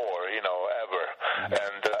before, ever.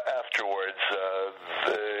 And afterwards,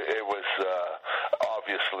 it was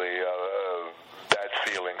obviously bad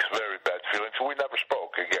feelings, very bad feelings. We never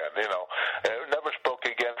spoke again, never spoke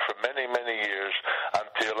again for many, many years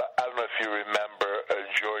until, I don't know if you remember,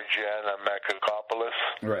 Georgiana Makakopoulos.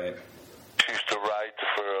 Right. She used to write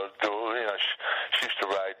she used to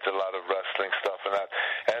write a lot of wrestling stuff and that.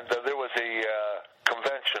 And there was a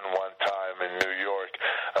convention one time in New York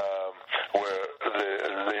where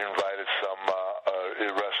they invited some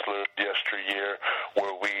wrestlers yesteryear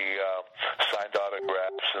where we signed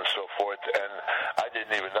autographs and so forth. And I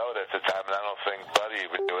didn't even know it at the time, and I don't think Buddy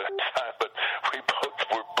even knew it at the time.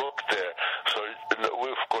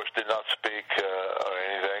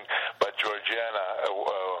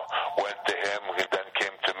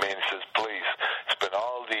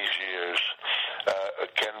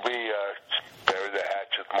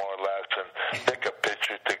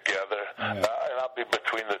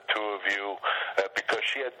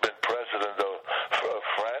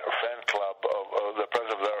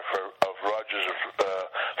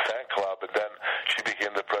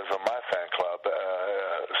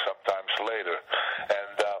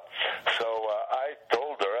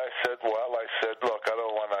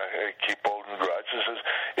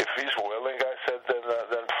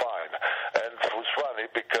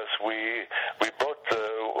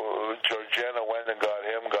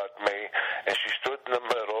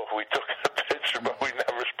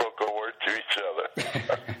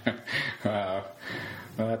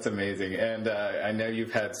 That's amazing, and I know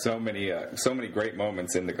you've had so many great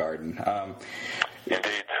moments in the Garden.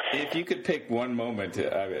 Indeed. If you could pick one moment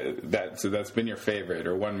that's been your favorite,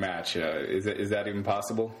 or one match, is that even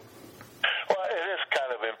possible? Well, it is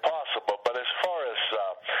kind of impossible, but as far as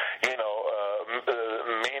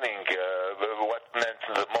meaning what meant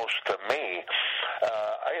the most to me,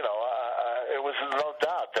 it was no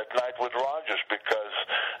doubt that night with Rogers, because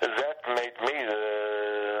that made me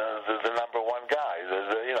the number one guy.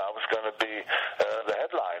 I was going to be the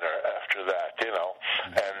headliner after that,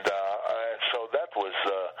 and so that was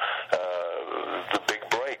the big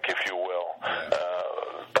break, if you will.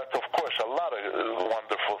 But of course, a lot of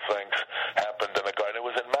wonderful things happened in the Garden. It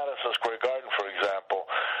was in Madison Square Garden, for example,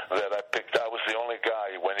 that I picked. I was the only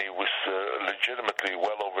guy when he was legitimately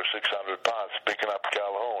well over 600 pounds picking up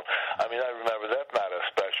Calhoun. I mean, I remember that night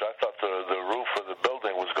especially. I thought the roof of the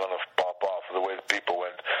building was going to pop off the way the people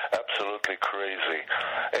went absolutely crazy.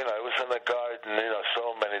 It was in the Garden,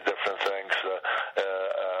 so many different things.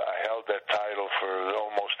 I held that title for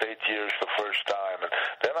almost 8 years the first time, and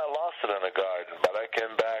then I lost it in the Garden, but I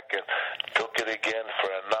came back and took it again for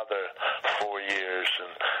another 4 years,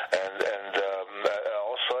 and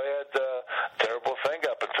also I had a terrible thing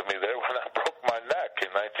happen to me there when I broke my neck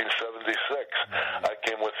in 1976. I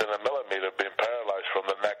came within a millimeter of being paralyzed from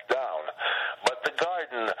the neck down. But the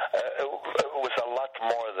Garden was a lot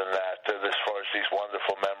more than that as far as these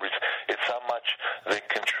wonderful memories. It's how much they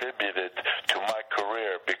contributed to my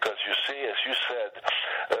career, because you see, as you said,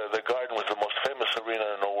 the Garden was the most famous arena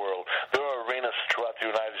in the world. There are arenas throughout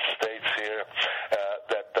the United States here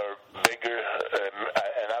that are bigger,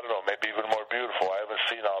 and I don't know, maybe even more beautiful. I haven't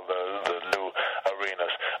seen all the new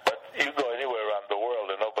arenas, but you go anywhere around the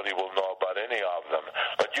world and nobody will know about any of them.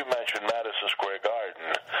 But you mentioned Madison Square Garden,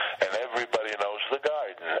 and everybody knows the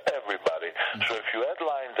Garden, everybody. So if you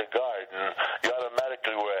headline the Garden, you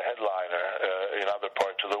automatically were a headliner in other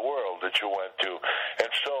parts of the world that you went to.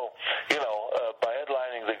 And so, by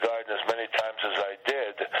headlining the Garden as many times as I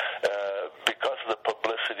did, because of the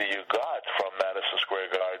publicity you got from Madison Square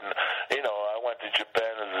Garden, I went to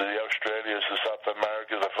Japan, the Australias, the South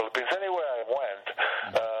Americas, the Philippines, anywhere I went,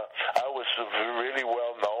 I was really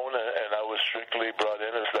well known, and I was strictly brought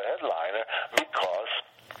in as the headliner because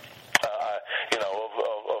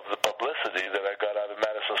of the publicity that I got out of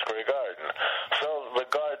Madison Square Garden. So the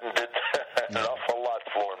Garden did an awful lot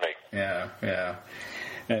for me. Yeah.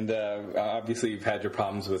 And obviously, you've had your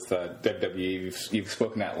problems with WWE. You've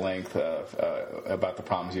spoken at length about the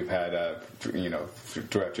problems you've had,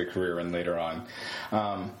 throughout your career and later on.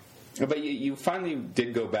 But you finally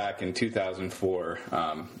did go back in 2004.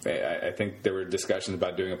 I think there were discussions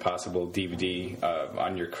about doing a possible DVD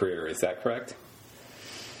on your career. Is that correct?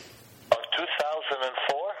 Of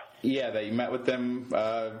 2004? Yeah, that you met with them.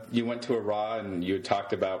 You went to a Raw and you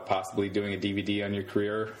talked about possibly doing a DVD on your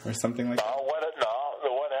career or something like that?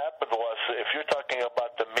 What happened was, if you're talking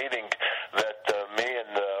about the meeting that me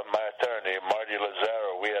and my attorney, Marty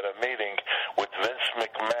Lazaro, we had a meeting with Vince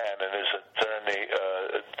McMahon and his attorney,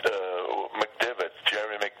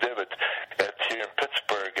 Jerry McDivitt, here in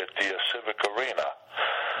Pittsburgh at the Civic Arena.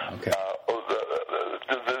 Okay.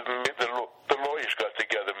 The lawyers got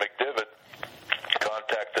together. McDivitt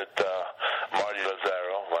contacted Marty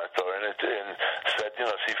Lazaro, my attorney, and said,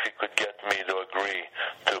 see if he could get me to agree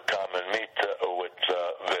to come and meet with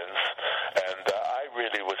Vince. And I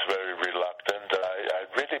really was very reluctant. I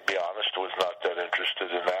really, be honest, was not that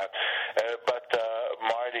interested in that. But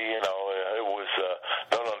Marty, was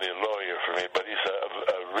not only a lawyer for me, but he's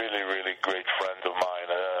a really, really great friend of mine,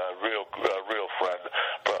 a real friend,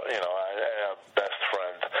 a best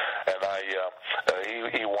friend. And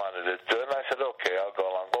he wanted it, and I said, okay, I'll go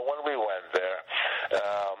along. But when we went there,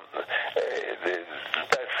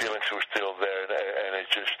 that feelings were still there, and it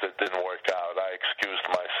just didn't work out. I excused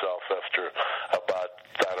myself after about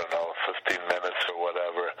 15 minutes or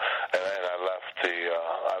whatever, and then I left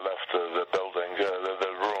the building,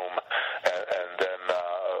 the room, and then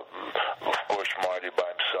of course Marty by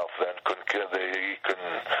himself then he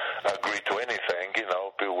couldn't agree to anything,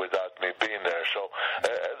 without me being there. So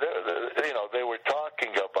they were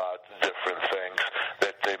talking about different things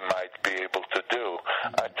that they might be able to do.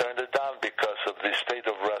 I turned it down because of the state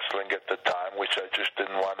of wrestling at the time, which I just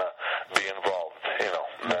didn't want to be involved, and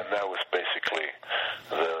that was basically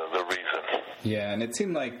the reason. Yeah, and it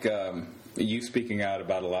seemed like you speaking out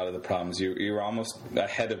about a lot of the problems, you were almost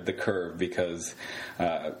ahead of the curve because,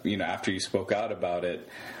 after you spoke out about it,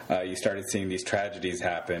 you started seeing these tragedies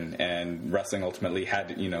happen, and wrestling ultimately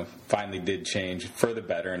finally did change for the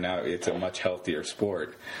better, and now it's a much healthier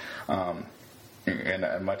sport and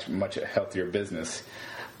a much healthier business.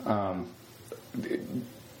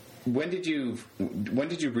 When did you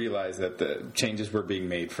realize that the changes were being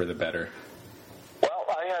made for the better? Well,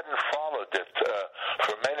 I hadn't followed it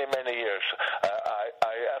for many, many years.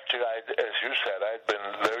 As you said, I'd been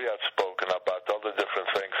very outspoken about all the different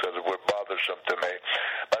things that were bothersome to me.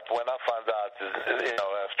 But when I found out,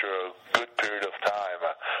 after a good period of time,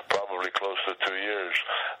 probably close to 2 years,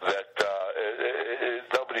 that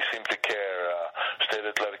nobody seemed to care, State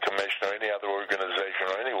Athletic Commission or any other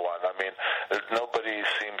organization or anyone. I mean, nobody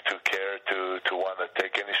seemed to care to want to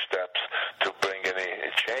take any steps to bring any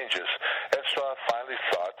changes. And so I finally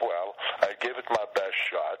thought, well, I gave it my best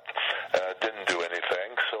shot, didn't do anything,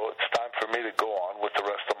 so it's time for me to go on with the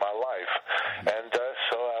rest of my life. And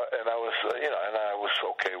I was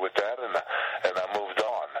okay with that, and I moved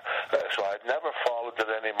on. So I'd never followed it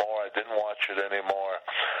anymore. I didn't watch it anymore.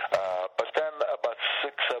 But then about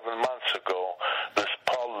 6-7 months ago, this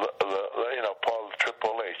Paul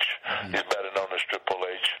Triple H, he's better known as Triple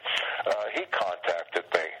H, he contacted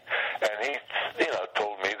me, and he,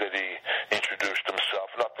 told me that he introduced himself.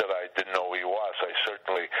 Not that I didn't know who he was. I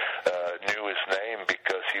certainly knew his name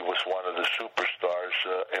because he was one of the superstars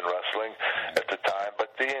in wrestling at the time.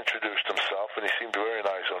 But he introduced himself, and he seemed very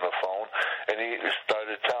nice on the phone. And he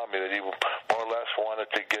started telling me that he more or less wanted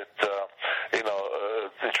to get,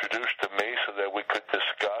 introduced to me so that we could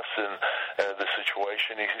discuss the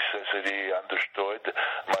situation. He says that he understood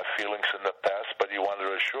my feelings in the past, but he wanted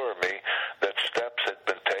to assure me that steps had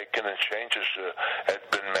been taken and changes had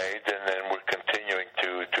been made, and then we're continuing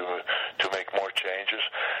to make more changes.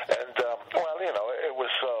 And it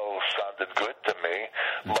was sounded good to me,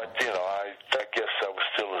 but I guess I was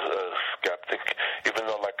still a skeptic, even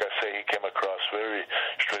though, like I say, he came across very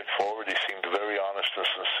straightforward. He seemed very honest and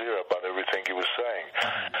sincere about everything he was saying.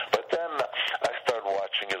 But then I started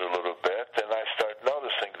watching it a little bit, and I started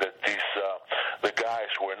noticing that the guys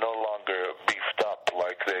were no longer beefed up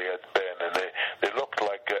like they had been, and they looked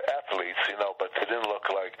like athletes, but they didn't look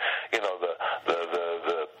like the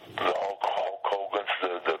Hulk Hogan's,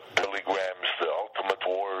 the Billy Grahams, the Ultimate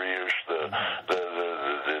Warriors,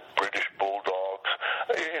 the British Bulldogs,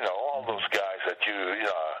 all those guys that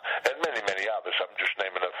and many, many others. I'm just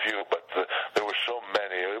naming a few, but there were so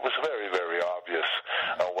many. It was very, very obvious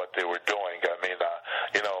what they were doing. I mean,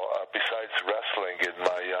 besides wrestling in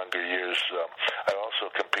my younger years, I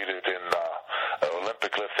also competed in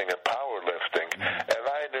Olympic lifting and powerlifting, and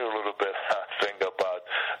I knew a little bit thing about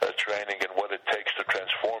training and what it takes to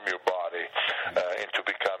transform your body into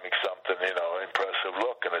becoming something, impressive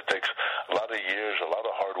look, and it takes a lot of years, a lot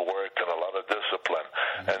of hard work, and a lot of discipline.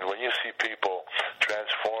 And when you see people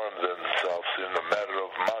transform themselves in a matter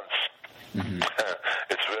of months,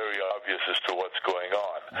 it's very obvious as to what's going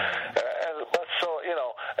on.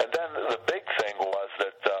 And then the big thing was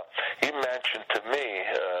that he mentioned to me,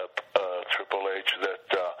 Triple H, that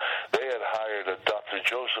they had hired a Dr.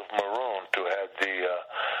 Joseph Maroon to head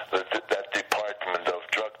that department of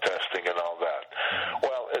drug testing and all that.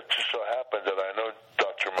 Well, it just so happened that I know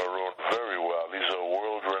Dr. Maroon very well. He's a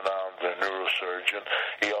world-renowned neurosurgeon.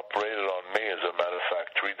 He operated on me, as a matter of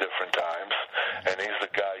fact, 3 different times, and he's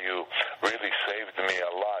the guy who really saved me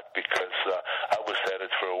a lot because I was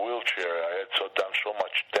headed for a wheelchair. I had done so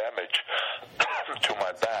much damage to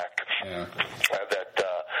my back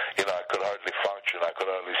that I could hardly function. I could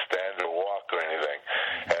hardly stand or walk or anything,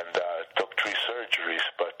 and it took 3 surgeries.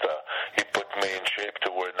 But he put me in shape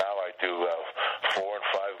to where now I do 4 and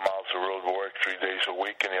 5 miles of road work 3 days a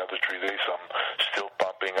week, and the other 3 days I'm still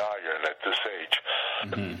pumping iron at this age.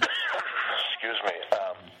 Excuse me.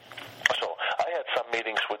 So I had some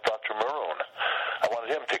meetings with Dr. Maroon. I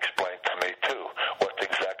wanted him to explain to me, too, what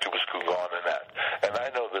exactly was going on in that. And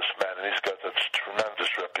I know this man, and he's got this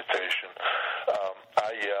tremendous reputation.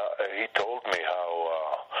 He told me how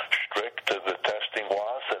strict the testing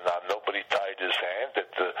was, and nobody tied his hand. That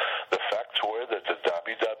the facts were that the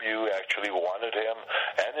WWE actually wanted him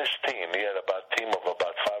and his team. He had a team of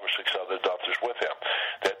about 5 or 6 other doctors with him.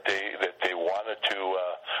 That they wanted to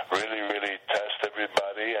really, really test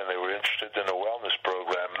everybody, and they were interested in a wellness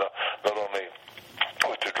program, not only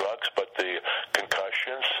with the drugs, but the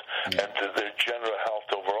concussions and the general health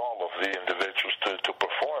overall of the individuals to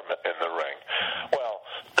perform in the ring. Well,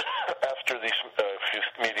 after these few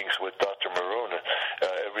meetings with Dr. Maroon,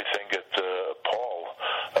 everything that Paul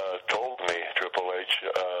told me, Triple H,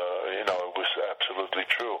 it was absolutely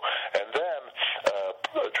true. And then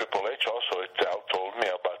Triple H also told me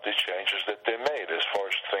about the changes that they made as far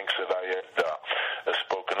as things that I had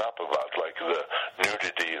spoken up about, like the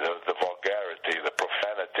nudity, the vulgarity, the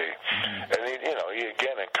profanity. And he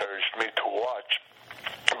again encouraged me to watch,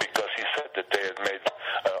 because he said that they had made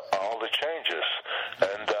all the changes.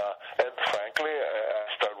 And frankly, I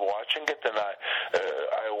started watching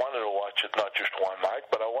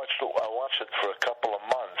for a couple of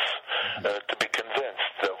months to be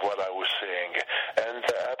convinced of what I was seeing. And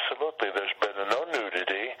absolutely, there's been no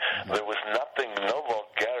nudity. There was nothing, no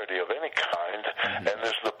vulgarity of any kind, and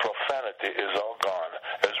the profanity is all gone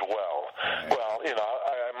as well. Well,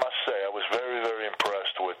 I must say I was very, very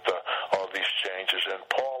impressed with all these changes, and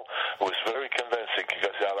Paul was very convincing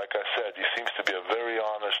because, like I said, he seems to be a very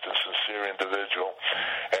honest and sincere individual,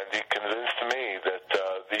 and he convinced me that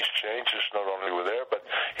these changes not only were there, but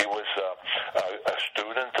he was a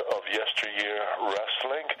student of yesteryear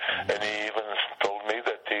wrestling, and he even told me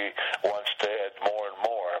that he wants to add more and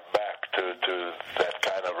more back to that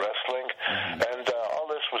kind of wrestling, and all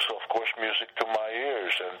this was, of course, music to my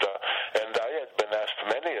ears, and I had been asked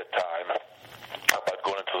many a time about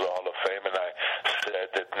going into the Hall of Fame, and I said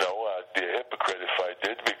that no, I'd be a hypocrite if I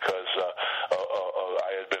did, because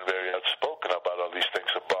I had been very outspoken about all these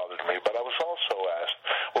things that bothered me. But I was also asked,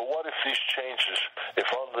 well, what if these changes, if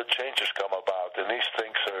all the changes come about and these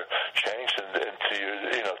things are changed and to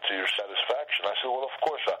your satisfaction? I said, well, of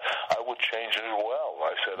course, I would change it as well.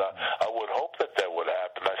 I said, I would hope that would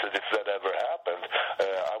happen. I said, if that ever happened,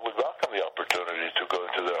 I would welcome the opportunity to go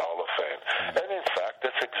into the Hall of Fame. And in fact,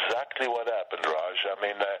 that's exactly what happened, Raj. I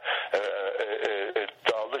mean,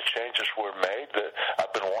 all the changes were made.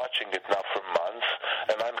 I've been watching it now for months,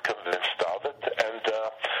 and I'm convinced of it.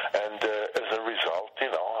 And as a result,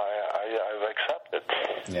 I've accepted.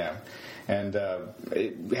 Yeah. And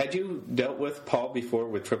had you dealt with Paul before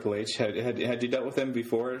with Triple H? Had you dealt with him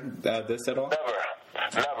before this at all? Never.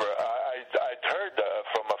 I'd heard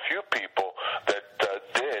from a few people that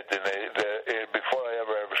did, and before I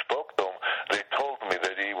ever spoke to him, they told me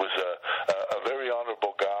that he was a very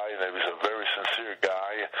honorable guy, and he was a very sincere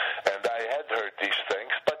guy, and I had heard these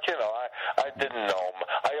things, but I didn't know him.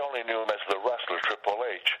 I only knew him as the wrestler Triple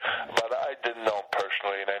H, but I didn't know him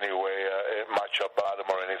personally in any way, much about him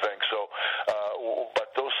or anything. So,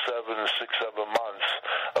 but those 7 months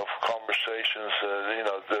of conversations,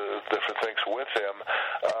 the different things with him,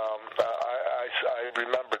 I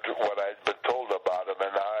remembered what I had been told about him,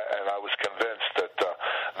 and I was convinced that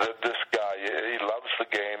this guy, he loves the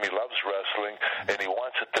game, he loves wrestling, and he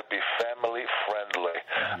wants it to be family friendly.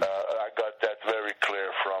 I got that very clear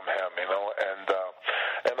from him, and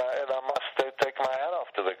I must take my hat off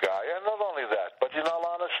to the guy. And not only that, but in all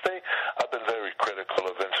honesty, I've been very critical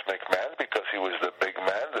of Vince McMahon because he was the big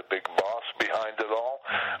man, the big boss behind it all.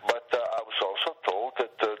 But I was also told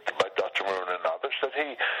that by Dr. Maroon and others that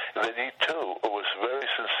he too was very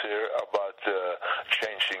sincere about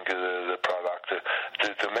changing the product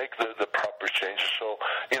to make the proper changes. So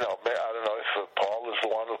I don't know if Paul is the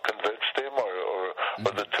one who convinced him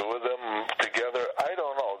or the two of them together. I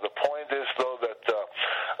don't know. The point is though that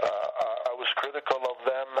I was critical of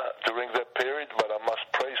them during that period, but I must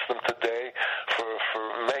praise them today for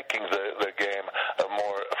making the game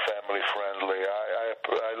more family friendly.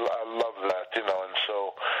 I love that,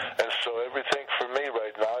 and so everything for me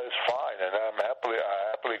right now is fine, and I'm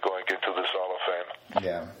happily going into this Hall of Fame.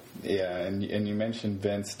 Yeah, and you mentioned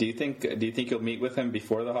Vince. Do you think you'll meet with him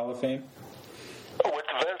before the Hall of Fame? With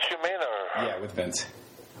Vince, you mean, or? Yeah, with Vince.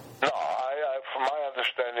 No, from my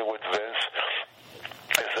understanding with Vince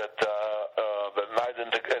is that the night in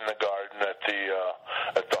the garden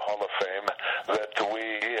at the Hall of Fame, that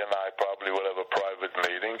he and I probably would have a private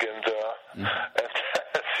meeting and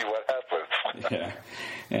see what happens. Yeah,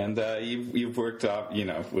 and you've worked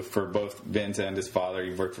for both Vince and his father.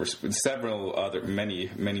 You've worked for several other,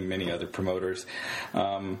 many other promoters.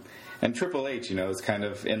 And Triple H, is kind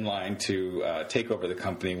of in line to take over the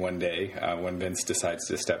company one day when Vince decides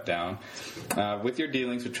to step down. With your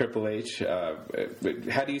dealings with Triple H,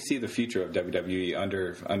 how do you see the future of WWE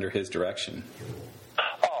under his direction?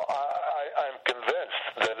 I'm convinced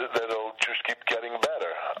that it'll just keep getting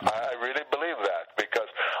better. I really believe that because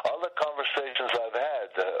all the conversations I've had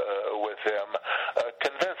with him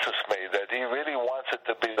convinces me that he really wants it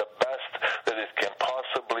to be the best that it can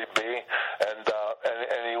possibly be, and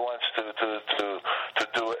he wants to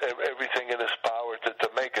do everything in his power to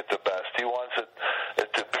make it the best. He wants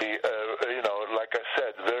it to be, like I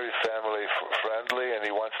said, very family friendly, and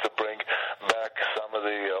he wants to bring back some of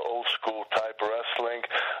the old school type wrestling.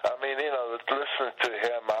 I mean, listening to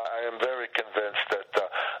him, I am very convinced that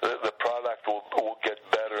the product will get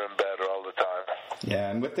better and better all the time. Yeah,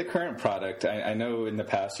 and with the current product, I know in the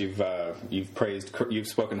past you've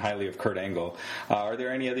spoken highly of Kurt Angle. Are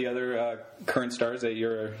there any of the other current stars that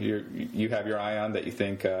you have your eye on that you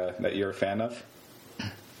think that you're a fan of?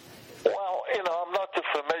 Well, I'm not too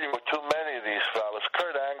familiar with too many of these fellas.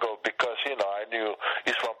 Kurt Angle, because I knew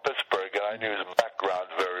he's from Pittsburgh, and I knew his background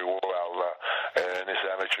very well in his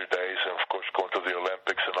amateur days, and of course going to the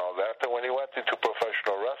Olympics and all that. And when he went got into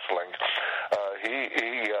professional wrestling,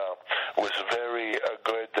 he was very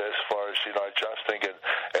good as far as adjusting and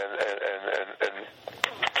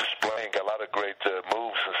displaying a lot of great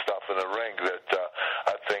moves and stuff in the ring that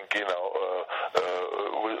I think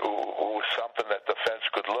was something that the fans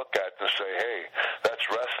could look at and say, hey, that's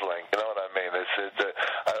wrestling. You know what I mean?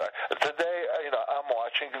 Today, I'm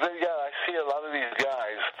watching. I see a lot of these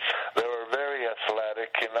guys. They were very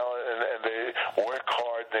athletic, and they work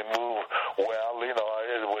hard. They move well.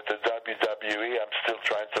 With the WWE, I'm still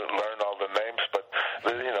trying to learn all the names, but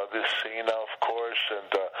this Cena, of course, and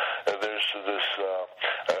there's this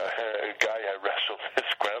guy I wrestled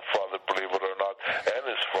his grandfather, believe it or not, and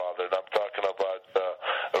his father. And I'm talking about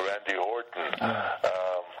Randy Orton.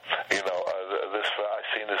 I've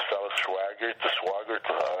seen this fellow Swagger,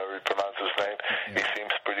 however you pronounce his name. He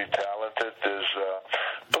seems pretty talented. There's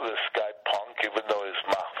this guy Punk, even though his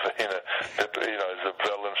mouth, is a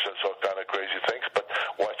villain, says all kind of crazy things. But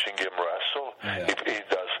watching him wrestle,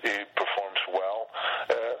 he performs well.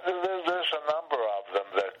 There's a number of them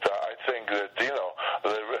that I think that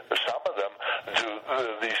some of them do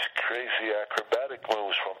these crazy acrobatic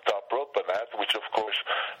moves from top rope and that, which of course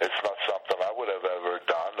it's not something I would have ever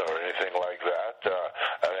done or anything like that,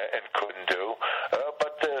 and couldn't do.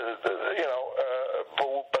 But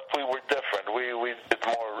we were different. We did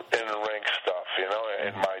more in-ring stuff,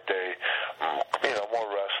 in my day, more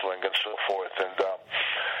wrestling and so forth, and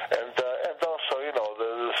also,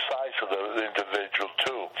 the size of the individual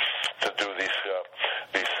too, to do these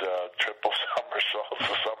triple somersaults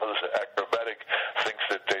or some of the acrobatic things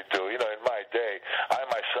that they do. In my day, I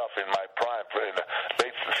myself, in my prime, in the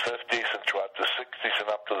late 50s and throughout the 60s and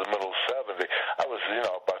up to the middle 70s, I was,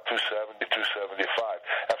 about 270,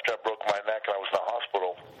 275. After I broke my neck and I was in the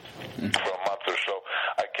hospital for a month or so,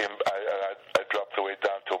 I dropped the weight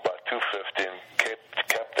down to about 250 and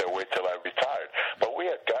kept that weight till I retired. But we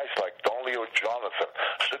had guys like Don Leo Jonathan,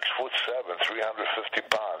 6'7", 350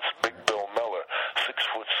 pounds. Big Bill Miller,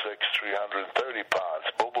 6'6", 330 pounds.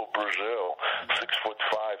 Bobo Brazil,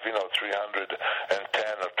 6'5", 310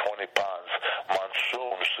 or 20 pounds.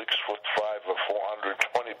 Monsoon, 6'5" or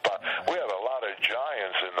 420 pounds. We had a lot of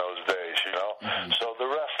giants in those days, So the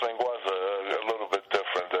wrestling was a little bit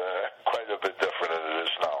different, quite a bit different than it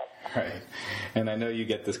is now. Right. And I know you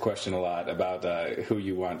get this question a lot about who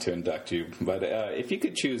you want to induct you, but if you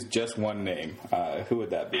could choose just one name, who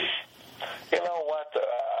would that be? You know what?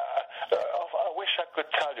 I wish I could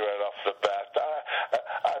tell you right off the bat.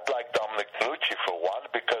 I'd like Dominic DeNucci for one,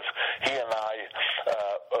 because he and I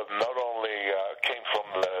not only came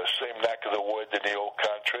from the same neck of the wood in the old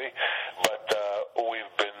country, but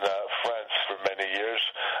we've been friends for many years.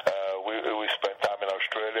 We spent time in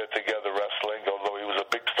Australia together wrestling, although he was a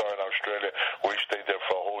big star in Australia. We stayed there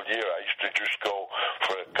for a whole year. I used to just go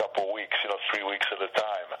for a couple weeks, 3 weeks at a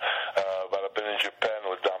time. But I've been in Japan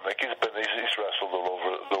with Dominic. He's wrestled all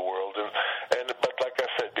over the world, but like I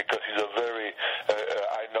said, because he's a very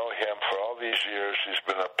I know him for all these years. He's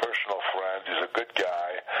been a personal friend. He's a good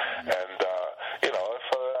guy, and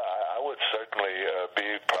I would certainly be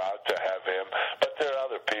proud to have him. But there are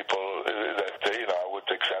other people that I would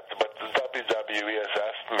accept. But the WWE has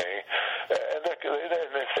asked me, and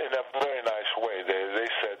it's in a very nice way. They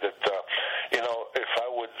said that if I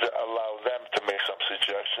would allow them to make some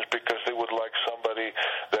suggestions, because they would like somebody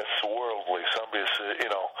that's worldly, somebody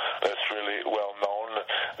that's really well known,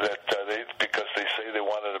 that because they say they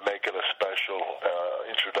wanted to make it a special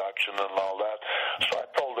introduction and all that. So I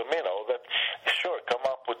told them, that sure, come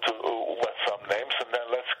up with some names, and then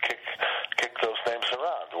let's kick those names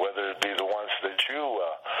around, whether it be the ones that you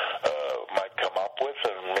might come up with,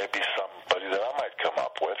 and maybe somebody that I might come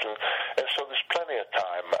up with, and so there's plenty of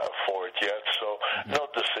time for it yet. So no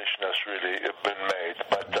decision has really been made.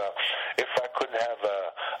 But if I couldn't have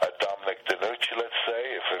a Dominic DeNucci, let's say,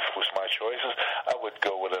 if it was my choices, I would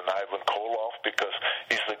go with an Ivan Koloff, because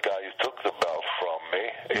he's the guy who took the belt from me,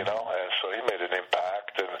 and so he made an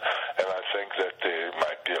impact, and I think that it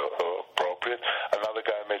might be appropriate. Another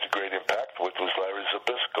guy who made a great impact with was Larry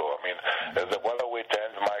Zbyszko. I mean, when I went to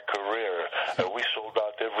end my career, we sold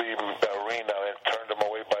out every arena and turned them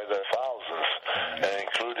away by the thousands,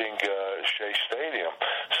 including Shea Stadium.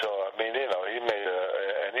 So, I mean, he made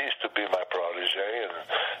and he used to be my protege,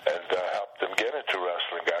 and helped him get into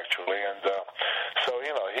wrestling, actually. And so,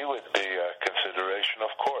 he would be a consideration,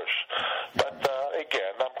 of course. But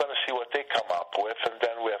again, I'm going to see what they come up with, and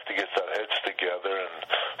then we have to get our heads together and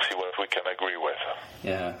see what we can agree with.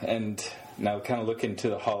 Yeah, and now kind of looking to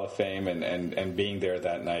the Hall of Fame and being there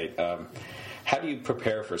that night, how do you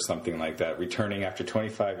prepare for something like that, returning after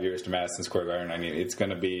 25 years to Madison Square Garden? I mean, it's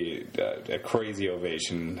going to be a crazy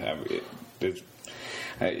ovation.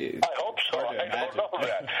 I hope so. I don't know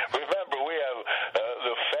that. Remember, we have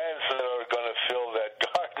the fans that are going to fill that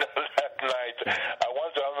garden that night. I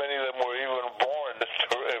wonder how many of them were even born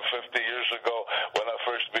 50 years ago when I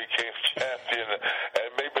first became champion, and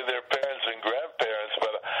maybe their parents and grandparents.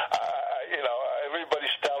 But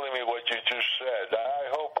everybody's telling me what you just said. I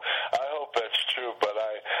hope that's true, but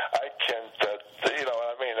I can't.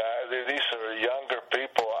 These are younger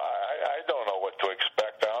people. I don't know what to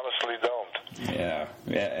expect. I honestly don't. Yeah,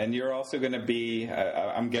 and you're also going to be.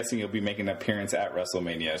 I'm guessing you'll be making an appearance at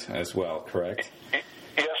WrestleMania as well, correct? Yes,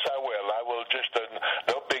 I will. I will just.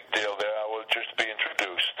 No big deal there. I will just be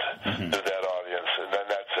introduced to that audience, and then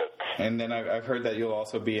that's it. And then I've heard that you'll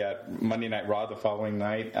also be at Monday Night Raw the following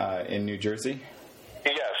night in New Jersey.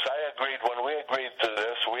 Yes, I agreed. When we agreed to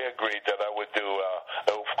this, we agreed that I would do,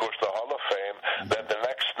 of course, the Hall of Fame. Then the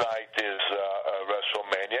next night is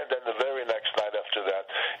WrestleMania. Then the very next night after that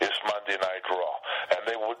is Monday Night Raw. And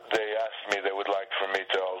they asked me they would like for me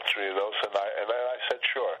to all three of those, and I said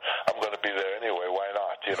sure. I'm going to be there anyway. Why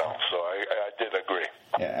not? So I did agree.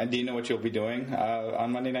 Yeah. And do you know what you'll be doing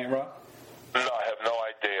on Monday Night Raw? No, I have no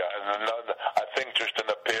idea. I think just an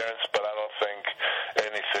appearance, but I don't think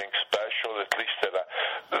anything special, at least that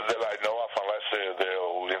I know of, unless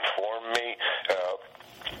they'll inform me of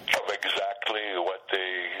exactly what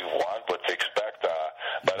they want, what they expect.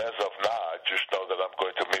 But as of now, I just know that I'm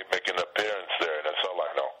going to make an appearance there, and that's all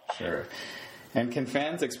I know. Sure. And can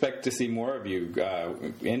fans expect to see more of you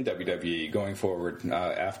in WWE going forward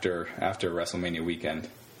after WrestleMania weekend?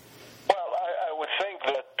 Well, I would think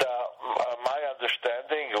that my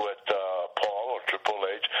understanding with Paul or Triple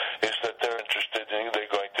H is that they're interested in, they're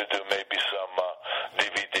going to do maybe some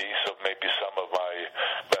DVDs of maybe some of my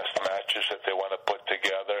best matches that they want to put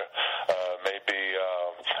together, maybe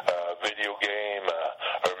a video game,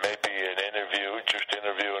 or maybe an interview, just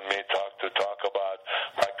interviewing me, talk about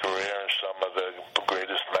my career and some of the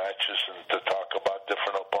greatest matches, and to talk about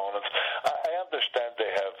different opponents. I understand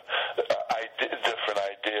they have different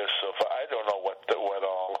ideas, so I don't know what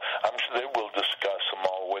all. I'm sure they will discuss them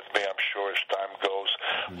all with me, I'm sure, as time goes.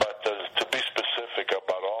 But to be specific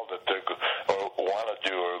about all that they want to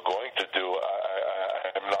do or going to do,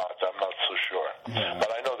 I'm not so sure. Yeah. But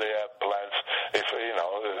I know they have plans. If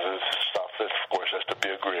there's stuff that, of course, has to be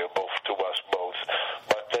agreeable to us both.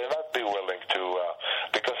 But they'll not be willing to,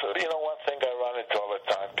 because one thing I run into all the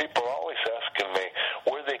time, people are always asking me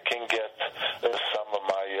where they can get some of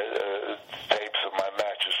my tapes of my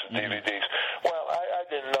matches, DVDs. Well, I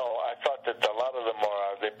didn't know. I thought that a lot of them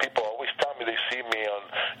are. People always tell me they see me on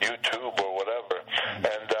YouTube or whatever,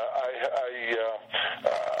 and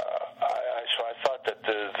so I thought that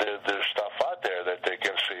there's stuff out there that they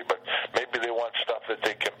can see, but maybe they want stuff that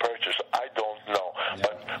they can purchase. I don't know. Yeah.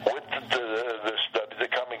 But with the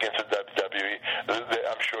coming into WWE,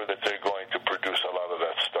 I'm sure that they're going to produce a lot of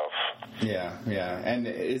that stuff. Yeah. And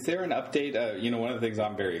is there an update? One of the things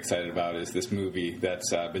I'm very excited about is this movie that's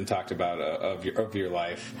been talked about of your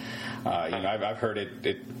life. I've heard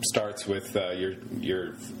it starts with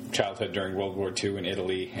your childhood during World War II in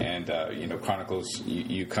Italy, and chronicles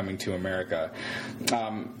you coming to America.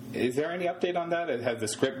 Is there any update on that? Has the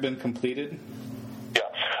script been completed? Yeah.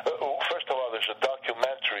 First of all, there's a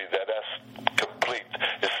documentary that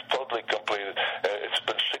is totally completed. It's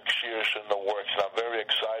been 6 years in the works, and I'm very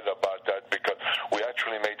excited about that because we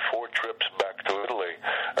actually made 4 trips back to Italy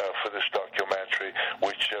for this documentary,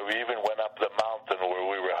 which we even went up the mountain where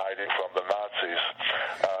we were hiding from the Nazis.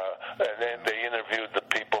 And then they interviewed the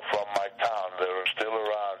people from my town that are still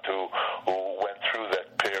around who went through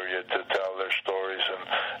that period to tell their stories, and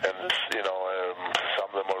some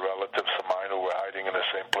of them were relatives of mine who were hiding in the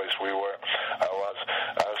same place we were.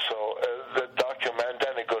 So the document,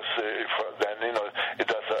 then it goes, it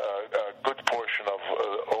does a good portion of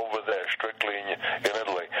over there, strictly in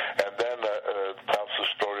Italy, and then tells the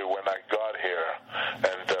story when I got here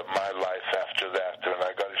and my life after that when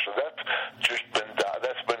I got here. So that's just been done.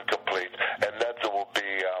 That's been complete, and that will be.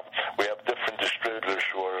 We have different distributors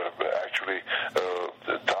who are actually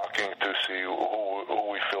talking to see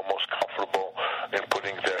who we feel most comfortable in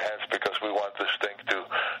putting their hands, because we want this thing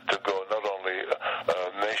to go not only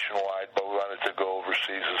nationwide, but we want it to go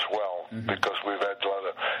overseas as well, because we've had a lot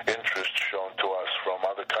of interest shown to us from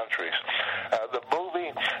other countries. The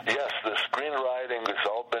movie, yes, the screenwriting has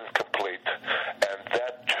all been complete, and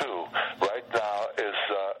that too, right now, is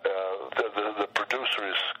the producer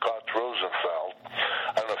is Scott Rosenfeld.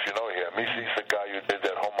 I don't know if you know him. He's the guy who did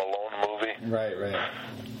that Home Alone movie. Right.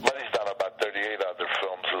 But he's done about 38 other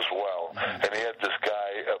films as well. And he had this guy,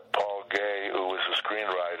 Paul Gay, who was a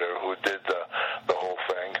screenwriter, who did the whole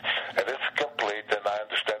thing. And it's complete, and I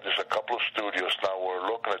understand there's a couple of studios now who are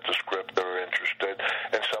looking at the script that are interested,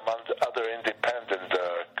 and some other independent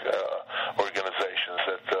organizations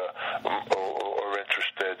that are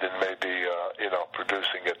interested in maybe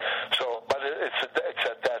producing it. So, but it's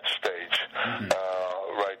at that stage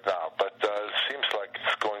right now. But it seems like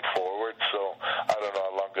it's going forward. So I don't know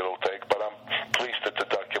how long it'll take, but I'm pleased that the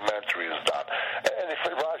documentary is done.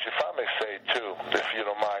 And Raj, if I may say too, if you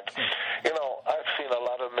don't mind, I've seen a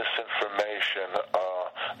lot of misinformation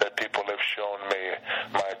that people have shown me,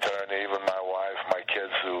 my attorney, even my wife, my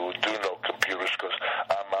kids who do know computers, because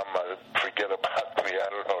I'm forget about me, I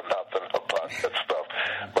don't know nothing about that stuff.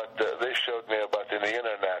 But they showed me about in the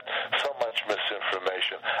internet so much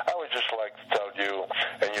misinformation. I would just like to tell you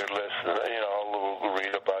and your listeners, who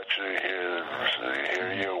read about you, hear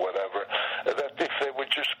you, whatever, that if they would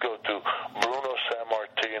just go to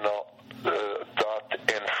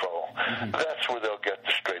BrunoSammartino.info, that's where they'll get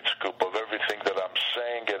the straight scoop of everything that I'm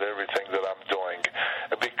saying and everything that I'm doing.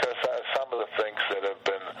 Because some of the things that have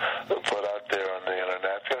been put out there on the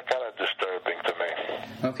internet are kind of disturbing to me.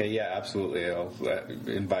 Okay, yeah, absolutely. I'll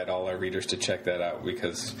invite all our readers to check that out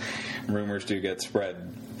because rumors do get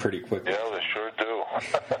spread pretty quickly. Yeah, they sure do.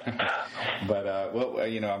 But,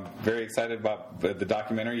 I'm very excited about the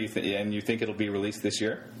documentary, and you think it'll be released this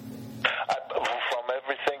year? From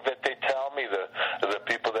everything that they tell me, the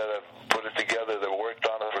people that have put it together, that worked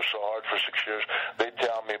on it for so hard for 6 years, they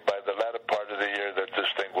tell me by the latter part of the year that this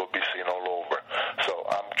thing will be seen all over. So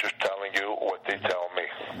I'm just telling you what they tell me.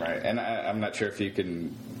 Right, and I'm not sure if you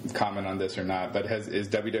can comment on this or not, but is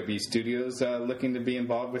WWE Studios looking to be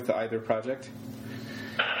involved with either project?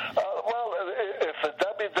 Well, if the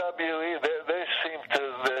WWE, they seem to,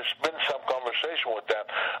 there's been some conversation with them.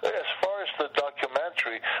 As far as the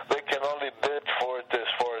documentary, they can only bid for it as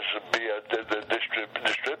far as be the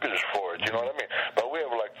distributors for it, you know what I mean? But we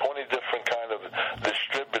have like 20 different kind of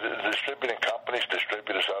distributing companies,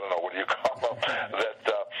 distributors, I don't know, what do you call them, that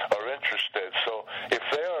are interested. So if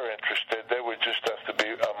they are interested, they would just have to be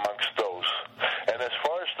amongst those. And as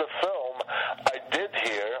far as the film, I did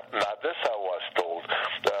hear, now this I was told,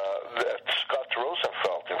 that Scott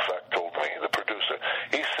Rosenfeld, in fact, told me, the producer,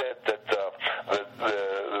 he said that the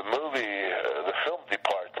movie, the film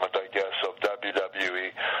department, I guess, of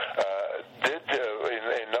WWE did,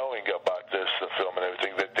 in knowing about this, the film and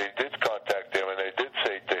everything, that they did contact him and they did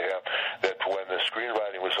say to him that when the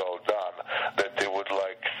screenwriting was all done, that they would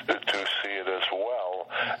like to see it as well,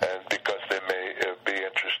 and because they may be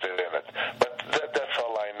interested in it. But that's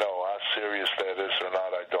all I know. How serious that is or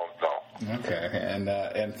not, I don't know. Okay,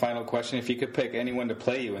 and final question, if you could pick anyone to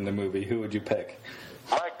play you in the movie, who would you pick?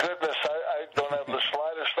 My goodness, I don't have the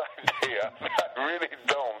slightest idea. I really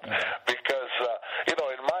don't, because in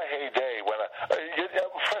my heyday, when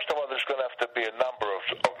first of all, there's going to have to be a number of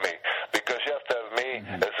me, because you have to have me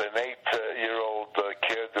as an 8-year-old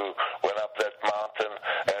kid who went up that mountain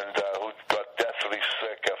and who got deathly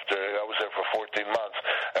sick after I was there for 14 months.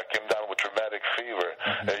 I came down with traumatic fever.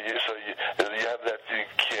 So you have that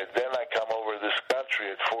kid. Then I come over to this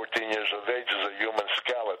country at 14 years of age as a human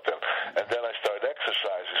skeleton, and then I start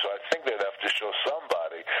exercising. So I think they'd have to show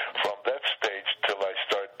somebody from that stage till I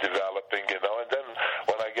start developing, and then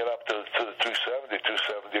when I get up to the 270,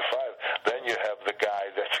 275, then you have the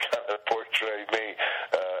guy that's going to portray me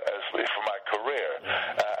as for my career.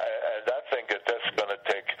 And I think that's going to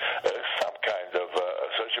take some kind of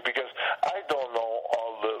search, because I don't know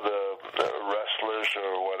all the wrestlers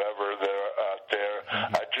or whatever that are out there.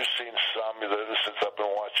 I've just seen some since I've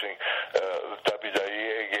been watching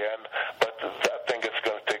WWE again, but I think it's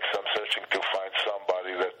going to take some searching to find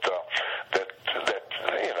somebody that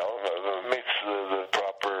meets the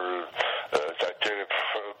proper criteria.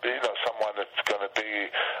 Someone that's going to be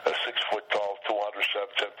 6 foot tall,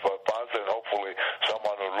 275 pounds, and hopefully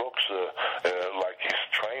someone who looks like he's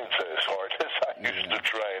trained as hard as I used to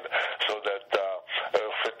train, so that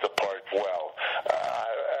fit the part well.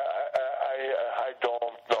 I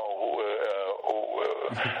don't know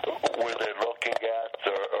where they're looking at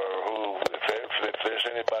or who, if there's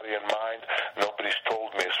anybody in mind. Nobody's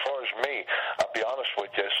told me. As far as me, I'll be honest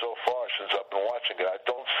with you, so far since I've been watching it, I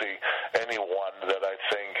don't see anyone that I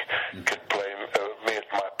think could play me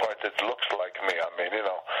at my part that looks like me. I mean,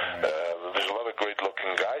 there's a lot of great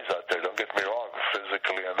looking guys out there, don't get me wrong,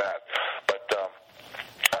 physically and that. But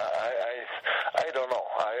I don't know.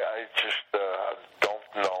 I just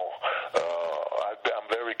don't know. I'm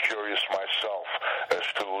very curious myself as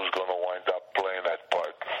to who's going to wind up playing that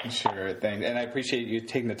part. Sure, thanks. And I appreciate you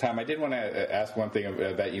taking the time. I did want to ask one thing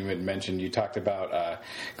that you had mentioned. You talked about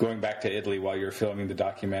going back to Italy while you were filming the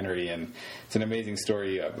documentary, and it's an amazing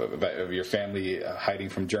story of your family hiding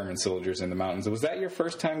from German soldiers in the mountains. Was that your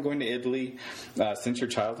first time going to Italy since your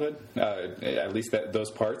childhood, at least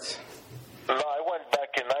those parts? No, I went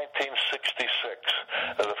back in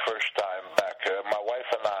 1966, the first time back. My wife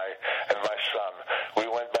and I and my son, we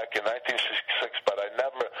went back in 1966, but I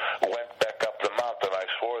never went back up the mountain. I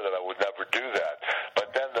swore that I would never do that.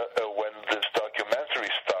 But then when this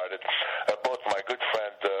documentary started, both my good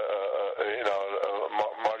friend,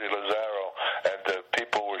 Marty Lazzaro, and the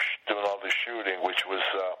people were doing all the shooting, which was,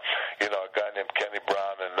 a guy named Kenny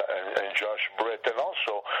Brown and Josh Britt, and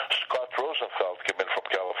also Scott Rosenfeld came in from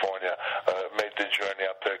California, made the journey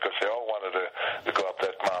up there because they all wanted to go up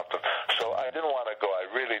that mountain. So I didn't want to go. I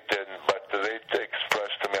really didn't, but they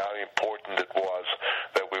expressed to me how important it was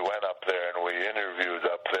that we went up there and we interviewed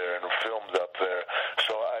up there and filmed up there.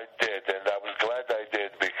 So I did, and I was glad I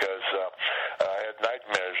did because I had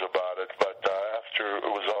nightmares about it. But after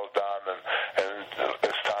it was all done and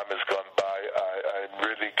as time has gone by, I'm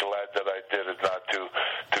really glad that I did it, not to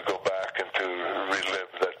go back and to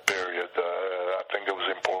relive that period. I think it was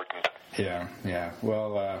important. Yeah.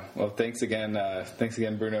 Well, thanks again. Thanks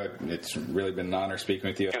again, Bruno. It's really been an honor speaking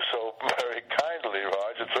with you. Thank you so very kindly,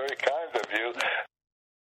 Raj. It's very kind of you.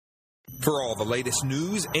 For all the latest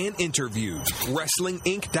news and interviews,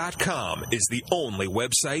 WrestlingInc.com is the only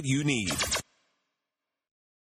website you need.